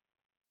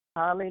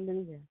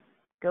 Hallelujah.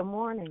 Good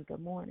morning. Good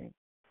morning.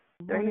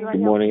 Good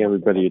morning,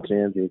 everybody. It's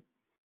Andrew.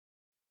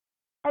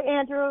 Hey,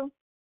 Andrew.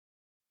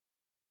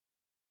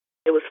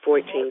 It was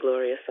 14,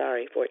 Gloria.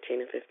 Sorry,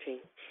 14 and 15.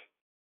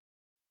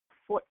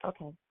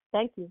 Okay.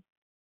 Thank you.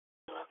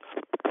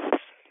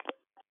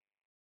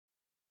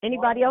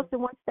 Anybody else that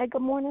wants to say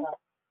good morning?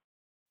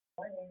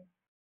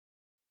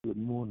 Good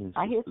morning.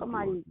 I hear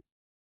somebody.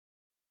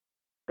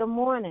 Good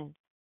morning.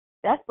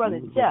 That's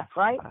Brother Jeff,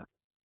 right?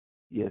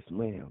 Yes,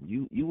 ma'am.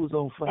 You was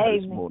on fire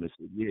this morning,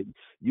 so yeah,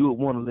 you would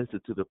want to listen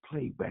to the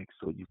playback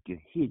so you can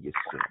hear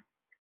yourself.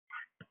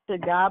 To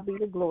God be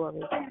the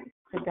glory.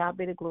 To God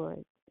be the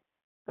glory.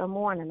 Good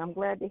morning. I'm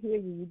glad to hear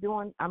you.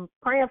 I'm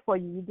praying for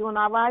you. You doing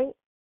all right?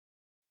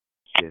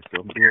 Yes,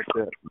 I'm doing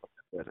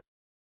better.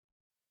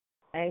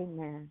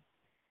 Amen.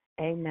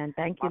 Amen.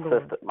 Thank you,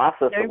 Lord. My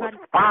sister was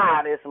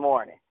fine this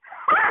morning.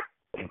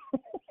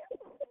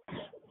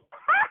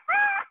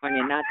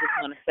 And I just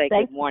want to say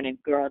good morning,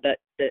 girl. The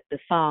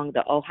song,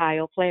 the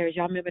Ohio Players.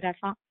 Y'all remember that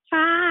song?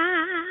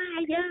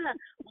 Fire.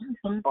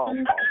 Come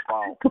on.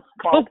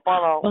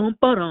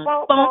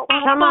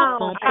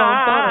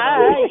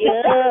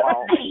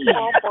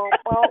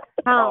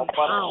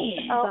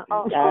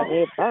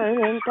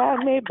 Got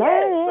me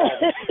burning.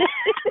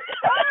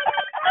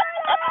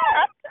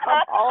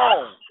 Come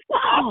on.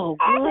 Oh,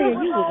 Gloria,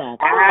 you was on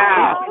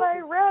fire. Y'all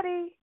ain't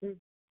ready.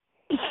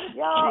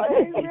 Y'all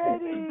ain't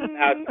ready.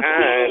 About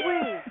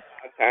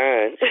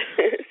time.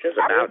 It's just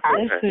about time.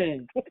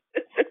 Listen.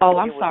 Oh,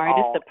 I'm sorry.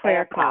 This is a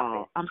prayer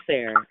call. I'm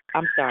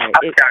sorry.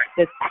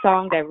 The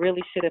song that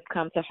really should have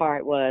come to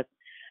heart was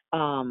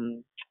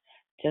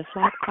just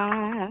like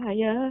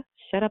fire.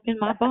 Shut up in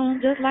my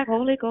bones, just like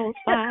Holy Ghost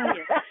fire.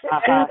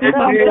 Shut up in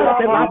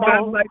my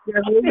bones, like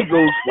that Holy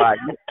Ghost fire.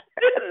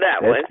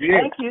 That one.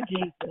 Thank you,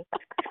 Jesus.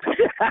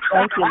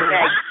 Thank you,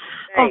 Lord.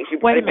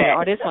 Wait a minute,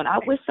 or this one. I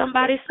wish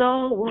somebody's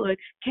soul would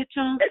catch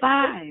on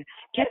fire,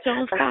 catch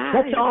on fire,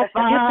 catch on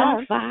fire,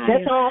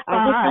 catch on fire.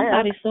 I wish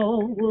somebody's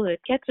soul would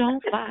catch on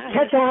fire,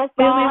 catch on fire.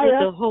 Fill me with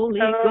the Holy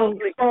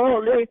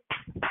Ghost.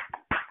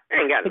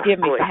 Forgive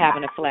me for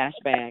having a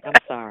flashback. I'm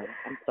sorry.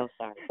 I'm so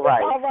sorry.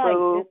 Right.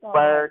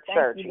 Super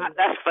church.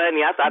 That's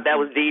funny. I thought that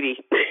was Dee Dee.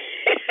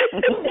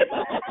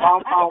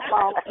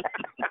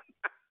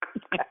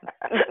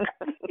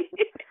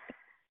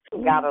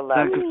 You gotta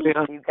love it.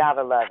 You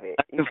gotta love it.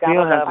 You gotta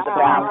love the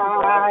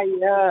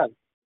balance.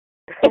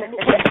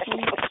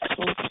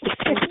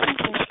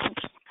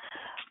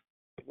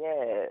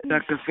 Yes.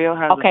 Dr. Phil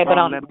has Okay, a but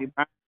song, Let Me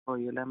Burn For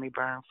You, Let Me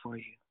Burn For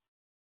You.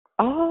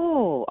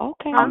 Oh,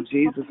 okay. I'm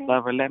Jesus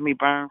lover. Let me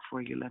burn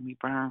for you. Let me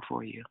burn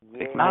for you.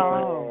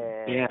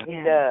 Yeah. He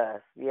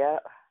does. Yeah.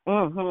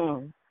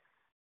 Mhm.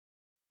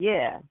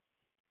 Yeah.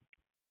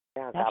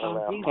 Yeah, I gotta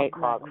love my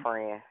Clark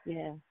friend.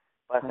 Yeah.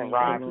 Busting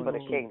rhymes for the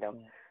kingdom.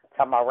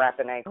 Talking about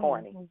rapping ain't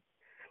corny.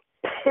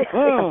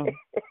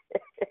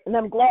 And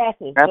them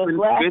glasses. Rapping Those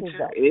glasses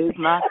scripture is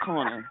not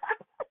corny.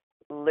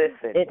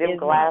 Listen, them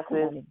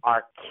glasses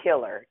are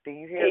killer. Do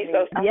you hear He's me?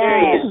 so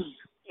serious. Yes.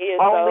 He is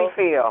Only so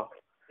feel.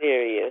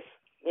 serious.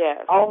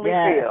 Yes. Only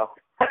feel.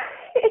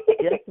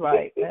 That's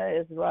right. That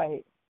is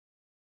right.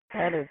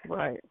 That is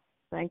right.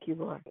 Thank you,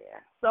 Lord. Yeah.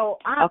 So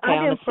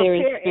on a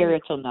serious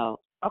spiritual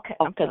note. Okay.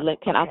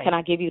 Can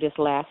I give you this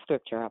last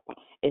scripture?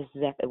 Is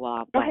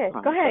Zephaniah? Go ahead.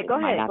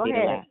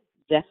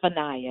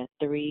 Zephaniah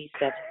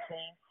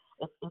 3:17.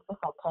 If it's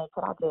okay,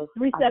 could I just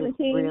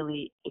 3:17?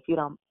 Really, if you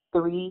don't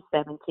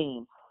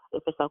 3:17.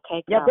 If it's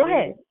okay, yeah, go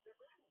ahead.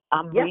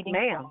 I'm reading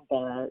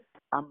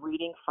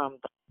from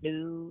the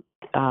New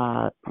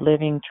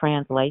Living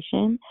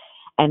Translation,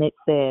 and it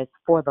says,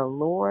 "For the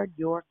Lord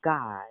your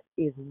God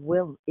is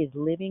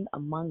living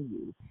among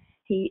you.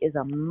 He is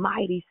a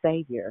mighty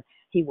Savior.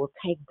 He will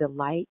take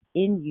delight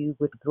in you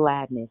with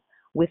gladness.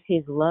 With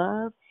His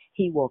love,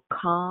 He will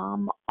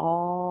calm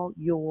all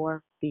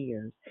your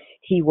fears.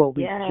 He will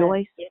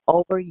rejoice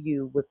over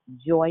you with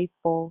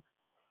joyful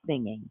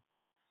singing."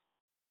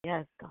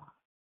 Yes, God.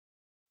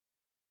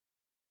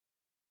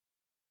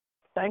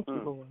 Thank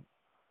you, Lord.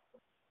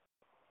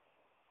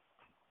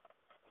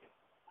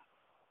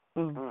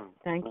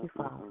 Thank you,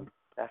 Father.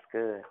 That's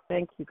good.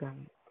 Thank you,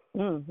 God.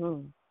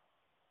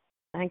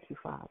 Thank you,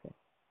 Father.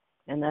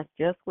 And that's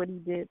just what He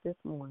did this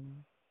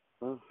morning.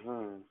 Did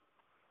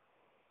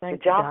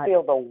y'all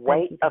feel the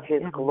weight of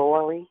His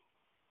glory?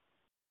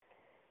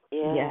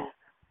 Yes.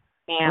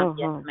 Ma'am.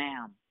 Yes,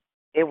 ma'am.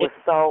 It was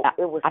so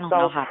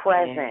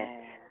present.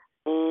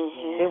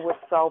 It was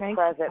so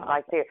present.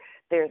 Like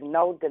there's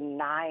no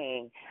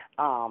denying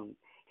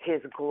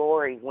His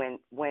glory when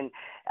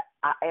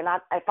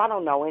if I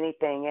don't know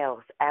anything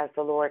else, as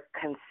the Lord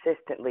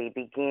consistently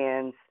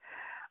begins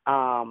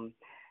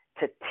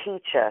to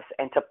teach us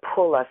and to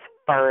pull us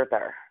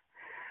further,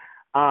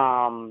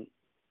 and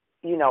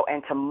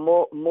to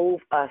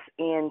move us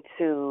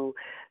into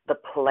the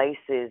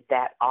places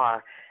that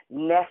are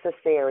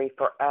necessary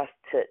for us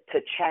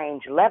to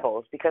change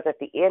levels, because at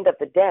the end of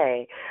the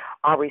day,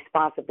 our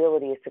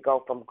responsibility is to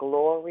go from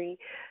glory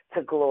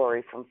to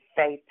glory, from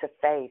faith to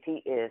faith.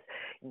 He is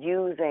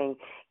using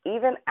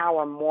even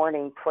our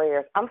morning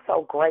prayers. I'm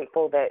so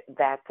grateful that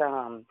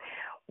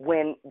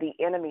when the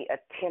enemy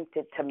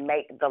attempted to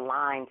make the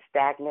line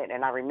stagnant,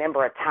 and I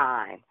remember a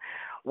time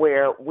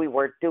where we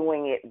were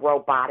doing it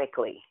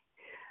robotically.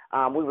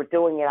 We were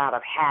doing it out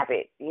of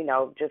habit,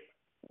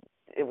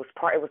 it was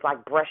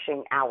like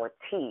brushing our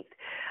teeth.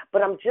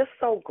 But I'm just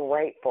so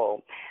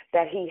grateful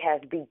that He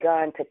has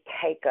begun to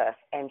take us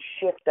and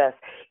shift us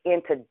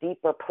into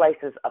deeper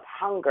places of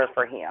hunger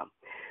for Him,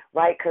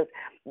 right? Because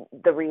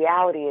the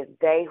reality is,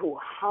 they who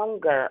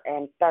hunger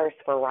and thirst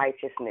for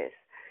righteousness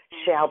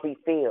shall be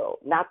filled.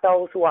 Not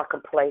those who are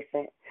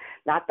complacent,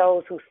 not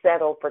those who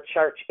settle for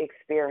church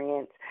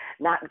experience,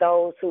 not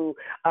those who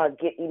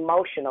get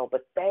emotional,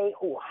 but they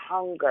who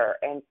hunger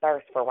and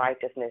thirst for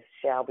righteousness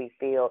shall be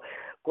filled.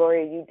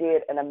 Gloria, you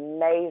did an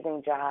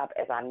amazing job,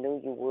 as I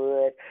knew you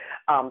would.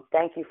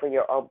 Thank you for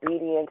your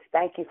obedience.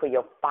 Thank you for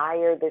your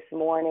fire this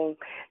morning.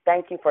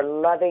 Thank you for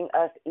loving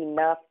us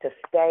enough to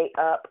stay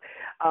up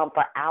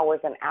for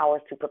hours and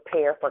hours to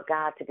prepare for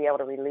God to be able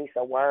to release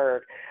a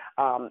word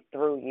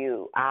through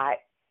you. I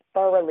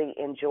thoroughly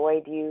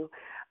enjoyed you,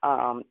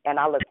 and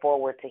I look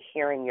forward to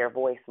hearing your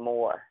voice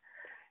more.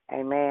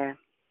 Amen.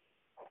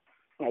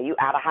 Now, you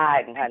out of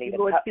hiding, honey.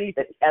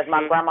 As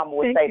my grandmama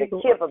would say, the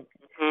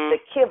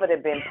kibbut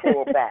had been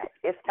pulled back.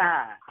 It's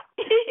time.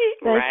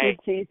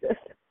 Thank you, Jesus.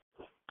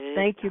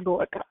 Thank you,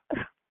 Lord God.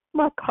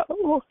 My God,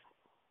 Lord.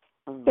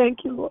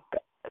 Thank you, Lord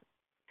God.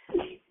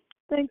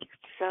 Thank you.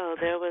 So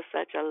there was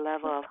such a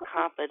level of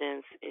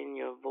confidence in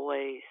your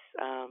voice,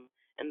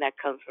 and that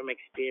comes from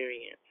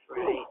experience,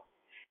 right?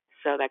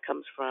 So that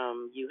comes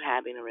from you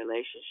having a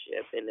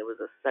relationship, and there was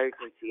a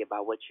certainty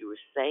about what you were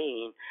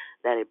saying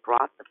that it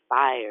brought the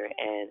fire,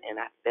 and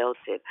I felt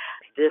it.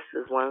 This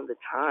is one of the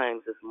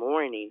times this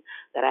morning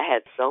that I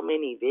had so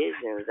many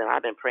visions, and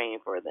I've been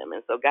praying for them.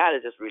 And so God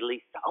has just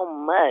released so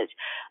much.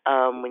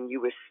 When you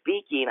were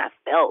speaking, I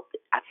felt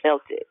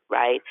it,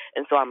 right?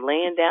 And so I'm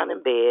laying down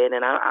in bed,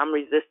 and I'm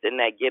resisting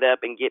that get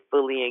up and get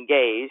fully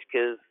engaged,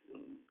 because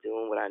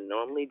doing what I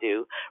normally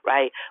do,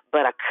 right?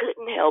 But I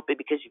couldn't help it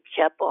because you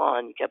kept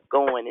going.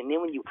 And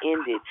then when you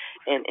ended,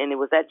 and it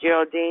was that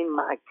Geraldine,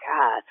 my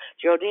God,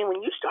 Geraldine,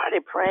 when you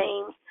started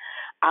praying,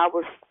 I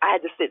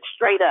had to sit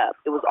straight up.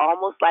 It was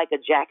almost like a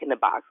Jack in the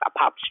Box. I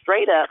popped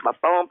straight up. My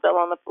phone fell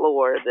on the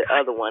floor, the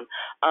other one,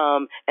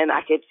 and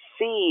I could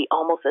see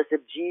almost as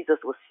if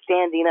Jesus was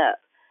standing up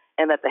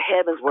and that the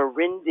heavens were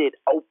rended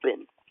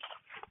open.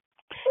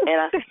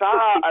 and I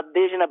saw a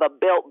vision of a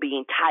belt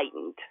being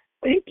tightened.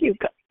 Thank you,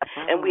 God.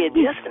 And we had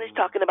just finished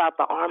talking about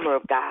the armor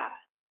of God.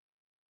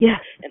 Yes.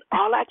 And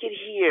all I could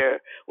hear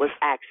was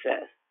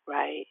access,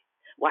 right?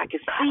 Well, I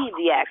could see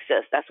the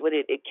access. That's what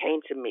it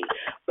came to me.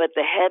 But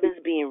the heavens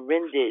being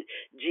rendered,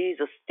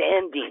 Jesus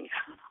standing,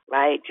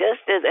 right?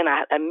 Just as, and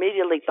I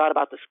immediately thought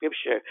about the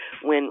scripture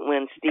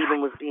when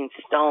Stephen was being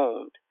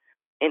stoned.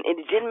 And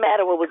it didn't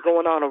matter what was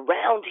going on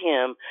around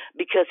him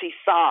because he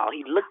saw.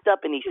 He looked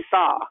up and he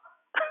saw.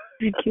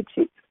 Thank you,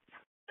 Jesus.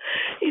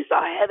 He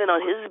saw heaven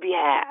on his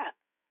behalf,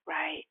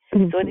 right?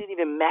 So it didn't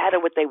even matter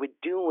what they were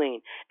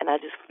doing, and I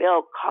just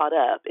felt caught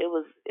up. It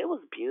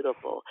was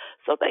beautiful.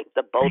 So thank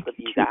the both of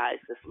you guys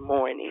this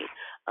morning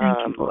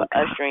for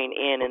ushering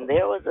in. And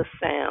there was a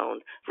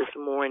sound this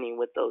morning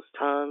with those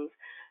tongues.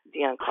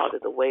 Dion called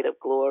it the weight of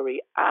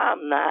glory.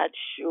 I'm not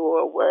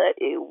sure what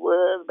it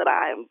was, but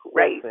I am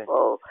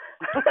grateful.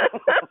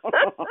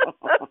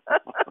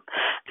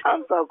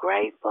 I'm so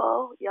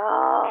grateful,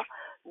 y'all.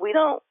 We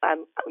don't,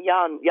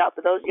 y'all.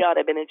 For those of y'all that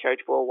have been in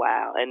church for a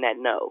while and that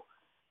know,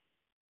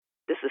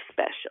 this is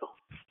special.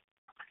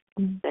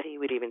 That He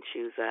would even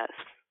choose us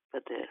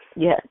for this.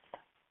 Yes.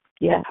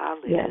 Yes.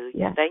 Hallelujah.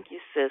 Yes. Thank you,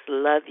 sis.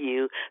 Love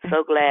you.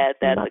 So glad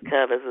that the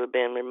covers have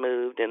been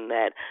removed and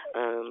that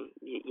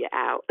you're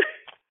out.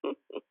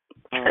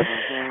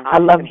 I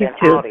love you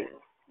too.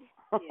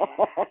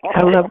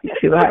 I love you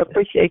too. I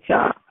appreciate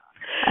y'all.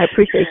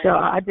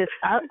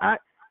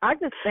 I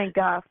just thank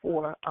God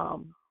for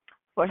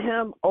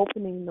Him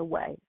opening the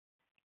way,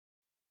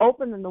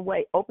 opening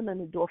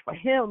the door for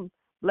Him,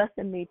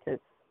 blessing me to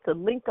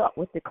link up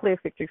with Declare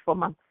Victory, for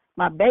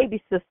my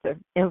baby sister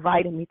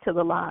inviting me to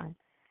the line,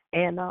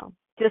 and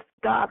just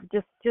God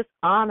just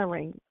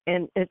honoring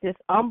and just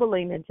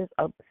humbling and just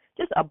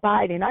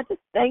abiding. I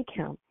just thank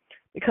Him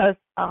because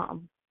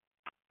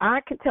I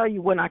can tell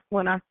you when I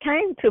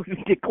came to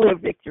Declare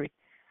Victory,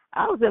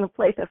 I was in a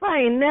place, if I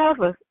ain't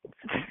never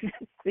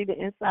see the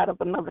inside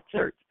of another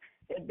church,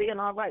 it being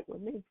all right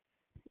with me.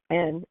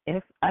 And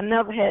if I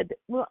never had,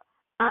 you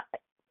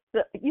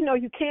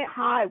can't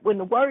hide when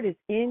the word is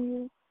in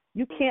you.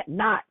 You can't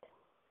not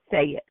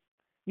say it.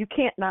 You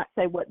can't not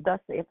say what thus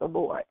saith the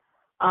Lord.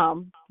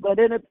 But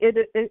I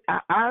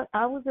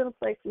was in a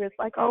place where it's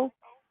like, I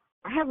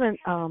haven't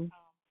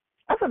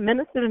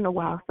ministered in a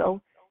while, so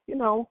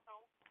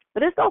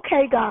but it's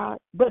okay, God.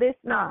 But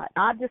it's not.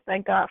 I just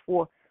thank God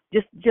for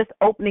just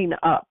opening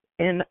up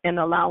and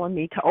allowing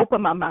me to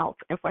open my mouth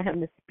and for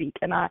Him to speak.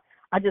 And I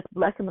just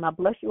bless Him, and I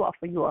bless you all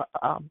for your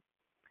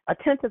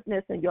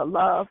attentiveness and your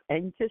love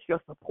and just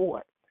your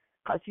support,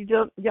 because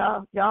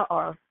y'all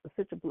are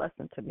such a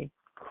blessing to me.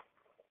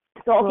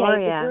 So, okay,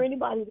 Gloria. Is there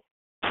anybody?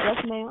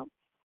 Yes, ma'am.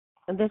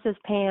 This is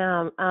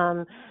Pam.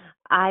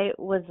 I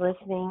was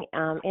listening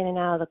in and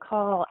out of the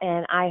call,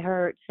 and I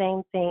heard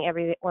same thing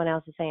everyone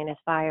else is saying is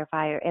fire,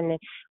 fire. And then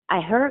I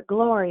heard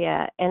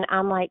Gloria, and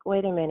I'm like,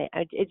 wait a minute.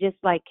 It just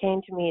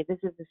came to me, this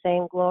is the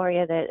same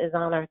Gloria that is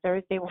on our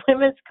Thursday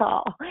women's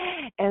call.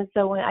 And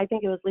so when I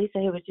think it was Lisa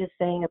who was just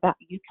saying about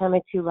you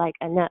coming to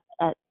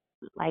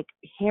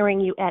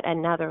hearing you at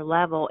another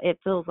level, it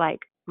feels like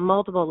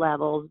multiple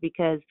levels,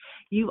 because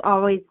you've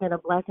always been a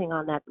blessing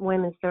on that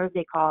Women's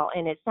Thursday call,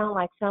 and it sounded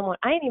like someone,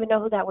 I didn't even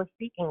know who that was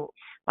speaking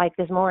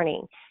this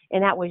morning,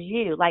 and that was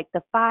you.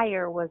 The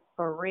fire was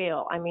for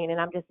real. I mean, and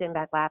I'm just sitting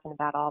back laughing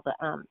about all the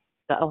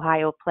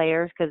Ohio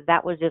players, because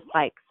that was just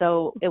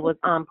so it was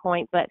on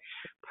point. But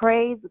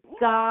praise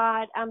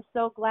God, I'm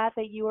so glad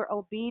that you were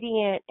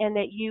obedient and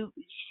that you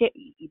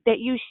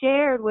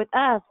shared with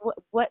us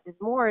what is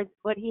more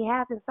what He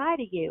has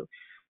inside of you.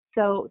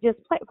 So just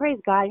praise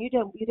God. You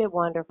did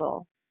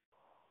wonderful.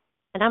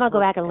 And I'm going to go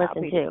back and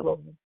listen too.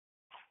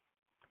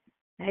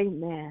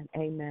 Amen.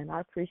 Amen. I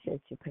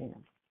appreciate you,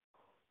 Pam.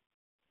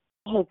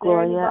 Hey,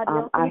 Gloria,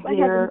 I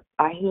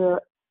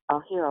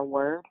hear a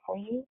word for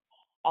you.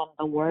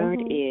 The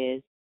word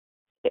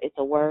it's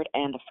a word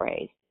and a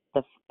phrase.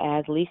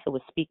 As Lisa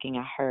was speaking,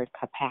 I heard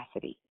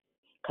capacity.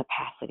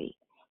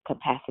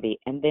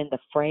 And then the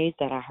phrase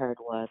that I heard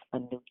was a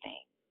new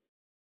thing.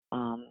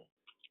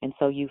 And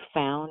so you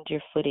found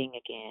your footing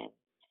again,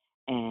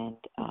 and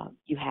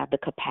you have the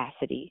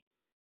capacity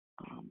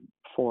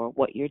for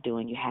what you're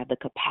doing. You have the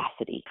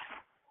capacity,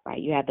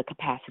 right? You have the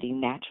capacity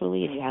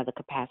naturally, and you have the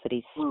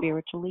capacity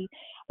spiritually,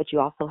 but you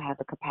also have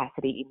the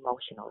capacity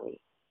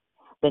emotionally.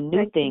 The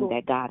new thing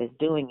that God is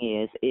doing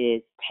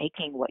is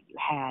taking what you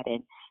had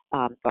and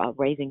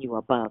raising you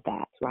above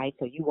that, right?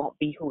 So you won't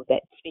be who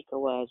that speaker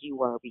was you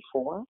were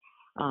before.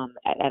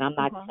 And I'm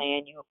not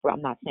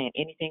I'm not saying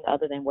anything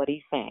other than what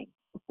He's saying.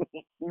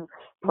 You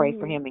pray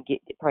for Him and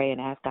pray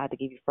and ask God to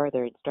give you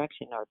further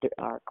instruction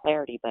or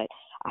clarity. But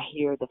I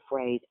hear the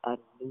phrase "a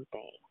new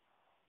thing,"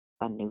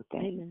 a new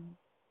thing.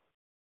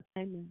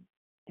 Amen.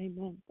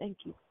 Amen. Thank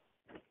you.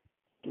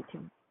 Thank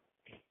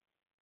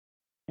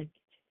you.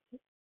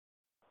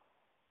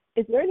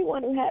 Is there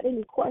anyone who had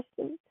any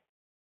questions?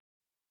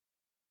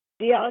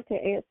 Dion can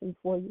answer them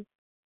for you.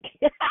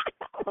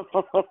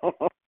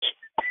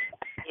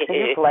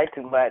 You play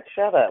too much.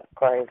 Shut up,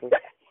 crazy.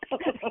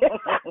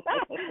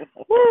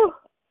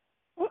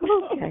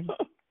 Okay.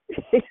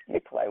 You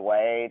play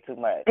way too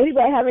much.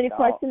 Anybody have any Don't.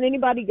 questions?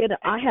 Anybody get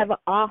I have an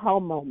aha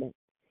moment?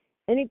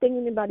 Anything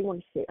anybody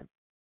want to share?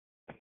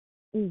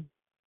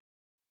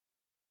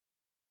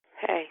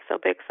 Hey, so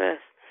big sis.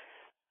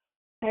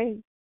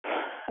 Hey.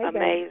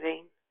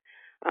 Amazing.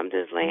 I'm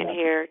just laying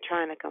here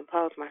trying to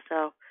compose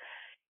myself.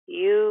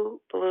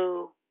 You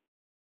blew,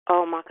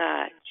 oh my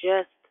God,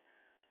 just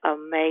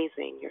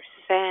amazing. Your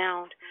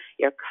sound,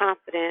 your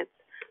confidence,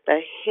 the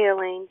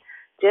healing,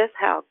 just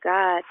how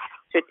God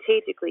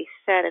strategically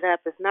set it up.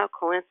 It's no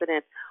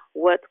coincidence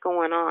what's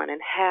going on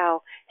and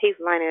how He's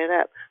lining it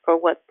up for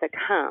what's to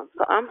come.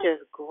 So I'm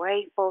just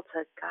grateful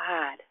to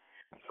God.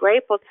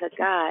 Grateful to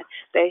God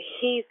that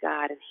He's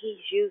God and He's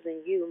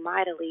using you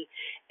mightily,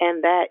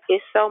 and that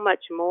it's so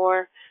much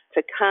more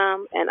to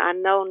come. And I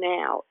know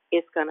now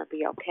it's going to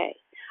be okay.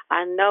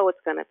 I know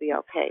it's going to be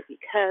okay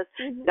because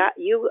God,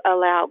 you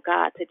allowed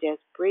God to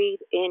just breathe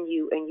in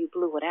you and you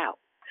blew it out.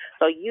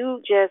 So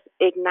you just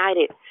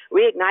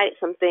reignited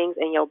some things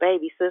in your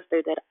baby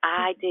sister that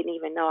I didn't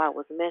even know I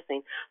was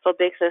missing. So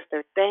big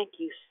sister, thank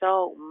you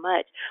so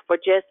much for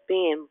just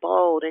being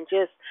bold and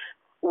just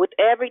with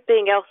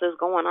everything else that's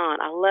going on.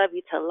 I love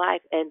you to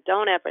life, and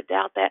don't ever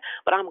doubt that.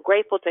 But I'm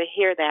grateful to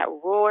hear that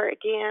roar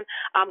again.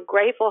 I'm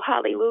grateful,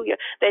 hallelujah,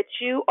 that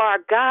you are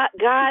God.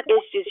 God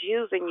is just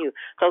using you.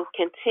 So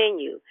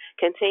continue,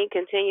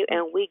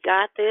 and we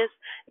got this.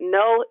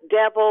 No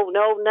devil,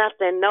 no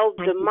nothing, no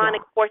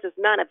demonic forces,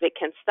 none of it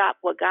can stop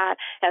what God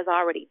has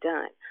already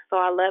done. So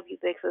I love you,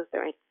 big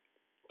sister, and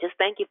just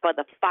thank you for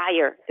the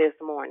fire this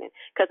morning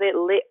because it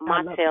lit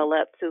my tail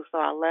up too. So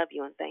I love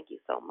you and thank you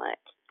so much.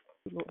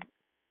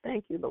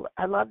 Thank you, Lord.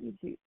 I love you,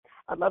 Jesus.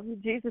 I love you,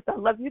 Jesus. I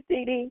love you,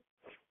 Dee.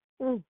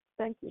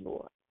 Thank you,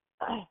 Lord.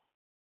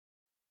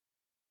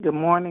 Good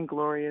morning,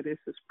 Gloria. This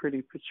is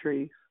Pretty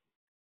Patrice.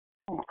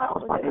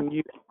 And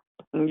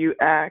you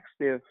asked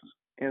if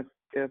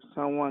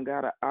someone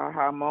got an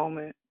aha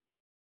moment.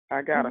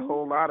 I got a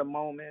whole lot of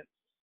moments,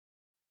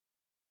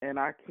 and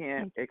I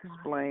can't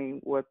explain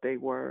what they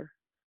were.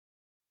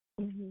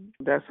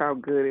 That's how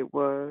good it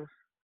was.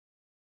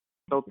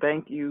 So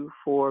thank you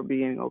for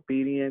being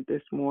obedient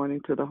this morning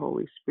to the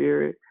Holy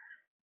Spirit.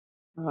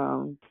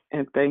 And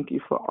thank you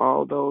for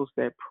all those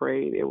that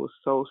prayed. It was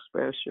so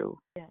special.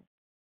 Yes.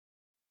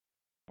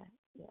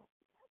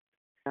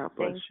 God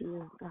bless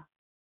you.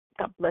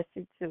 God bless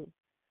you too.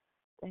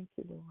 Thank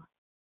you, Lord.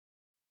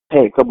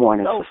 Hey, good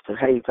morning, sister.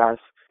 Hey, you guys.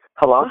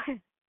 Hello?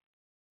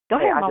 Go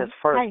ahead, Mona.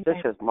 This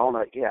Hey. is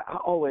Mona. Yeah, I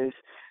always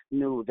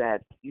knew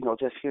that,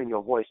 just hearing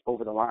your voice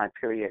over the line,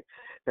 period,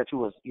 that you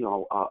was,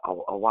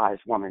 a wise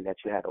woman, that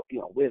you had,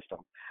 wisdom.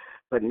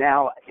 But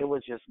now it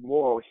was just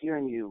more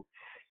hearing you,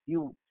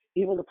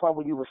 even the part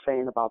where you were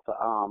saying about the,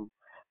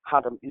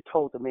 you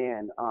told the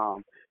man,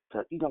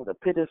 to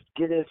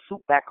get his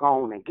suit back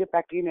on and get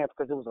back in there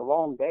because it was a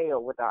long day or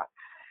whatnot.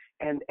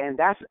 And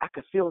that's, I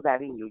could feel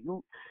that in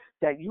you.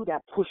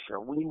 That pusher,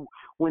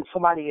 when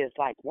somebody is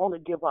like want to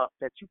give up,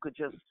 that you could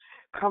just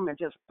come and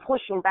just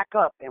push them back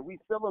up and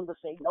refill them to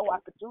say, no, I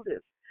could do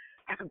this.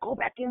 I could go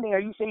back in there.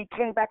 You say he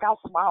came back out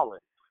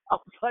smiling. I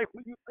was like,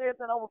 when you said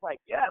that, I was like,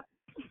 yes.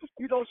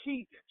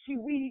 She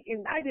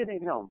reignited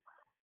in him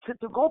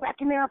to go back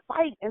in there and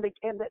fight and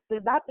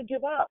not to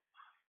give up.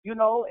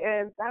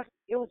 And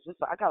it was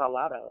just, I got a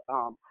lot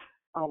of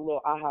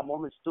little aha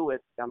moments through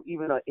it.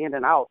 Even in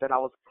and out that I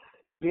was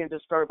being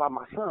disturbed by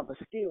my son, but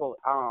still,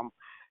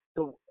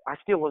 I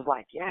still was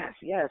like, yes,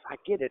 I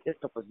get it. It's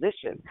the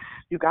position.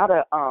 You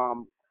gotta,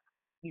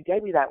 you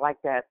gave me that, like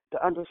that,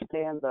 to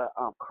understand the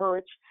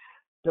courage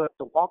to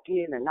walk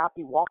in and not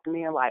be walking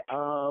in like,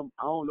 I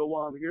don't know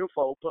what I'm here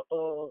for, but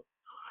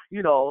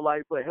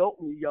but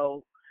help me,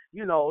 yo.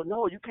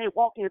 No, you can't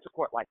walk into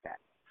court like that.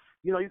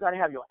 You gotta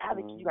have your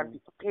attitude. You gotta be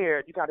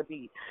prepared. You gotta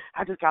be.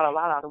 I just got a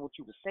lot out of what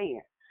you were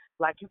saying.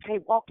 Like you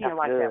can't walk in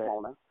like that,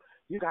 Mona.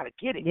 You gotta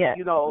get it. Yeah.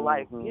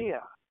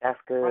 That's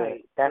good.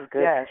 Right. That's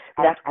good. Yes.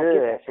 That's I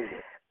good. get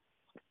that.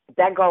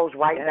 That goes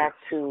right back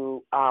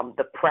to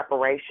the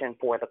preparation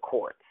for the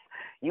courts.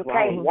 You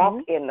can't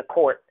walk in the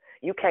court.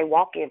 You can't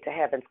walk into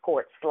heaven's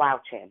court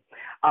slouching,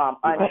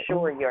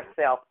 unsure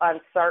yourself,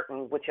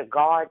 uncertain with your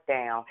guard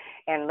down.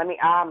 And let me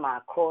tell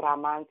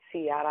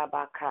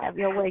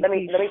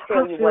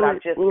you what I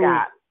just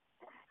got.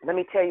 Let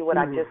me tell you what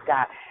I just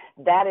got.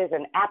 That is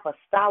an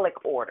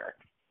apostolic order,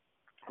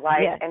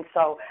 right? Yes. And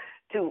so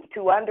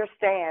to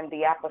understand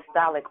the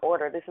apostolic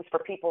order, this is for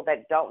people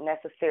that don't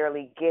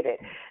necessarily get it.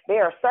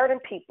 There are certain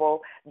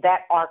people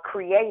that are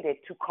created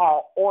to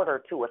call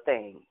order to a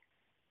thing.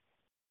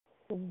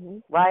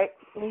 Right?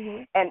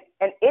 And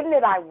isn't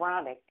it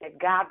ironic that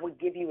God would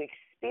give you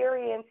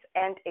experience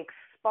and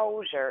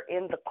exposure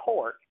in the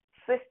court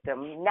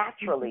system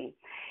naturally,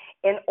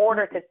 in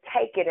order to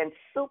take it and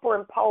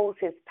superimpose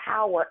his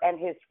power and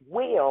his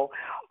will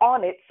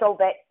on it, so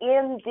that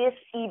in this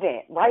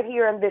event, right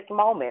here in this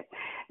moment,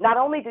 not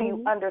only do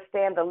you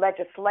understand the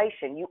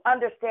legislation, you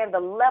understand the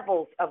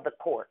levels of the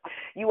court,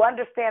 you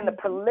understand the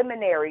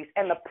preliminaries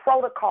and the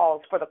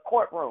protocols for the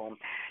courtroom.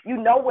 You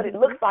know what it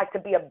looks like to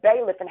be a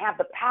bailiff and have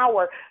the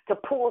power to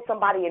pull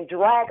somebody and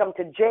drag them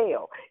to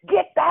jail.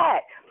 Get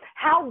that.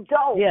 How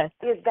dope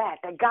is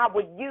that God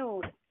would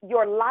use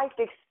your life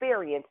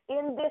experience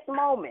in this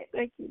moment,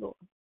 thank you, Lord,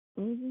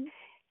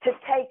 to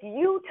take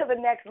you to the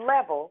next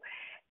level.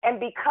 And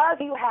because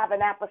you have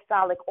an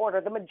apostolic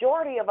order, the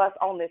majority of us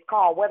on this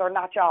call, whether or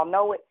not y'all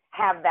know it,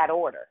 have that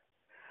order.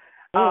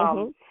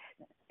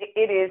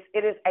 It is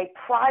a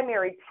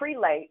primary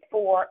prelate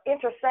for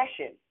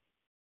intercession.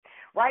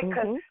 Right?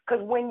 Because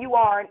when you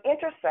are an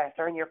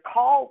intercessor and you're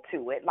called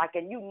to it, like,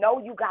 and you know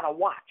you got to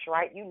watch,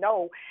 right? You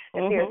know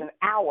that there's an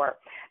hour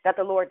that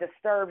the Lord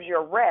disturbs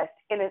your rest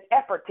in an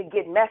effort to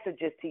get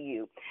messages to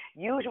you.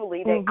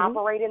 Usually they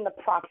operate in the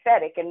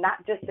prophetic, and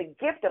not just the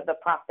gift of the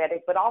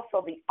prophetic, but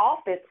also the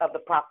office of the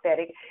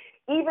prophetic,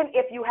 even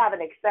if you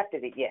haven't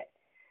accepted it yet.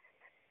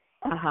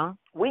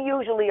 We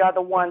usually are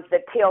the ones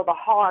that tell the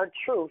hard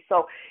truth.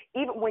 So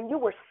even when you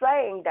were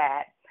saying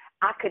that,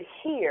 I could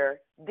hear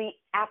the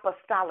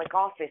apostolic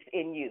office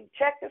in you.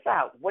 Check this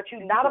out. What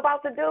you're not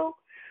about to do,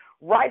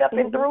 right up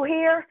and through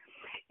here,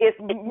 is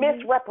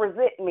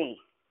misrepresent me.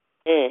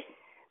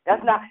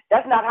 That's not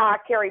how I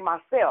carry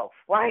myself,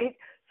 right?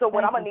 So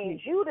what I'm going to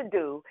need you to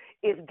do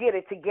is get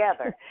it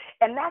together.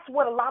 And that's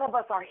what a lot of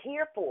us are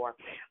here for.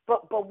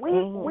 But we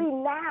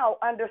now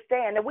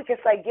understand that we can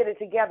say get it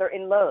together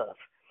in love.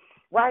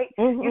 Right?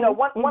 You know,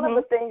 one of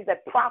the things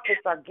that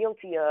prophets are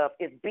guilty of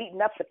is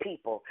beating up the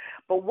people.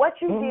 But what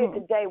you did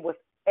today was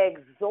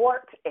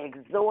exhort,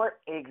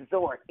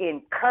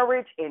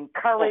 encourage.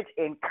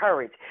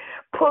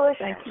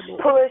 Push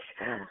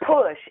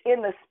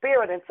in the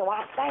spirit. And so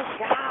I thank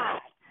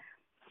God,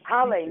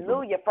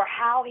 hallelujah, for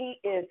how he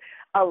is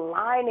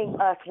aligning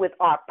us with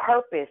our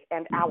purpose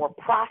and our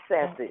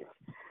processes.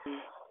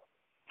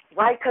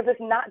 Right? Because it's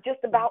not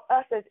just about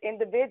us as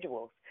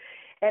individuals.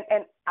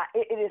 And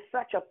it is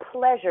such a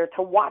pleasure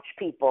to watch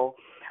people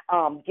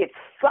get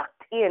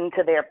sucked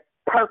into their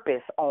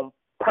purpose on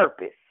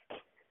purpose.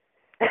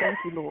 Thank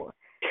you, Lord.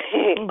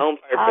 On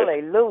purpose.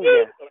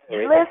 Hallelujah.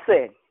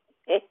 Listen.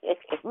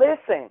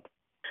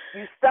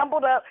 You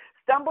stumbled up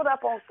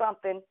on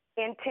something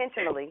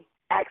intentionally,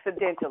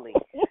 accidentally.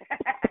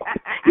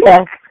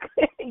 Yes.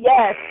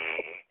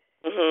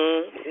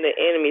 The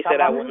enemy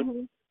said I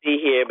wouldn't be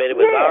here, but it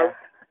was all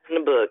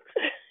in the books.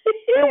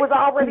 It was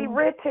already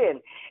written.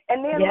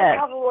 And then look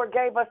how the Lord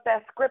gave us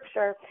that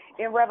scripture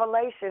in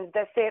Revelations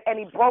that said, and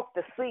he broke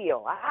the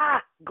seal.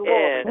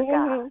 Glory to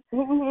God.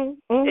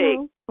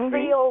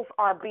 Seals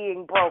are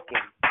being broken.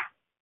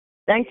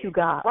 Thank you,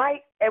 God.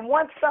 Right? And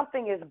once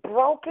something is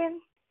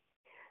broken,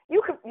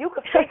 you could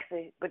fix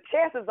it, but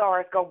chances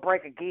are it's going to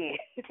break again.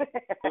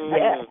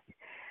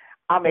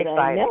 I'm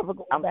excited.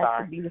 I'm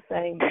sorry. Be the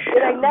same.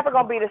 It ain't never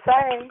going to be the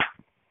same.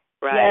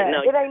 Right.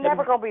 No, it ain't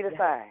never going to be the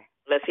same.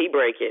 Unless he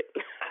break it.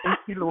 Thank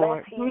you,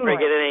 Lord. Break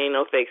it, it ain't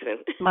no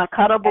fixing.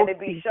 And it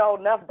be sure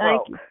enough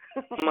broke.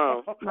 Come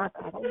on.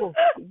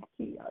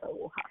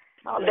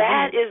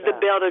 That is the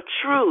belt of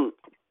truth.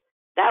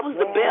 That was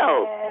the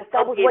belt.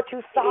 That was what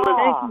you saw.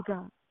 Thank you,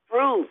 God.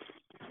 Truth.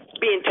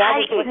 Being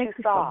tightened. That was what you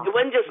saw. It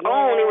wasn't just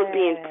on, it was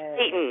being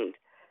tightened.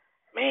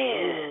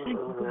 Man.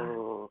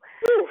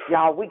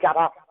 Y'all, we got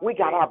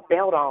our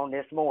belt on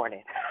this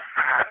morning.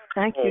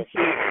 Thank you,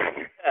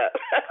 Jesus.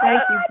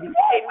 Thank you, Jesus.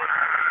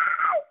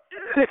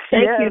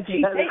 Thank you,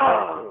 Jesus.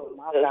 Oh,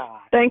 my God.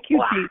 Thank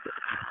you, Jesus.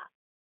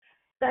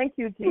 Thank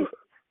you, Jesus.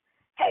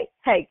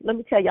 Hey, let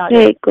me tell y'all.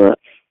 Hey, go.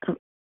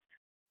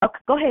 Okay,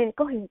 go ahead.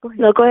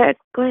 No, go ahead,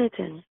 Tanya.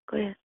 Go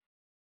ahead.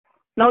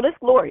 No, this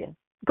Gloria.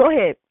 Go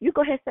ahead. You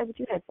go ahead and say what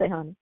you had to say,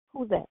 honey.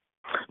 Who's that?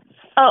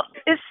 Oh,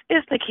 it's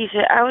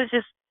Nikisha. I was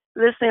just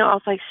listening. I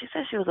was like, she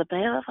said she was a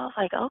bailiff. I was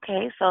like,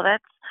 okay, so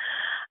that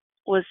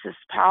was just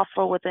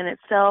powerful within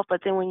itself.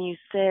 But then when you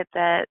said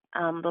that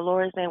the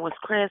Lord's name was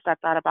Chris, I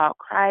thought about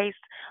Christ,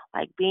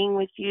 like being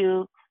with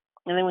you.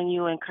 And then when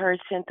you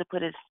encouraged him to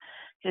put his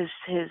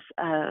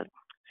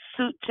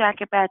suit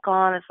jacket back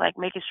on, it's like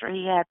making sure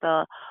he had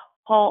the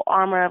whole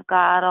armor of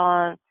God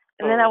on.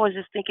 And then I was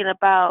just thinking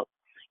about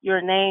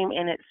your name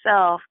in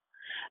itself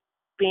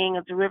being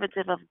a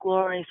derivative of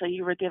glory. So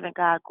you were giving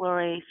God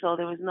glory. So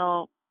there was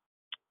no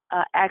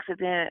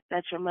accident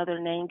that your mother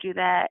named you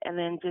that. And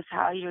then just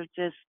how you're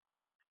just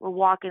were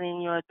walking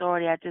in your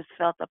authority. I just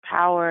felt the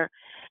power.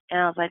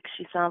 And I was like,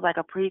 she sounds like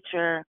a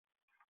preacher.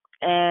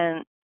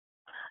 And,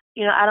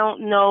 you know,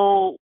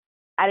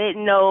 I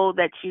didn't know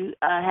that you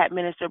had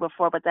ministered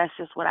before, but that's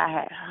just what I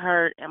had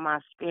heard in my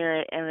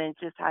spirit. And then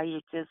just how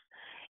you're just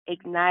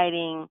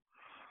igniting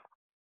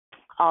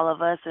all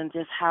of us, and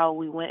just how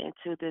we went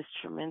into this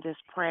tremendous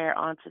prayer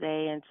on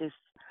today, and just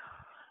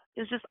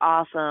it's just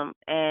awesome.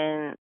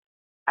 And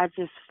I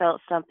just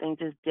felt something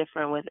just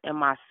different within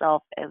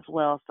myself as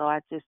well. So I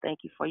just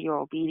thank you for your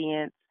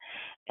obedience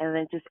and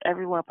then just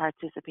everyone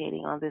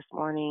participating on this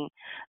morning.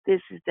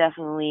 This is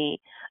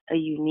definitely a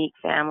unique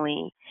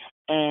family,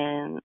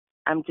 and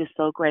I'm just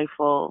so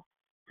grateful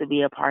to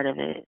be a part of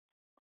it.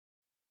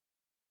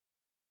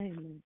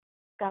 Amen.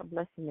 God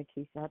bless you,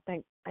 Nakisha.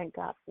 Thank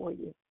God for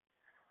you.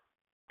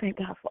 Thank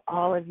God for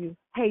all of you.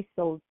 Hey,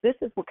 so this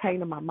is what came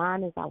to my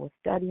mind as I was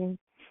studying.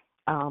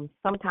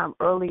 Sometime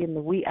early in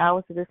the wee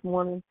hours of this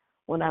morning,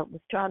 when I was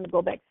trying to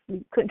go back to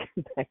sleep, couldn't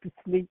get back to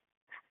sleep.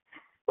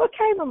 What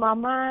came to my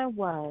mind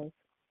was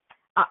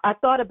I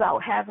thought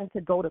about having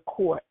to go to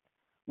court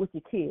with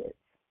your kids,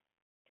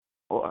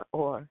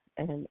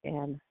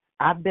 and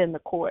I've been to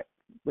court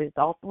with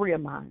all three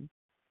of mine.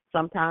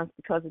 Sometimes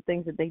because of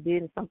things that they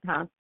did, and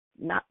sometimes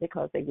not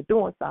because they were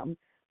doing something,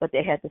 but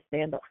they had to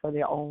stand up for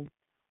their own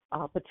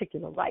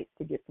particular rights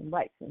to get some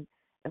rights. And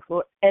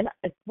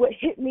what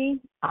hit me,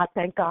 I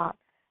thank God,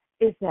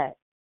 is that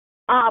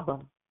Abba,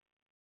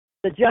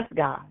 the just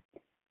God,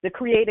 the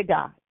Creator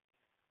God.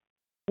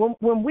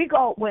 When we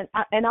go,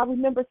 I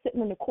remember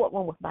sitting in the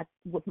courtroom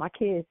with my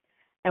kids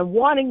and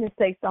wanting to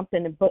say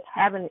something, but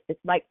having it's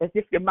like as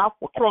if your mouth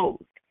were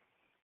closed,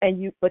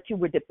 but you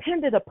were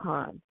dependent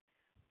upon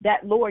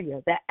that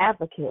lawyer, that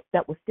advocate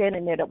that was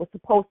standing there that was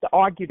supposed to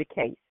argue the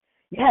case.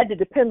 You had to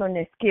depend on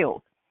their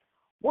skills.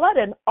 What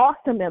an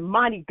awesome and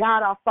mighty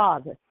God our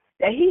Father,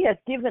 that He has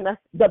given us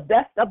the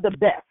best of the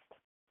best.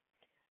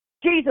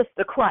 Jesus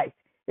the Christ.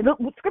 And look,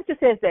 Scripture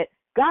says that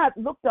God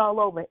looked all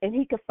over and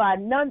He could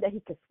find none that He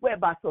could swear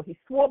by, so He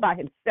swore by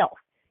Himself.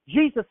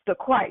 Jesus the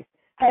Christ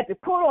had to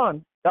put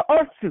on the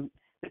earth suit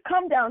to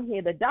come down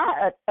here to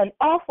die an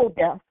awful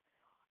death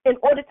in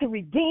order to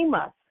redeem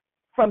us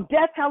from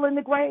death, hell, and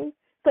the grave,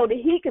 so that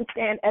He can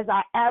stand as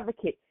our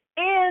advocate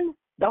in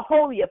the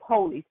Holy of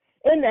Holies,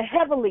 in the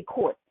heavenly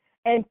court,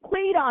 and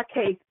plead our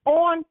case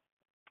on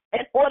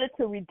in order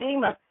to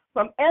redeem us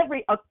from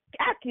every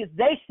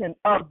accusation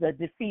of the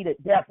defeated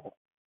devil.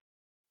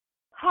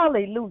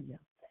 Hallelujah.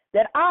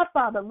 That our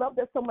Father loved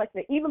us so much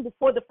that even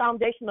before the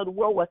foundation of the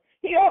world was,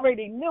 He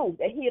already knew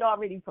that He had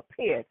already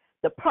prepared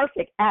the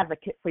perfect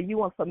advocate for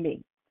you and for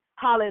me.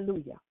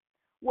 Hallelujah.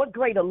 What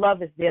greater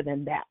love is there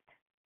than that?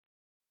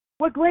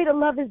 What greater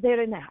love is there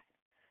than that?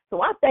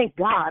 So I thank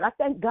God. I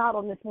thank God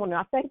on this morning.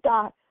 I thank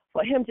God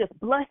for Him just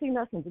blessing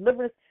us and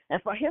delivering us,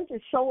 and for Him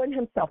just showing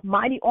Himself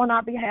mighty on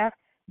our behalf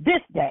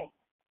this day.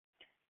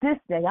 This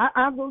day,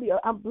 I'm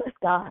blessed,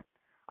 God.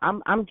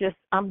 I'm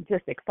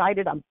just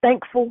excited. I'm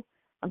thankful.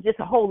 I'm just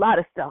a whole lot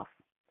of stuff.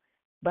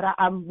 But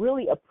I'm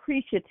really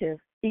appreciative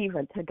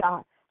even to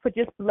God for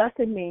just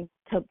blessing me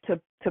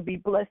to be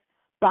blessed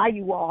by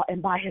you all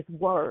and by His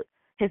word.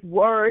 His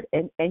word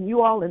and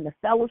you all in the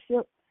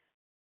fellowship.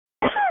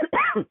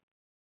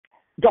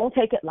 Don't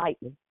take it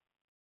lightly.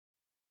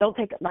 Don't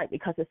take it lightly,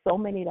 because there's so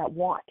many that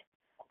want,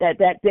 that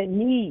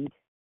need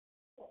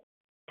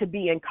to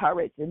be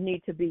encouraged and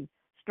need to be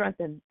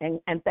strengthened.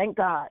 And thank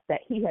God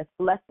that He has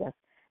blessed us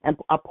and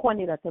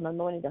appointed us and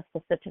anointed us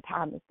for such a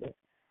time as this.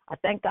 I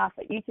thank God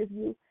for each of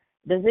you.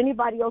 Does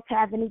anybody else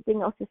have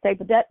anything else to say?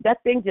 But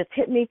that thing just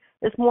hit me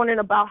this morning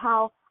about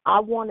how I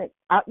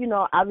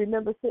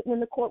remember sitting in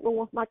the courtroom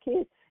with my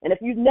kids. And if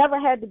you've never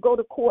had to go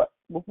to court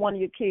with one of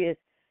your kids,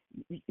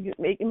 it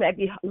may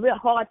be a little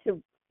hard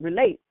to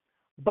relate.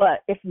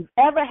 But if you've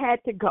ever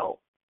had to go,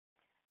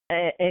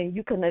 and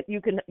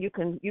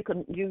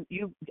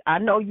I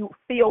know you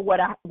feel what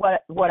I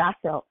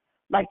felt,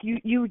 like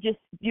you just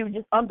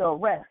under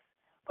arrest.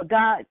 But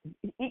God,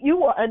 you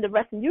were under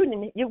arrest, and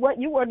you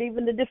weren't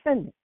even the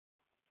defendant,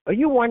 or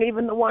you weren't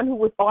even the one who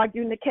was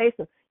arguing the case,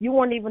 or you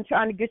weren't even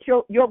trying to get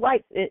your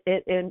rights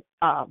to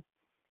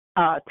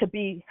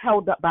be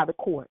held up by the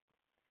court.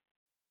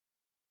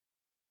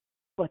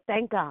 But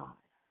thank God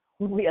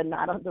we are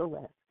not under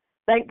arrest.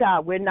 Thank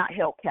God we're not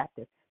held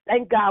captive.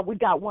 Thank God we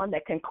got one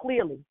that can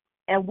clearly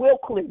and will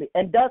clearly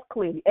and does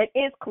clearly and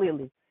is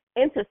clearly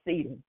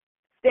interceding,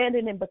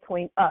 standing in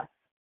between us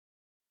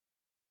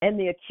and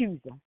the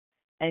accuser,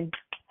 and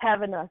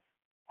having us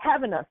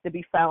to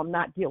be found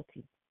not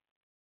guilty.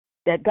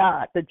 That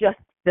God, the just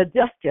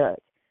judge,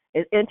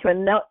 is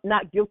entering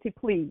not guilty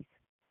pleas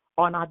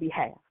on our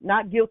behalf,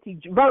 not guilty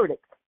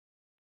verdicts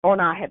on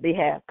our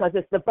behalf, because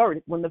it's the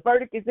verdict. When the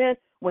verdict is in,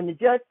 when the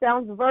judge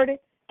sounds the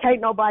verdict,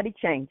 can't nobody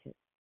change it.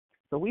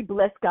 So we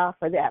bless God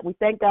for that. We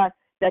thank God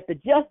that the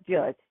just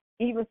judge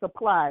even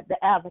supplied the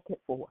advocate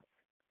for us.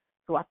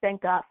 So I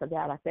thank God for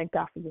that. I thank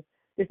God for you.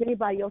 Does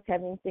anybody else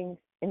have anything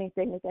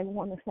that they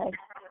want to say?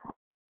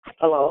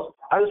 Hello.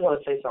 I just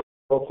want to say something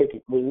real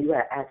quick. When you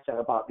had asked that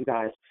about you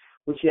guys,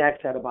 when she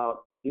asked that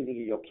about either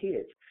your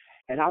kids,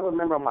 and I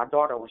remember my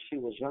daughter when she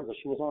was younger,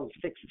 she was only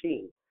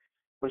 16.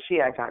 When she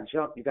had got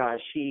jumped, you guys,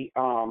 she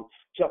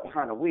jumped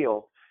behind the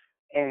wheel,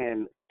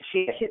 and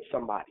she had hit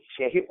somebody.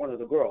 She had hit one of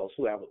the girls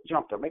who had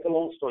jumped her. Make a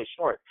long story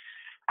short,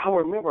 I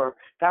remember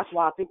that's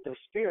why I think the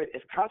Spirit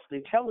is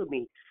constantly telling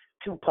me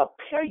to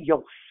prepare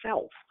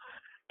yourself.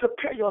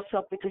 Prepare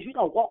yourself, because you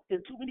don't walk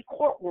in too many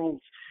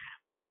courtrooms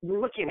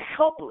looking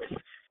helpless,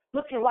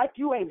 looking like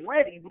you ain't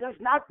ready, just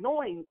not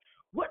knowing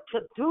what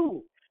to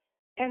do.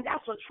 And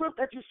that's a trip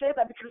that you said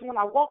that, because when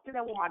I walked in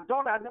there with my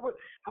daughter,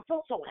 I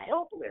felt so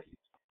helpless.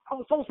 I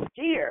was so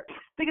scared,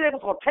 thinking they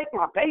was going to take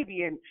my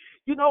baby. And,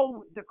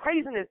 the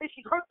craziness, that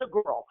she hurt the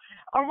girl.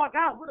 Oh, my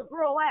God, where the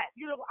girl at?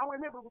 I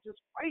remember it was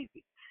just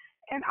crazy.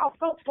 And I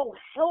felt so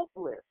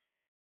helpless.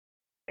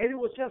 And it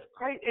was just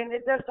crazy. And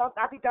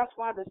I think that's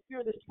why the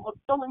Spirit is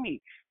telling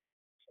me,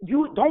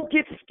 you don't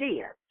get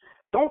scared.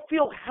 Don't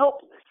feel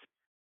helpless.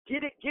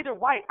 Get it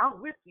right.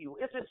 I'm with you.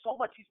 It's just so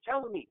much He's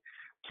telling me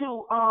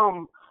to,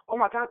 oh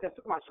my God, that's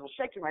myself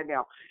shaking right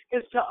now.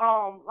 Is to,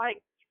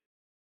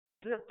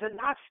 to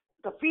not,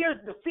 the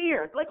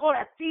fear. Let go of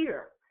that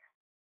fear.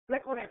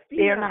 Let go of that fear.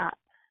 Fear not.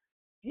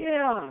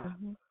 Yeah.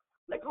 Mm-hmm.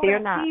 Let go fear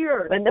of that not.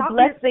 fear. And the Stop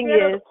blessing being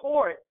scared is, of the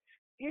court.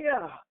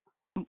 Yeah.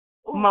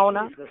 Ooh,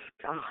 Mona, Jesus,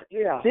 God,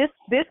 yeah.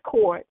 This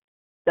court,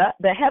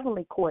 the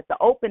heavenly court, the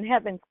open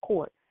heavens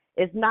court,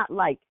 is not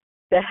like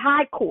the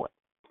high court,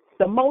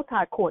 the most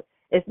high court.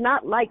 It's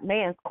not like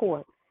man's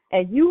court.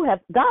 And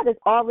God has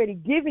already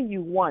given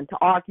you one to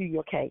argue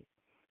your case.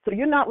 So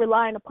you're not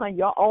relying upon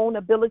your own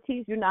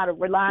abilities. You're not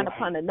relying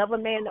upon another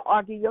man to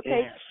argue your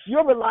case.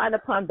 You're relying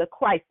upon the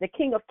Christ, the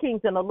King of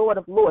Kings and the Lord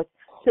of Lords,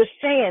 to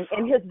stand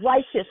in His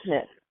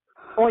righteousness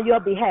on your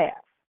behalf.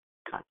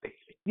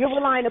 You're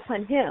relying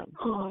upon Him.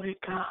 Holy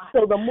God.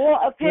 So the more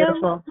of Him,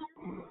 beautiful.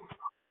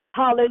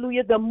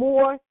 Hallelujah, the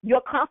more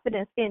your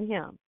confidence in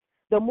Him.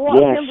 The more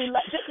of Him,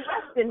 just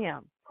rest in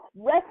Him.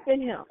 Rest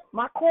in Him.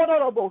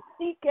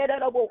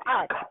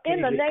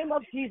 In the name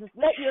of Jesus,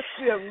 let your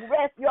spirit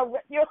rest,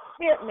 your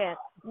spirit man,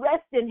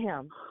 rest in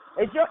Him.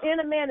 As your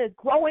inner man is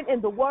growing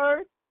in the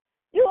Word,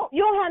 you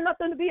don't have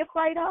nothing to be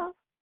afraid of.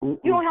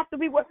 You don't have to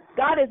be worried.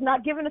 God has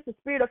not given us a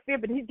spirit of fear,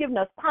 but He's given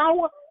us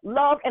power,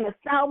 love, and a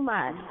sound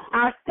mind.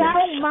 Our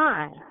sound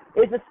mind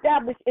is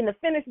established in the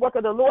finished work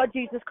of the Lord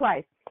Jesus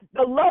Christ.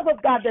 The love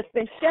of God that's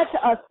been shed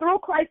to us through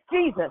Christ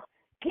Jesus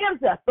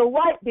gives us the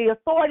right, the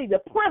authority, the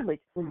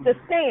privilege to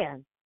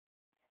stand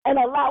and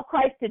allow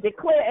Christ to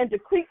declare and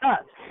decree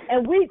us.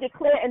 And we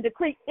declare and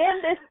decree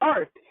in this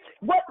earth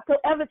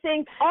whatsoever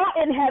things are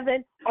in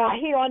heaven are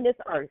here on this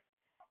earth.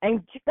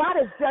 And God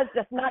has judged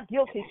us not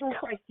guilty through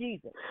Christ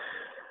Jesus.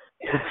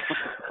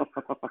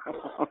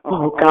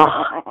 Oh, God.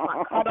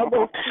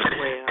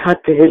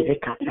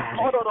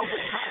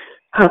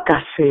 Thank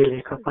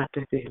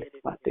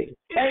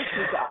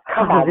you, God.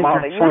 Come on,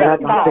 Mama. You don't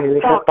ever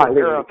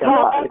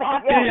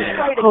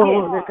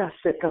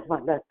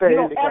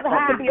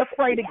have to be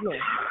afraid again.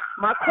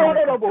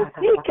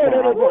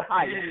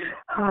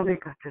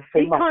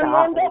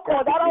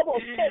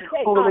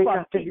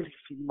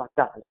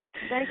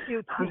 Thank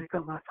you, Jesus.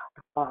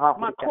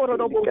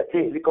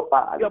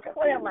 Your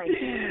prayer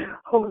language.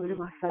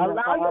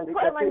 Allow your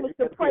prayer language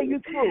to pray you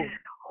through.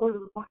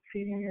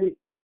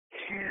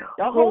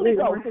 The Holy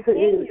Ghost is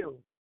in you.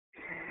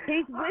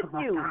 He's with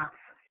you.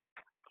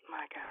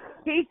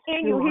 He's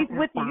in you. He's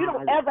with you. You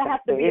don't ever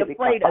have to be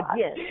afraid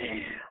again.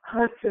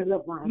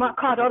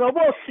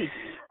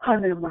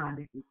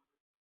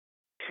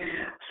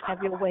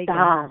 Have your way,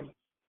 God.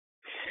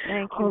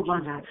 Thank you,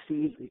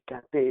 Jesus.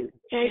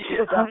 Thank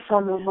you, God.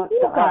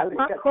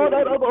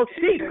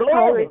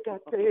 Glory.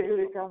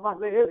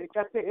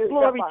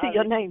 Glory to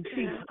your name,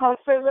 Jesus.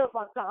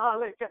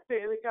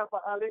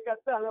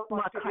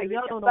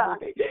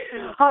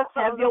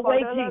 Have your way,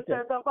 Jesus.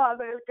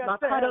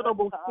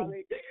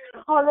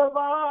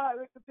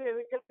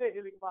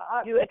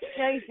 You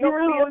exchange your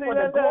fear for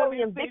the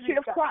glory and victory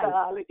of Christ.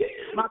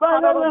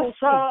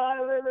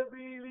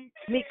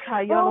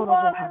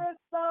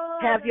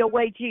 Have your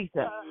way,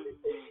 Jesus.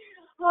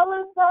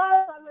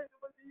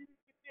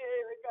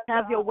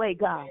 Have your way,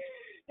 God.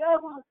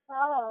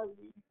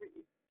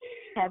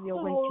 Have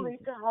your way,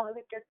 Jesus.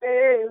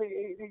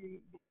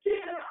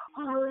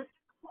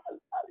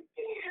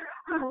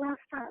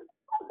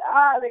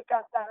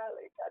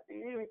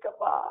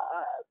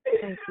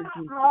 Thank you,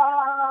 Jesus.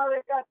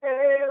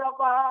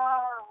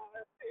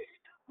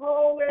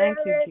 Thank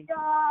you, Jesus.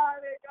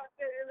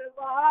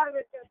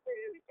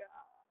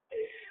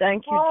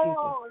 Thank you,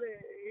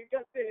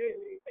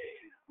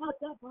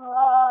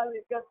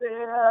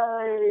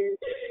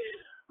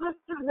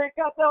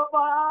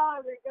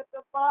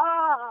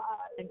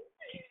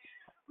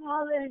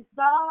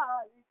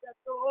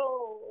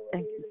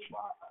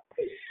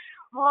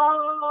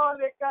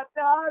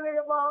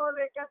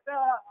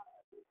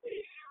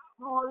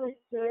 Holy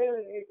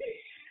Spirit.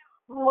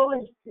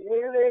 Holy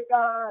Spirit,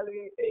 God.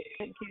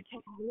 Thank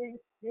you, Holy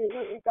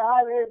Spirit,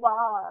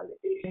 God.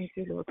 Thank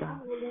you, Lord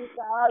God. Holy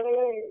God.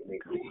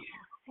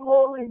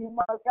 Holy,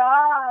 my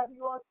God,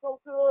 you are so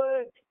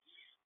good.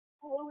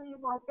 Holy,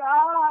 my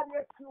God,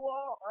 yes, you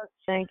are.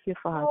 Thank you,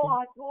 Father. Oh,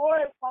 I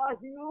glorify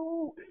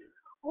you.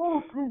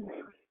 Oh,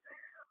 Jesus.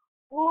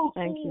 Oh,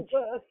 thank Jesus.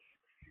 You.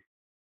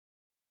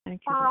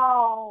 Thank you.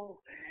 Wow.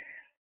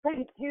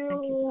 Thank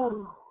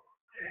you.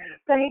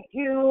 Thank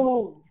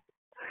you.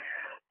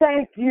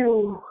 Thank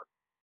you.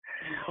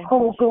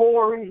 Oh,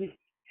 glory.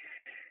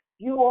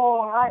 You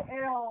are, I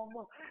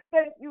am.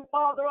 Thank you,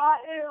 Father, I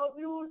am.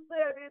 You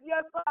said it.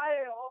 Yes,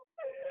 I am.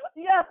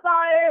 Yes,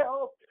 I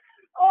am.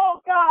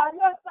 Oh, God,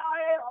 yes, I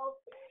am.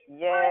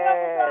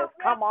 Yes,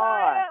 come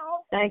on.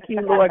 Thank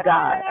you, Lord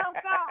God.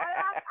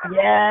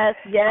 Yes,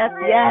 yes,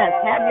 yes.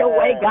 Have your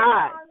way,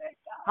 God.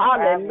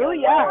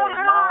 Hallelujah.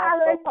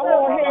 Come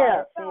on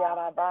here.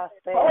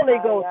 Holy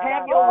Ghost,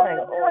 have your way.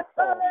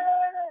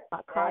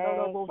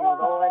 Thank you,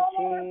 Lord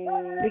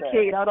Jesus.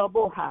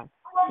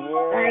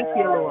 Thank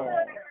you, Lord.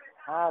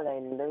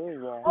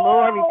 Hallelujah.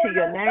 Glory to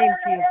your name,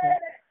 Jesus.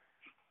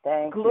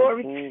 Thank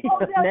Glory you, to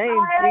your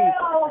name,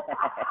 Jesus.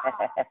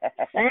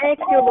 Thank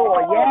you,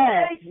 Lord.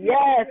 Yes,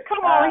 yes.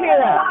 Come on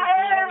here.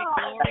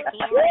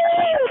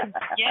 Glory.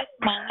 Yes,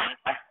 Mama.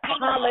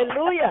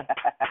 Hallelujah.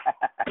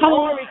 Come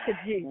on. Glory to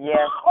Jesus.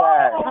 Yes,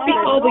 sir.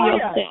 Speak over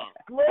yourself.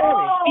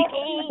 Glory. Speak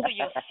over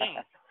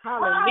yourself.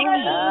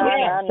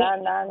 Hallelujah.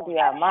 Come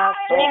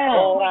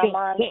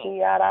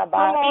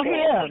on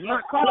here.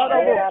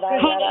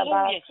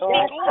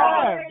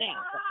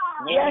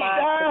 Yes,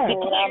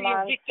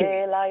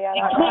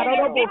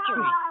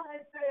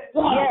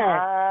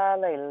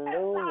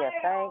 Hallelujah.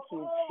 Thank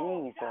you,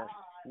 Jesus.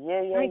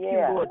 Thank you,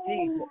 Lord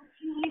Jesus.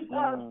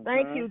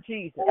 Thank you,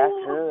 Jesus. That's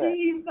good.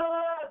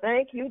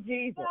 Thank you,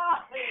 Jesus.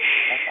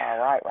 That's all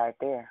right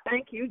there.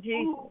 Thank you,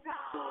 Jesus.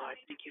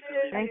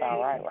 That's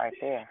all right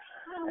there.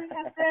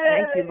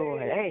 Thank you,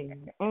 Lord.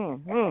 Amen.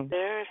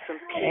 There are some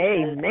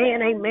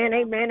Amen, amen,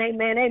 amen,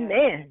 amen,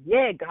 amen.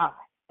 Yeah, God.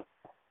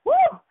 Woo!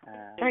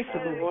 Thank you,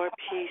 Lord. More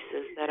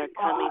pieces that are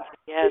coming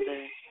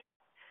together.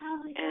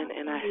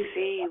 And I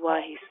see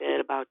why he said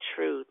about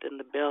truth and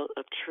the belt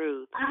of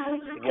truth.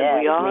 Because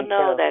we all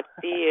know that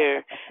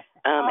fear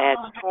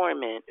adds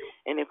torment.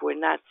 And if we're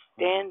not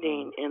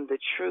standing in the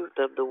truth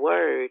of the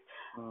word,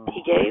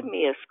 he gave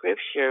me a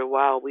scripture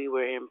while we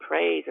were in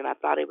praise, and I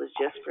thought it was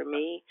just for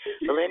me.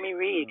 But let me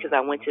read, because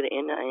I went to the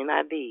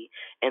NIV,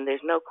 and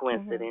there's no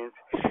coincidence.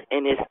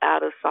 And it's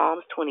out of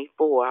Psalms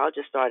 24. I'll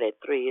just start at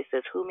 3. It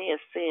says, who may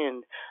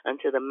ascend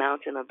unto the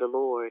mountain of the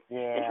Lord,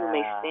 and who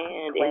may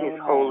stand in his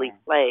holy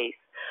place?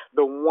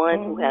 The one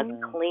who has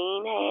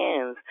clean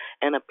hands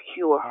and a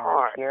pure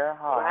heart,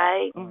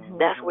 right?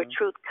 That's where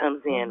truth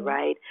comes in,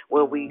 right?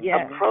 Where we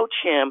approach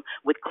him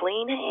with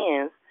clean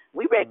hands.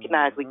 We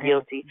recognize we're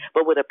guilty,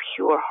 but with a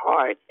pure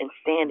heart and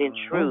stand in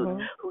truth,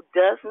 who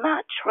does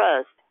not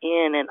trust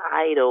in an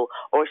idol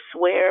or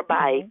swear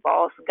by a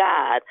false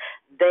god,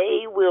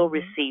 they will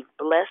receive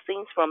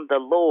blessings from the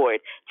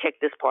Lord.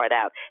 Check this part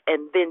out.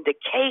 And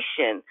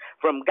vindication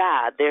from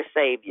God, their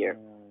Savior.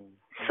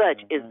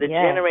 Such is the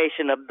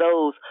generation of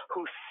those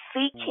who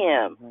seek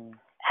him.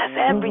 That's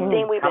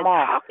everything we've been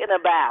talking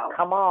about.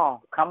 Come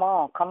on.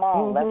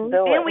 Let's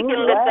do it. Then we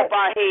can lift up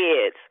our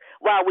heads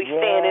while we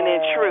standing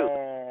in truth.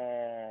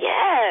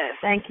 Yes.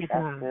 Thank you,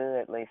 God. That's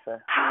good,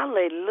 Lisa.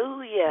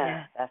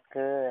 Hallelujah. That's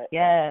good.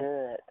 Yes.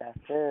 That's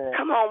good.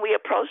 Come on, we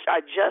approach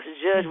our just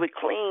judge with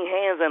clean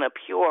hands and a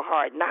pure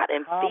heart, not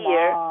in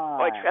fear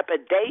or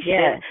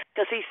trepidation,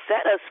 because he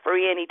set us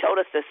free and he told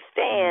us to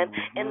stand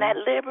in that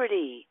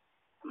liberty.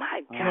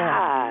 My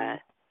God.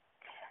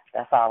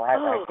 That's all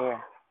right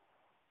there.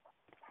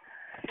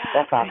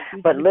 That's all.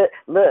 But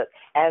look,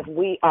 as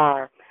we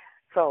are,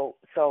 so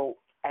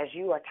as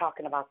you are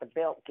talking about the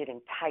belt getting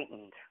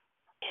tightened,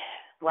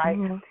 right?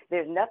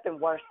 There's nothing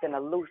worse than a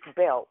loose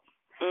belt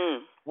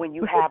when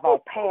you have on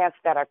pants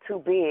that are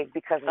too big,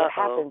 because what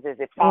happens is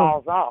it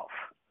falls off.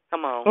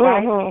 Come on.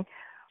 Right?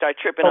 Start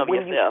tripping over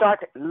yourself.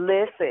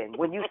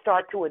 When you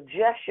start to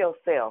adjust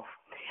yourself,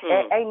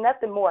 ain't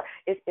nothing more.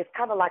 It's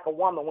kind of like a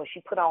woman when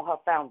she put on her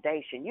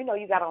foundation. You know,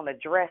 you got on a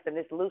dress and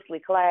it's loosely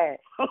clad,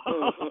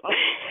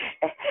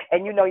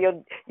 and you know your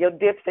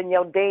dips and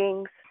your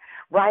dings,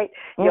 right?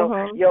 Your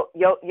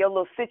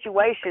little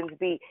situations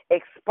be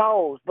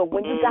exposed. But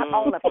when you got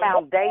on a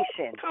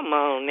foundation, come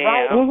on now,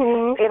 right?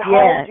 It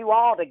holds you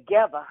all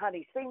together,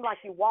 honey. Seems like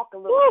you walk a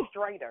little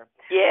straighter.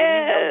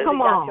 Yeah, you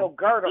got your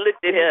girdle.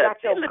 You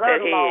got your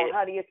girdle on,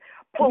 honey. It's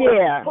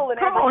pulling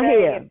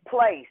everything in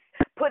place,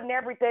 putting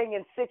everything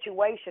in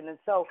situation. And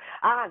so,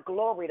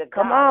 glory to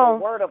God.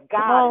 The word of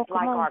God is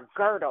like our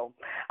girdle.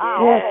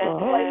 All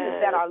those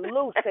places that are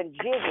loose and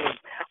jiggly,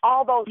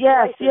 all those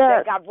places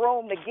that got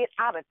room to get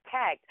out of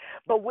tact.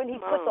 But when he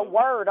put the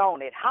word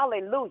on it,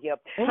 hallelujah,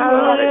 you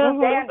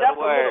stand up a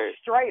little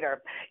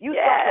straighter. You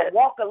start to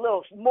walk a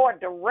little more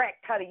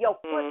direct, honey. Your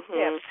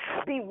footsteps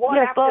be one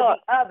after the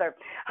other.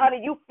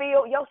 Honey, you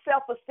feel your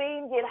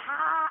self-esteem get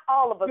high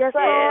all of a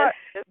sudden.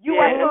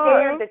 You ain't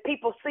scared that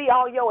people see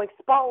all your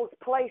exposed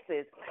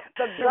places.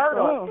 The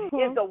girdle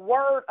is the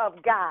word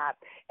of God,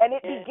 and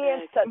it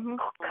begins to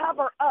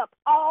cover up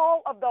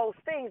all of those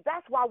things.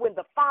 That's why when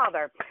the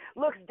Father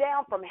looks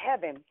down from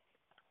heaven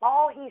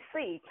all he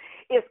sees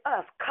is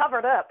us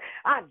covered up.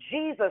 Our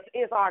Jesus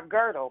is our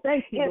girdle.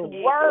 Thank you, His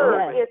Lord.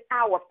 word Yes. is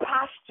our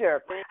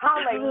posture.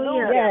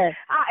 Hallelujah. Yes.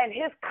 And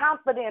his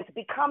confidence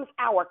becomes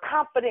our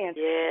confidence.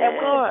 Yes. And we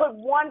can put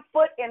one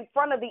foot in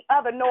front of the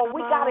other, knowing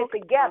we got it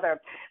together.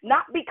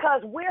 Not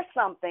because we're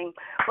something,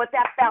 but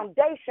that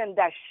foundation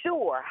that's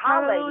sure.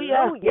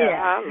 Hallelujah.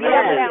 Yes.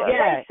 That Yes.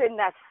 foundation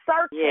that's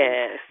certain.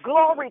 Yes.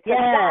 Glory to Yes.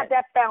 God.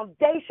 That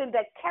foundation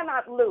that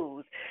cannot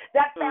lose.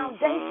 That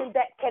foundation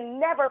that can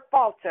never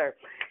falter.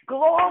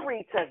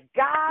 Glory to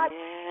God.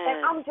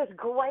 And I'm just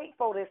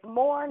grateful this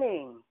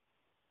morning.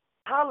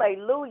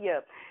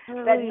 Hallelujah.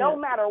 That no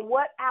matter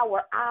what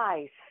our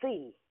eyes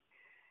see,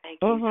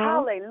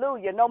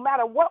 hallelujah, no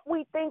matter what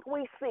we think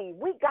we see,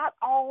 we got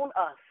on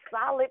a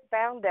solid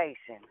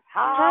foundation.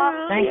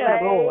 Thank you,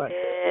 Lord.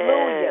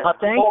 Hallelujah.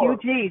 Thank you,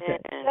 Jesus.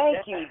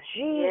 Thank you,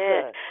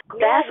 Jesus.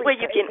 That's where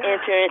you can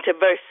enter into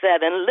verse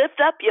 7. Lift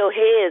up your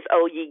heads,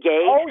 O ye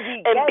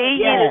gates, and be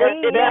ye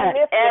lifted up,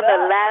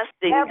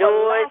 everlasting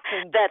doors,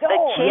 that the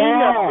King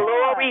of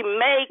glory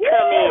may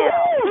come in.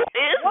 Who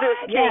is this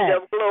King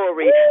of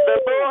glory? The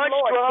Lord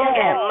strong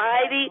and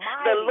mighty,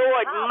 the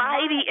Lord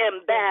mighty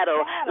in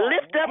battle.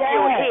 Lift up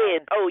your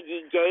heads, O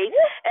ye gates,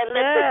 and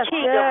let the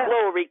King of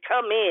glory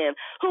come in.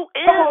 Who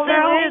is the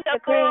King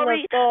of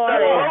glory? The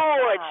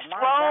Lord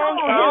strong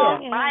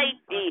and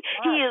mighty.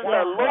 He is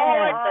the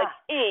Lord, the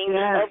King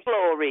of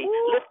glory.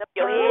 Lift up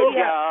your heads,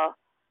 y'all.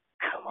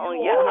 Come on,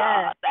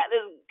 y'all. That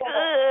is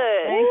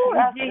good.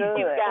 Thank you,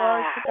 Jesus.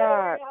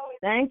 God.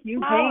 Thank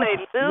you,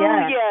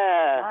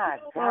 Hallelujah.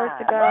 Glory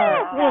to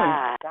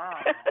God.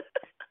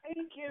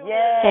 Thank you.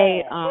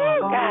 Hey,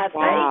 God,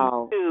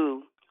 thank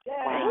you.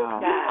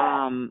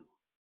 Wow.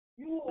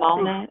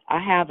 Mona, I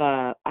have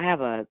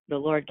a the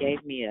Lord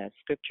gave me a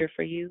scripture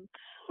for you.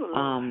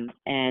 And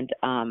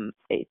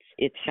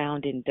it's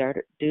found in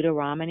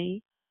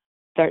Deuteronomy,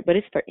 but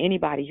it's for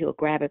anybody who'll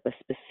grab it, but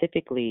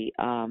specifically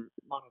Mona,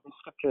 this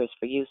scripture is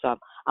for you. So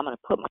I'm going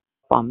to put my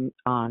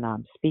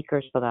on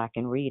speaker so that I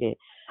can read it.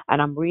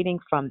 And I'm reading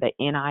from the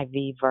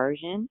NIV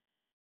version.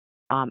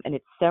 And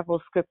it's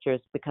several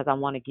scriptures because I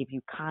want to give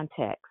you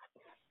context.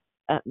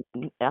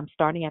 I'm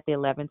starting at the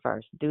 11th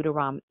verse,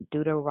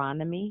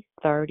 Deuteronomy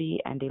 30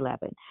 and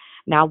 11.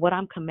 Now, what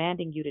I'm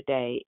commanding you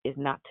today is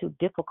not too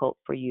difficult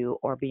for you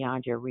or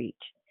beyond your reach.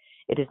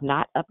 It is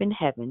not up in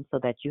heaven so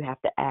that you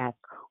have to ask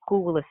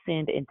who will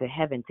ascend into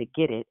heaven to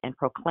get it and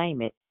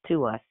proclaim it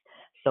to us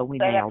so we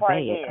may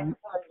obey it.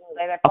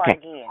 Say that part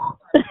again.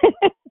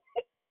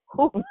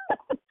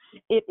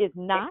 It is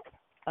not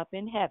up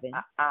in heaven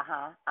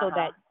so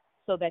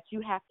that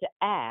you have to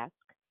ask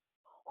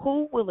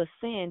who will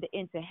ascend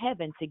into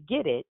heaven to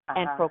get it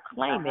and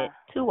proclaim it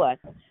to us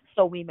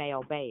so we may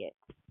obey it.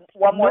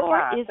 One more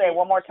time. Say it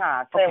one more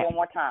time. Say it one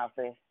more time,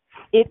 sis.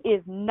 It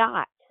is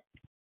not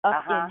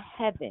up in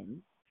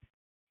heaven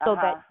so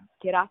that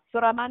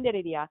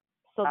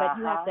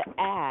you have to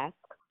ask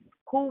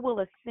who will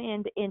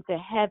ascend into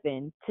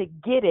heaven to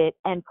get it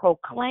and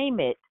proclaim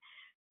it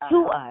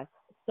to us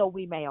so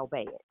we may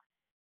obey it.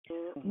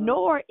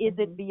 Nor is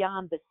it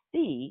beyond the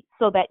sea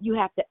so that you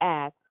have to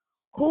ask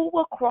who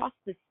will cross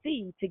the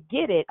sea to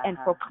get it and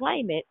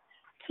proclaim it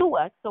to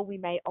us so we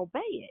may obey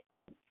it.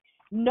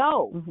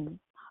 No,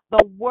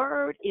 the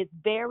word is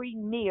very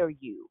near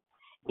you.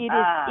 It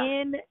is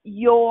in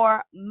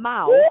your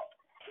mouth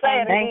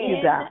and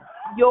in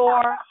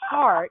your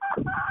heart.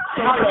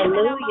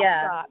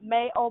 Hallelujah.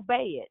 May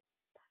obey it.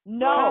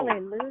 No,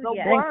 the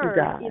word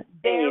is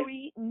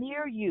very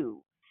near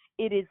you.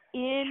 It is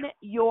in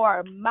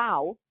your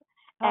mouth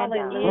and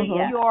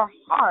in your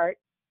heart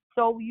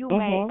so you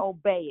may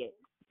obey it.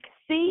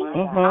 See,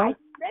 I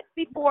set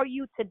before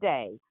you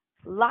today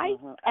life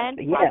and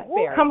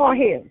prosperity. Come on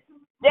here.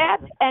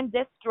 Death and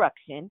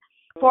destruction.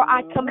 For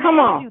I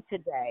command you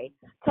today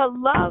to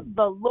love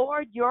the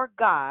Lord your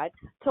God,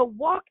 to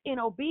walk in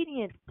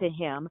obedience to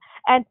him,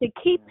 and to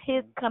keep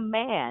his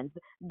commands,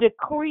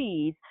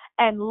 decrees,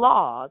 and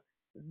laws.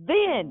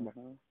 Then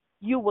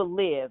you will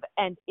live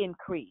and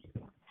increase.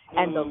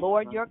 And the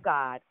Lord your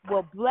God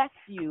will bless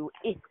you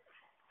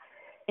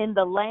in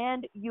the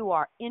land you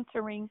are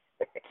entering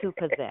to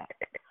possess.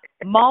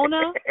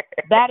 Mona,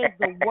 that is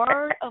the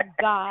word of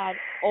God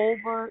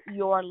over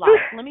your life.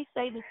 Let me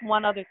say this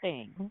one other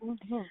thing.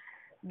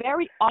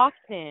 Very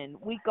often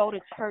we go to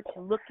church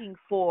looking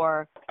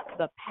for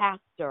the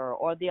pastor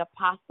or the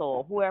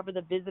apostle, whoever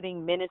the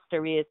visiting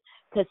minister is,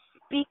 to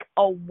speak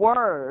a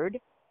word.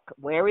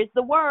 Where is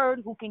the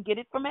word? Who can get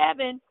it from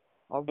heaven?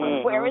 Or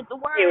where is the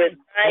word?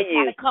 They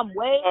got to come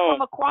way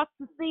from across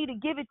the sea to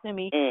give it to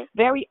me.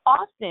 Very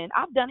often,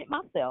 I've done it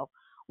myself,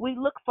 we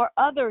look for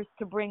others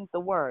to bring the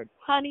word.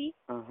 Honey,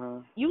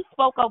 you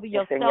spoke over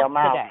yourself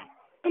today.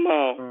 Come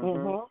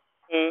on.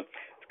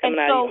 And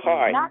so,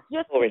 not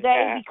just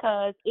today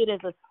because it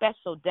is a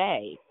special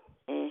day.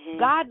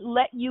 God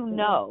let you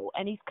know,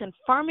 and he's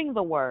confirming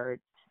the word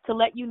to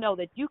let you know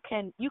that you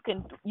can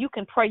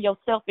pray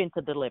yourself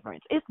into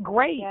deliverance. It's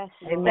great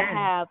to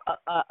have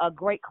a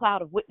great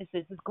cloud of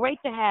witnesses. It's great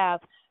to have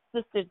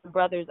sisters and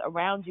brothers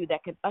around you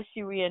that can usher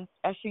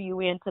you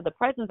into the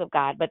presence of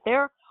God. But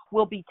there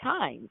will be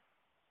times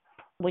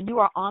when you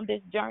are on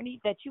this journey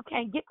that you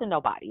can't get to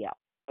nobody else.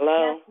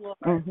 Hello. Yes,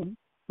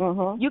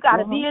 Lord. You got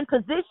to be in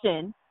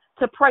position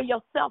to pray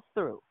yourself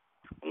through.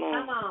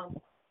 Come on.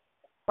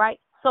 Right?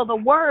 So the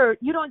word,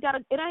 you don't got to,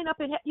 it ain't up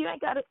in, you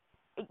ain't got to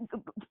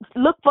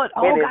look for,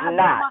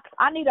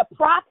 I need a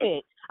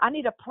prophet. I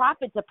need a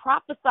prophet to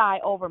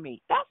prophesy over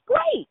me. That's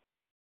great.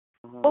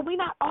 But we're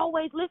not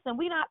always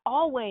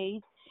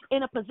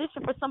in a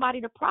position for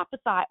somebody to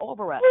prophesy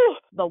over us.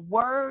 The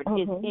word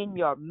is in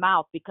your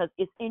mouth because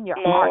it's in your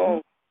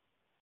heart.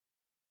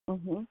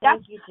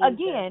 That's,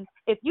 again,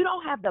 if you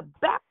don't have the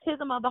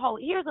baptism of the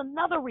Holy, here's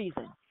another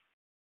reason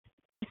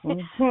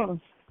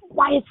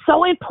why it's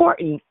so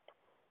important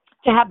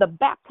to have the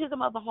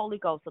baptism of the Holy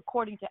Ghost,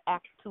 according to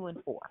Acts 2 and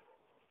 4.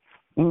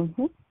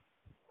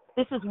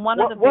 This is one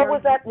of the What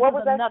was that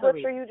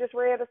scripture you just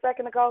read a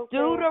second ago?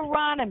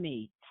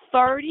 Deuteronomy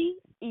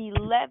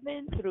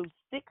 30:11 through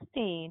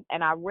 16,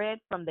 and I read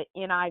from the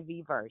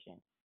NIV version.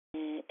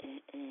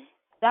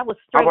 That was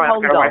straight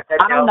Holy Ghost.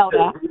 I don't know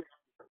that.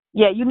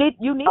 Yeah, you need.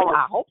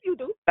 I hope you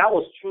do. That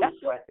was true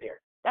right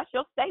there. That's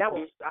your staple. That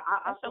was.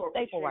 I that's your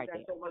staple right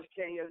there. So much,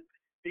 Kenya,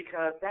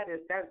 because that's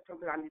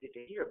something I needed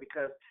to hear,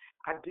 because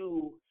I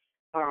do.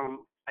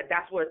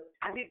 That's what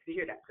I needed to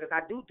hear, that because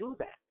I do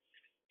that.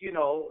 You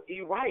know,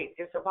 you're right.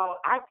 It's about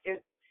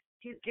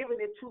he's giving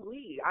it to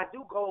me. I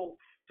do go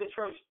to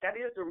church. That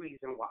is the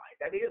reason why.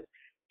 That is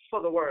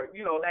for the word.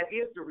 You know, that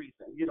is the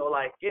reason. You know,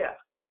 like, yeah,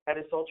 that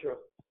is so true.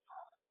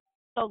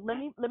 So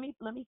let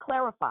me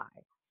clarify.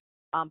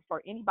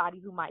 For anybody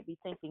who might be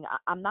thinking,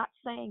 I'm not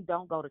saying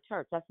don't go to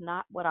church. That's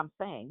not what I'm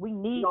saying. We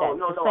need that.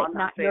 No, I'm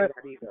not saying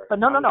that either. But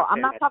no.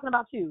 I'm not talking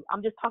about you.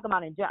 I'm just talking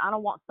about in general. I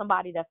don't want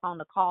somebody that's on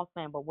the call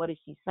saying, but what is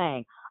she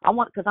saying?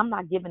 Because I'm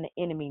not giving the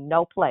enemy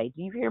no play.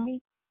 Do you hear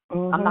me?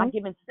 I'm not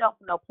giving self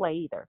no play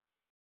either.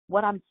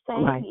 What I'm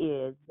saying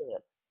is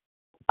this.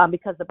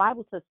 Because the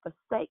Bible says,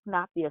 forsake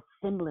not the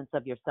assemblance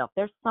of yourself.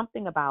 There's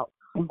something about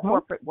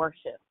corporate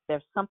worship.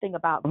 There's something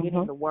about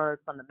getting the word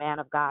from the man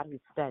of God who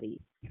studies.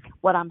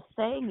 What I'm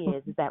saying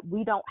is that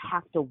we don't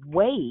have to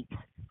wait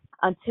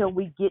until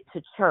we get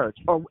to church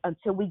or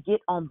until we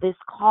get on this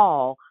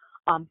call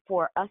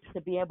for us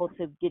to be able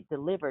to get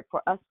delivered,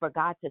 for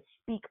God to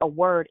speak a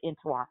word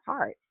into our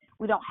heart.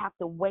 We don't have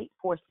to wait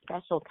for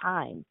special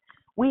times.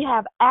 We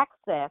have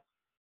access,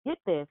 get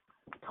this,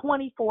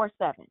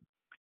 24/7.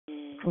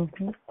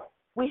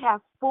 We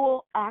have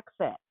full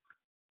access.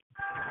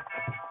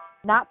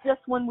 Not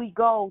just when we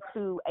go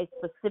to a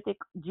specific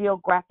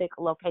geographic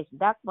location.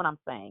 That's what I'm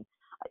saying.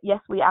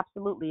 Yes, we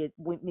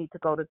need to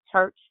go to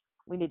church.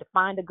 We need to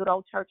find a good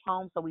old church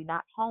home so we're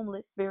not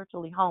homeless,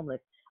 spiritually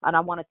homeless. And I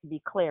wanted to be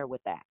clear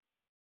with that.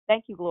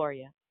 Thank you,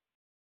 Gloria.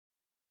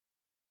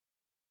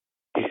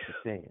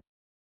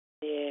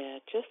 Yeah,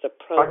 just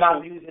approach. Or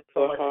not use it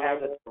so much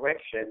as a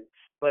direction,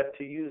 but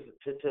to use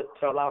it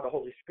to allow the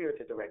Holy Spirit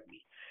to direct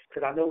me.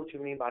 Because I know what you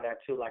mean by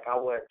that too. Like I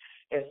would,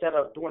 instead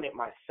of doing it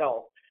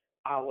myself,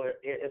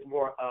 it's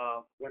more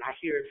when I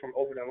hear it from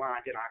over the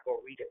line, then I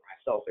go read it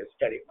myself and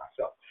study it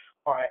myself.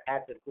 Or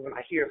when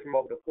I hear it from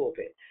over the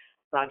pulpit.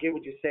 So I get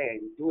what you're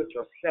saying. Do it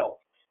yourself.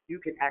 You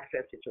can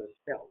access it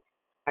yourself.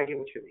 I get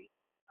what you mean.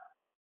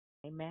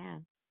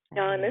 Amen.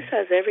 John, this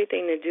has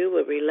everything to do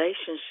with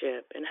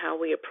relationship and how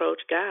we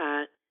approach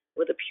God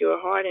with a pure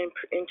heart and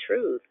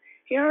truth.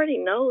 He already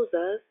knows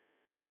us.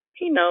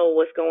 He knows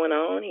what's going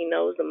on. He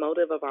knows the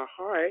motive of our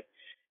heart.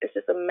 It's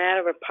just a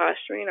matter of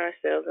posturing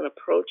ourselves and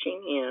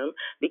approaching him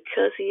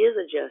because he is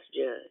a just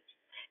judge.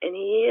 And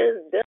he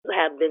does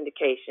have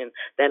vindication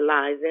that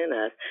lies in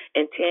us.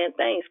 And 10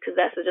 things, because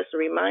that's just a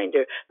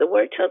reminder. The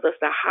word tells us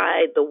to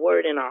hide the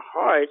word in our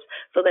hearts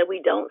so that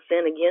we don't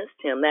sin against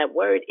him. That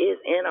word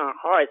is in our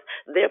hearts.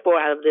 Therefore,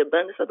 out of the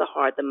abundance of the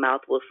heart, the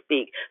mouth will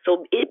speak.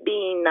 So it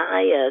being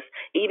nigh us,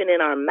 even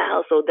in our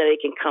mouth, so that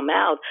it can come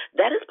out,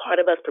 that is part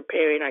of us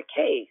preparing our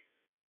case.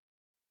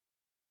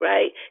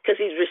 Right?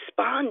 Because he's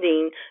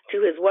responding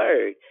to his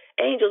word.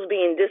 Angels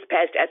being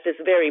dispatched at this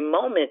very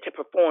moment to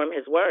perform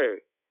his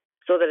word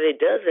so that it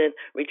doesn't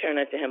return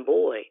unto him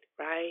void,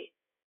 right?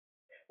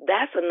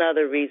 That's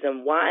another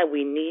reason why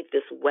we need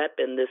this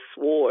weapon, this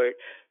sword,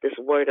 this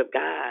word of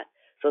God,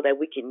 so that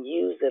we can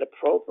use it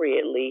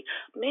appropriately.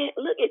 Man,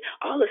 look at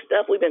all the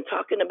stuff we've been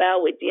talking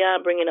about with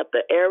Dion bringing up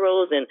the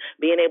arrows and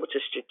being able to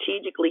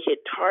strategically hit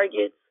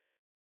targets.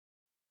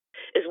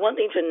 It's one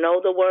thing to know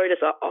the word.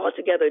 It's an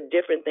altogether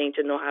different thing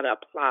to know how to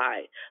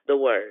apply the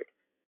word.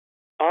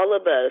 All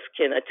of us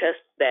can attest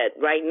that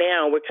right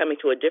now we're coming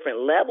to a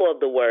different level of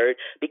the word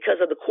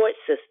because of the court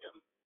system.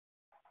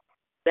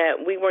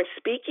 That we weren't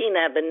speaking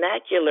that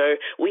vernacular.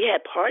 We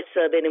had parts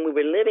of it and we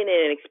were living it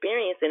and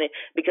experiencing it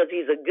because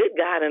he's a good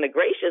God and a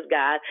gracious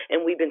God,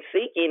 and we've been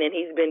seeking and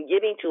he's been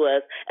giving to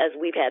us as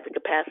we've had the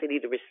capacity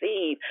to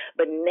receive.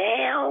 But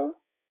now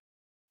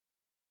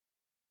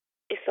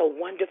it's so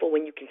wonderful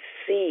when you can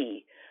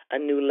see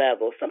a new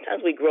level.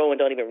 Sometimes we grow and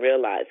don't even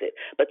realize it.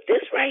 But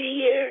this right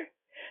here,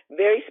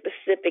 very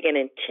specific and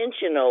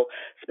intentional,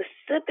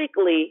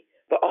 specifically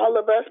for all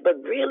of us, but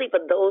really for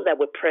those that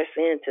would press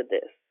into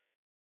this,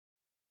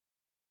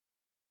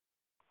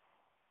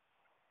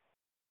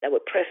 that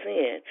would press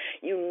in.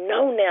 You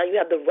know now you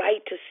have the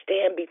right to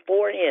stand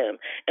before him,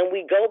 and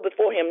we go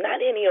before him not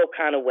any old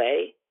kind of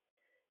way.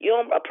 You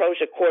don't approach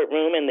a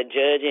courtroom and the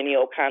judge any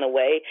old kind of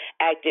way.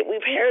 Act it.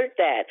 We've heard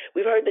that.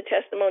 We've heard the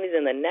testimonies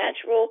in the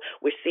natural.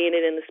 We're seeing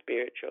it in the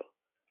spiritual.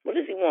 What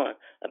does he want?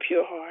 A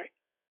pure heart.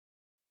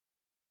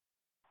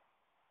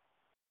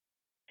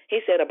 He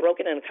said a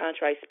broken and a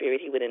contrite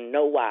spirit he would in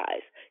no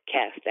wise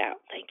cast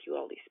out. Thank you,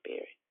 Holy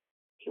Spirit.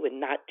 He would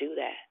not do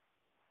that.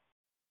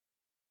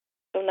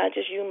 So not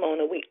just you,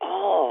 Mona. We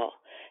all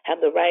have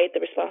the right,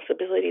 the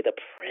responsibility, the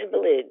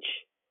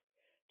privilege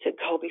to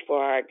go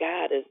before our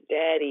God as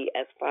daddy,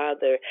 as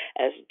father,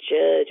 as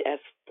judge, as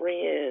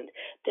friend.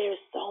 There's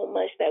so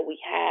much that we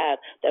have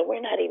that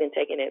we're not even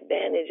taking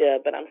advantage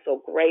of, but I'm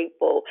so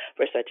grateful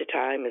for such a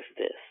time as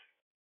this.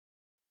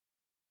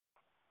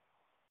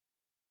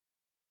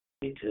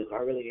 Me too. I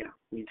really am.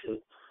 Me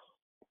too.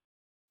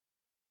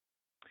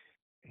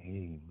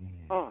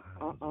 Amen.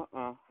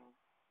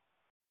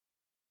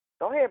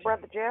 Go ahead,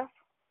 Brother Jeff.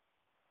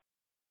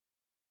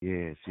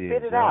 Yes, yes.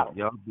 Spit it out.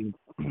 Y'all been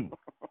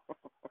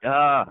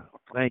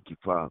thank you,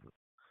 Father.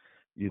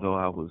 You know,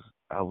 I was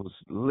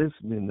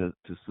listening to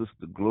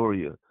Sister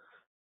Gloria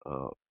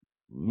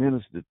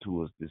minister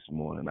to us this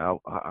morning. I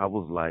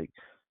was like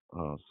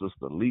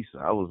Sister Lisa.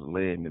 I was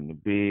laying in the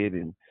bed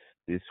and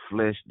this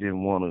flesh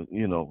didn't want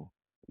to,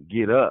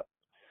 get up.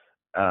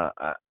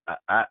 I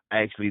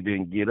actually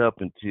didn't get up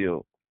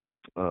until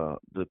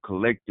the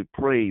collective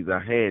praise. I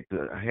had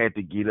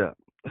to get up.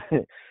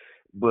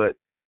 But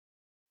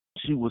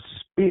she was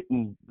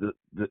spitting the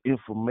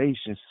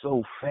information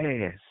so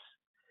fast.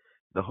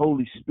 The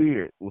Holy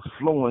Spirit was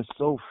flowing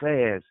so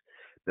fast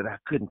that I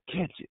couldn't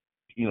catch it,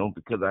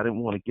 because I didn't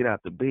want to get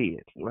out the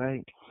bed,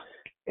 right?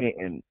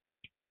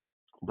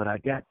 But I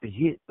got the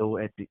hit though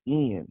at the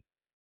end,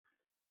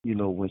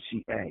 when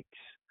she asked,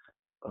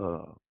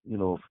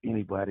 if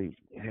anybody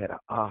had an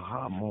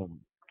aha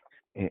moment,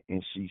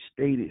 and she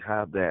stated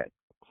how that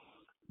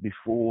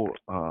before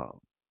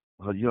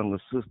her younger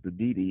sister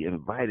Dee Dee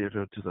invited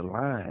her to the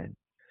line,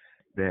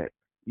 that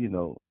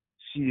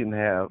she didn't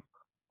have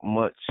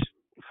much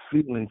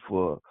feeling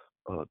for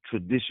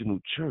traditional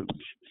church.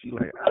 She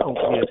like, I don't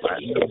care if I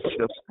never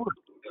step foot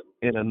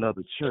in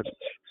another church,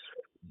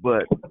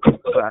 but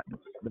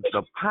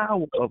the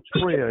power of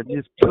prayer in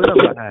this prayer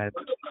line,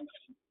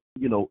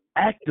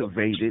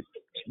 activated,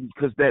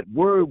 because that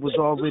word was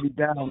already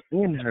down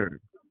in her.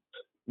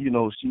 She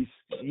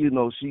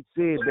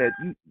said that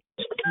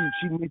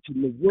she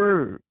mentioned the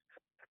word.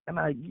 And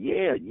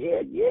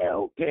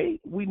okay.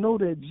 We know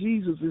that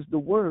Jesus is the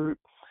word.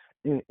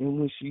 And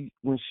when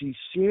she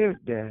shared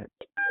that,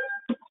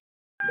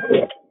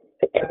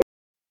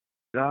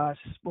 God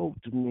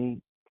spoke to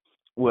me.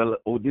 Well,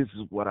 this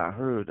is what I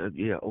heard.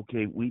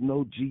 Okay, we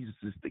know Jesus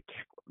is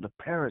the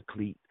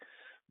Paraclete,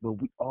 but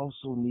we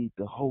also need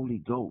the Holy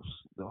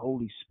Ghost, the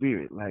Holy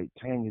Spirit, like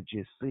Tanya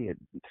just said,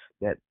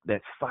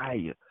 that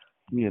fire,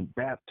 being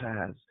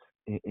baptized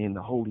in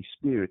the Holy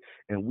Spirit,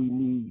 and we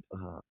need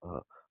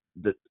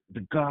the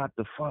God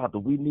the Father.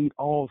 We need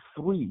all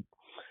three,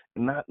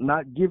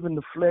 not giving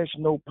the flesh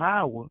no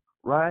power,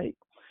 right?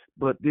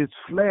 But this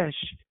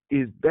flesh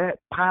is that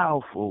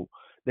powerful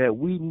that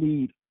we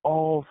need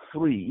all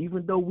three.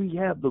 Even though we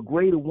have the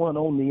greater one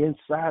on the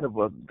inside of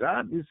us,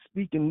 God is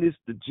speaking this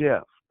to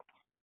Jeff.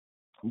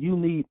 You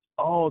need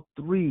all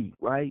three,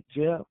 right,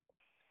 Jeff?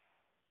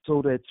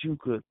 So that you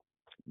could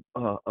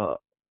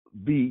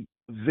be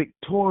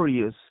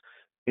victorious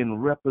in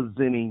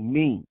representing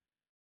me.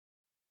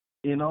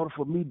 In order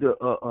for me to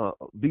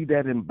be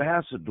that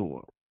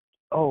ambassador,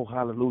 oh,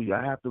 hallelujah,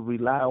 I have to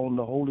rely on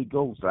the Holy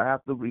Ghost. I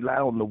have to rely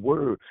on the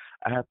Word.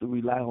 I have to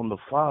rely on the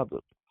Father,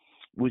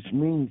 which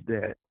means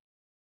that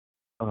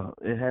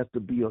it has to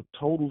be a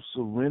total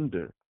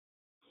surrender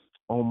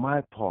on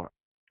my part.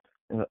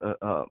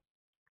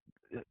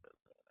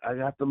 I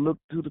got to look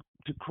to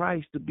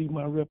Christ to be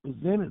my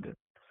representative.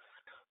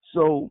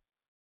 So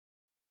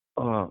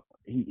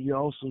he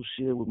also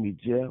shared with me,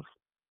 Jeff,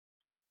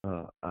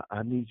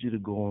 I need you to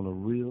go on a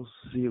real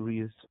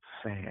serious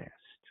fast.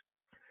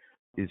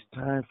 It's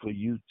time for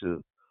you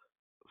to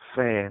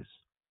fast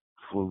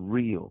for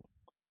real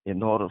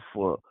in order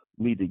for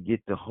me to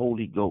get the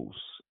Holy Ghost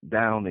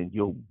down in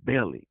your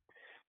belly,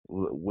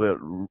 where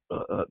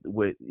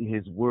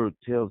his word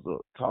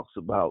talks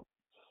about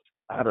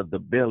out of the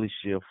belly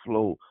shall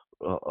flow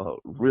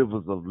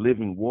rivers of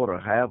living water,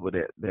 however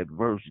that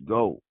verse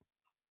go.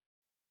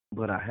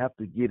 But I have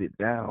to get it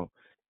down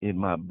in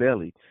my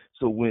belly.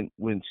 So when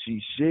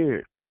she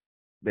shared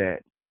that,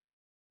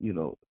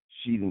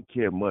 she didn't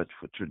care much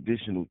for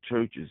traditional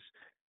churches,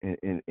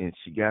 and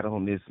she got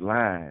on this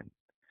line,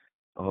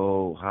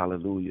 oh,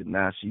 hallelujah.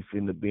 Now she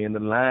finna be in the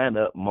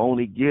lineup.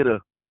 Moni, get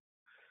her.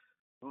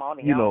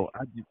 Moni,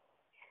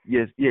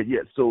 yes.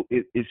 So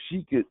if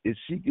she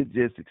could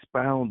just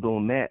expound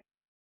on that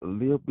a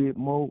little bit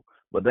more,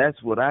 but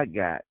that's what I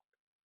got.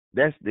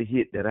 That's the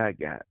hit that I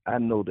got. I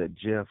know that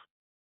Jeff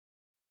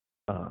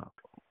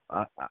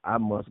I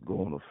must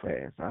go on a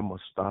fast. I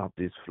must starve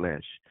this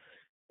flesh,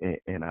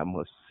 and I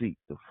must seek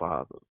the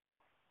Father.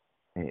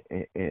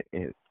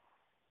 And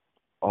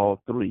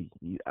all three.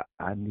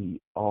 I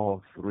need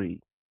all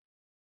three.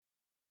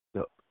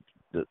 The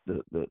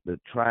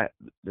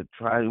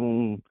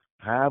triune,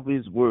 however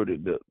it's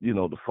worded,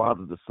 the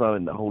Father, the Son,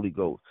 and the Holy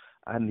Ghost.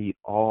 I need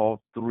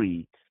all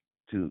three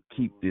to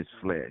keep this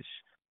flesh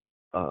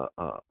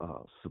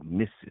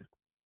submissive.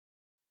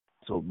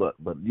 So, but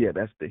yeah,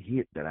 that's the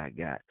hit that I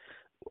got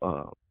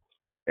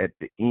at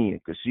the end,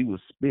 because she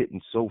was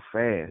spitting so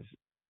fast.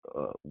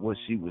 What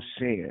she was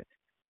saying,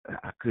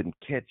 I couldn't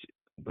catch it,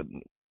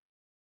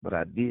 but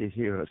I did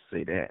hear her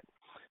say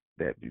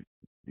that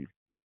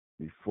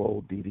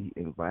before Didi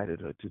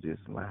invited her to this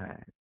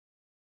line,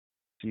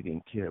 she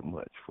didn't care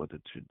much for the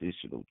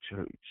traditional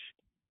church,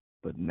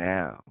 but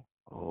now,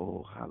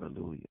 oh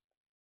hallelujah,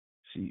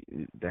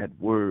 that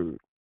word,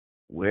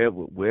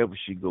 wherever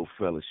she go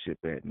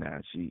fellowship at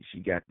now, she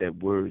got that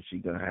word. She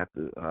gonna have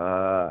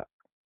to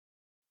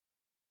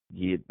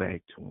get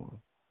back to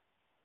him.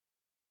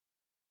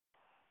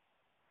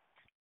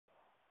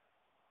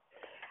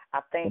 I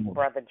think,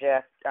 Brother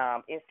Jeff,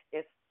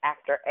 it's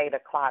after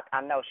 8:00.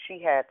 I know she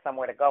had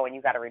somewhere to go, and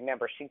you got to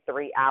remember she's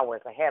 3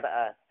 hours ahead of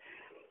us.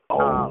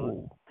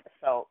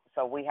 So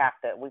we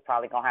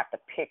probably gonna have to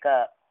pick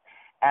up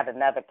at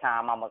another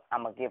time. I'm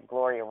gonna give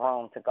Gloria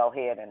room to go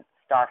ahead and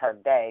start her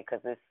day,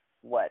 because it's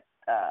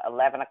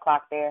 11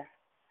 o'clock there.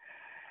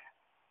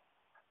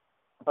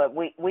 But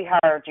we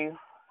heard you,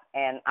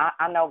 and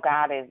I know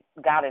God is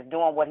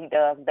doing what He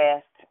does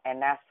best, and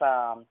that's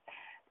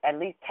at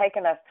least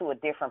taking us to a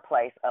different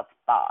place of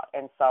thought.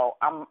 And so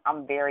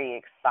I'm very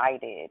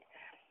excited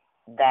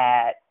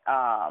that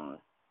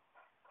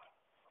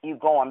you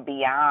going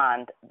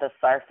beyond the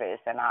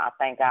surface, and I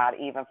thank God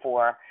even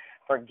for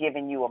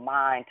giving you a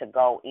mind to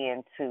go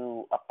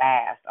into a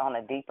fast on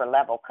a deeper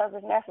level, because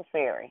it's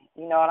necessary.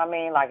 You know what I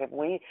mean? Like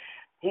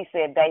He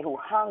said, they who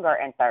hunger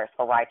and thirst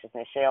for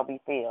righteousness shall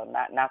be filled,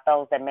 not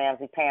those that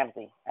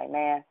mamsy-pamsy.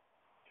 Amen?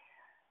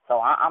 So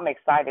I'm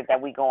excited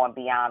that we're going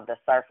beyond the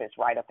surface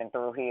right up and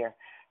through here,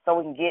 so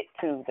we can get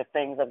to the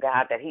things of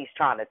God that He's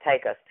trying to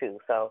take us to.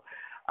 So,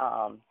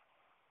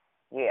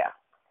 yeah,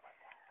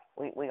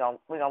 we're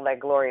gonna let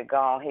Gloria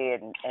go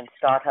ahead and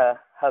start her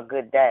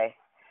good day.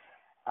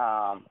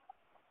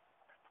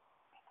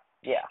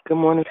 Yeah. Good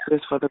morning,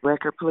 sis. For the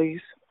record,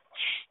 please.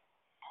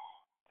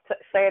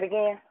 Say it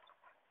again.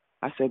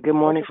 I said good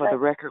morning for the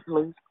record,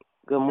 please.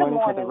 Good morning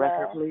for the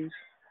record, please.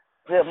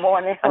 Good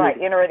morning. Like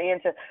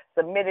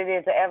submit it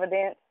into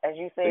evidence, as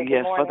you said.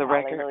 Yes, good morning. For the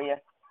record. Hallelujah.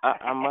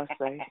 I must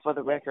say, for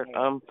the record,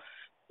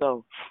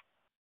 so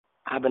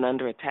I've been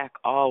under attack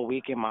all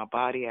week in my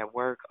body, at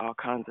work, all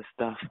kinds of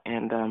stuff,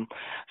 and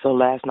so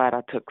last night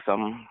I took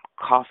some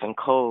cough and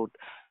cold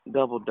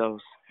double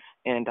dose,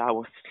 and I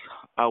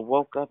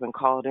woke up and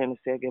called in and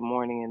said good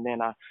morning, and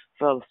then I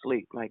fell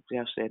asleep, like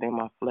Jeff said, in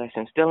my flesh,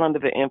 and still under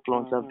the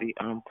influence of the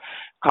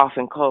cough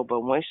and cold.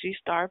 But when she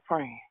started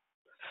praying,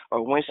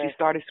 or when she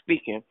started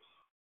speaking,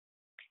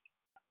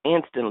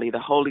 instantly the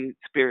Holy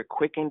Spirit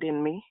quickened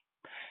in me,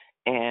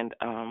 and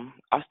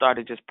I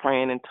started just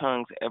praying in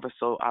tongues ever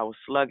so. I was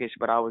sluggish,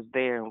 but I was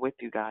there and with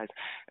you guys.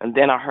 And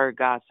then I heard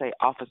God say,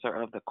 officer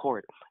of the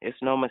court.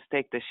 It's no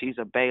mistake that she's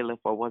a bailiff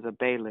or was a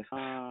bailiff.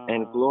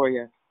 And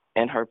Gloria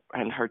and her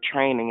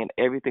training and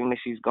everything that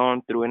she's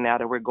gone through, and now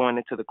that we're going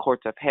into the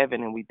courts of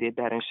heaven, and we did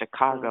that in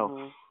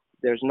Chicago,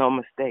 there's no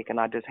mistake. And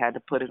I just had to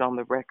put it on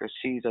the record.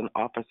 She's an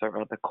officer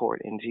of the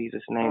court. In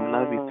Jesus' name,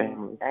 love you,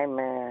 family.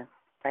 Amen.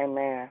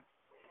 Amen.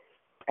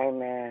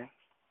 Amen.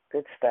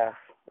 Good stuff.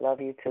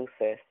 Love you too,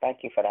 sis.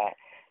 Thank you for that.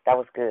 That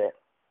was good.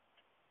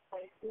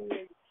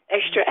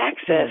 Extra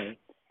access.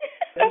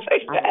 That's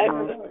extra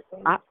access.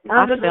 I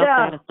felt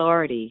that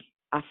authority.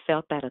 I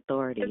felt that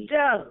authority.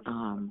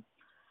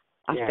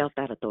 I felt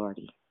that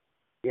authority.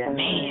 Yeah.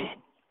 Man.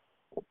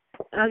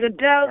 Good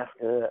job. That's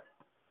good.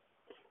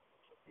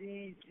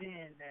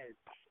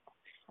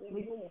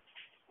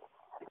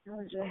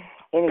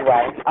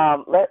 Anyway,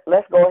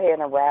 let's go ahead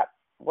and wrap.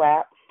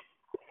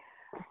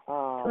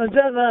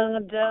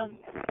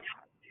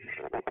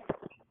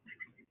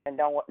 And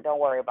don't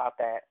worry about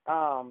that.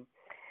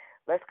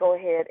 Let's go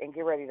ahead and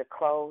get ready to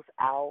close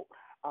out.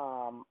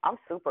 I'm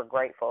super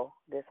grateful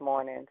this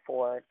morning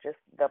for just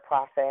the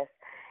process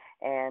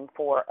and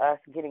for us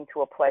getting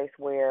to a place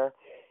where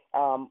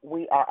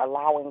we are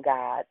allowing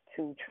God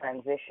to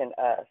transition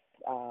us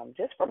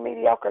just from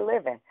mediocre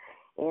living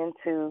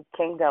into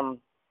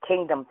kingdom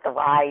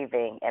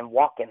thriving and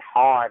walking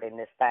hard in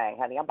this thing.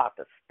 Honey, I'm about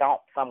to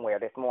stomp somewhere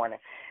this morning.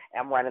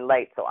 I'm running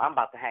late, so I'm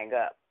about to hang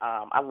up.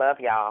 I love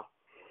y'all.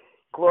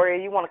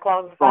 Gloria, you want to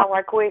close us out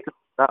right quick?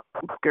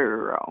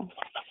 Girl.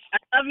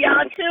 I love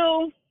y'all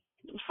too.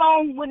 The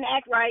phone wouldn't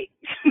act right,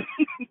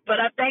 but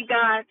I thank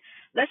God.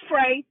 Let's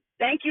pray.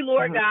 Thank you,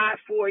 Lord God,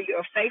 for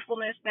your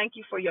faithfulness. Thank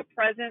you for your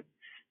presence.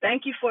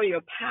 Thank you for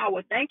your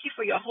power. Thank you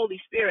for your Holy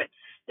Spirit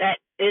that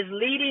is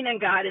leading and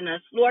guiding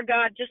us. Lord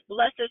God, just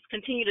bless us,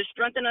 continue to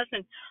strengthen us,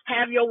 and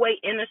have your way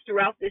in us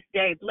throughout this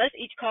day. Bless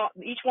each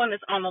one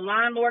that's on the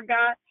line, Lord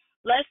God.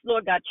 Bless,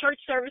 Lord God, church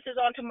services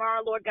on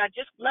tomorrow, Lord God.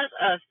 Just bless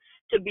us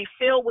to be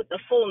filled with the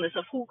fullness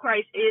of who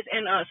Christ is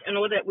in us in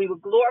order that we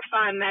would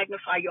glorify and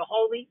magnify your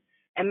holy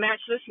and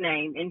matchless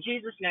name. In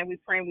Jesus' name we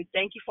pray and we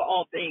thank you for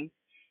all things.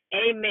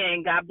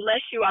 Amen. God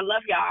bless you. I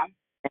love y'all.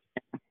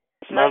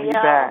 Love you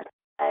back.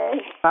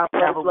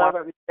 Have a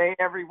wonderful day,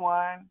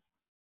 everyone.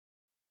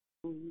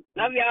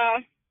 Love y'all.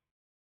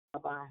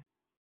 Bye-bye.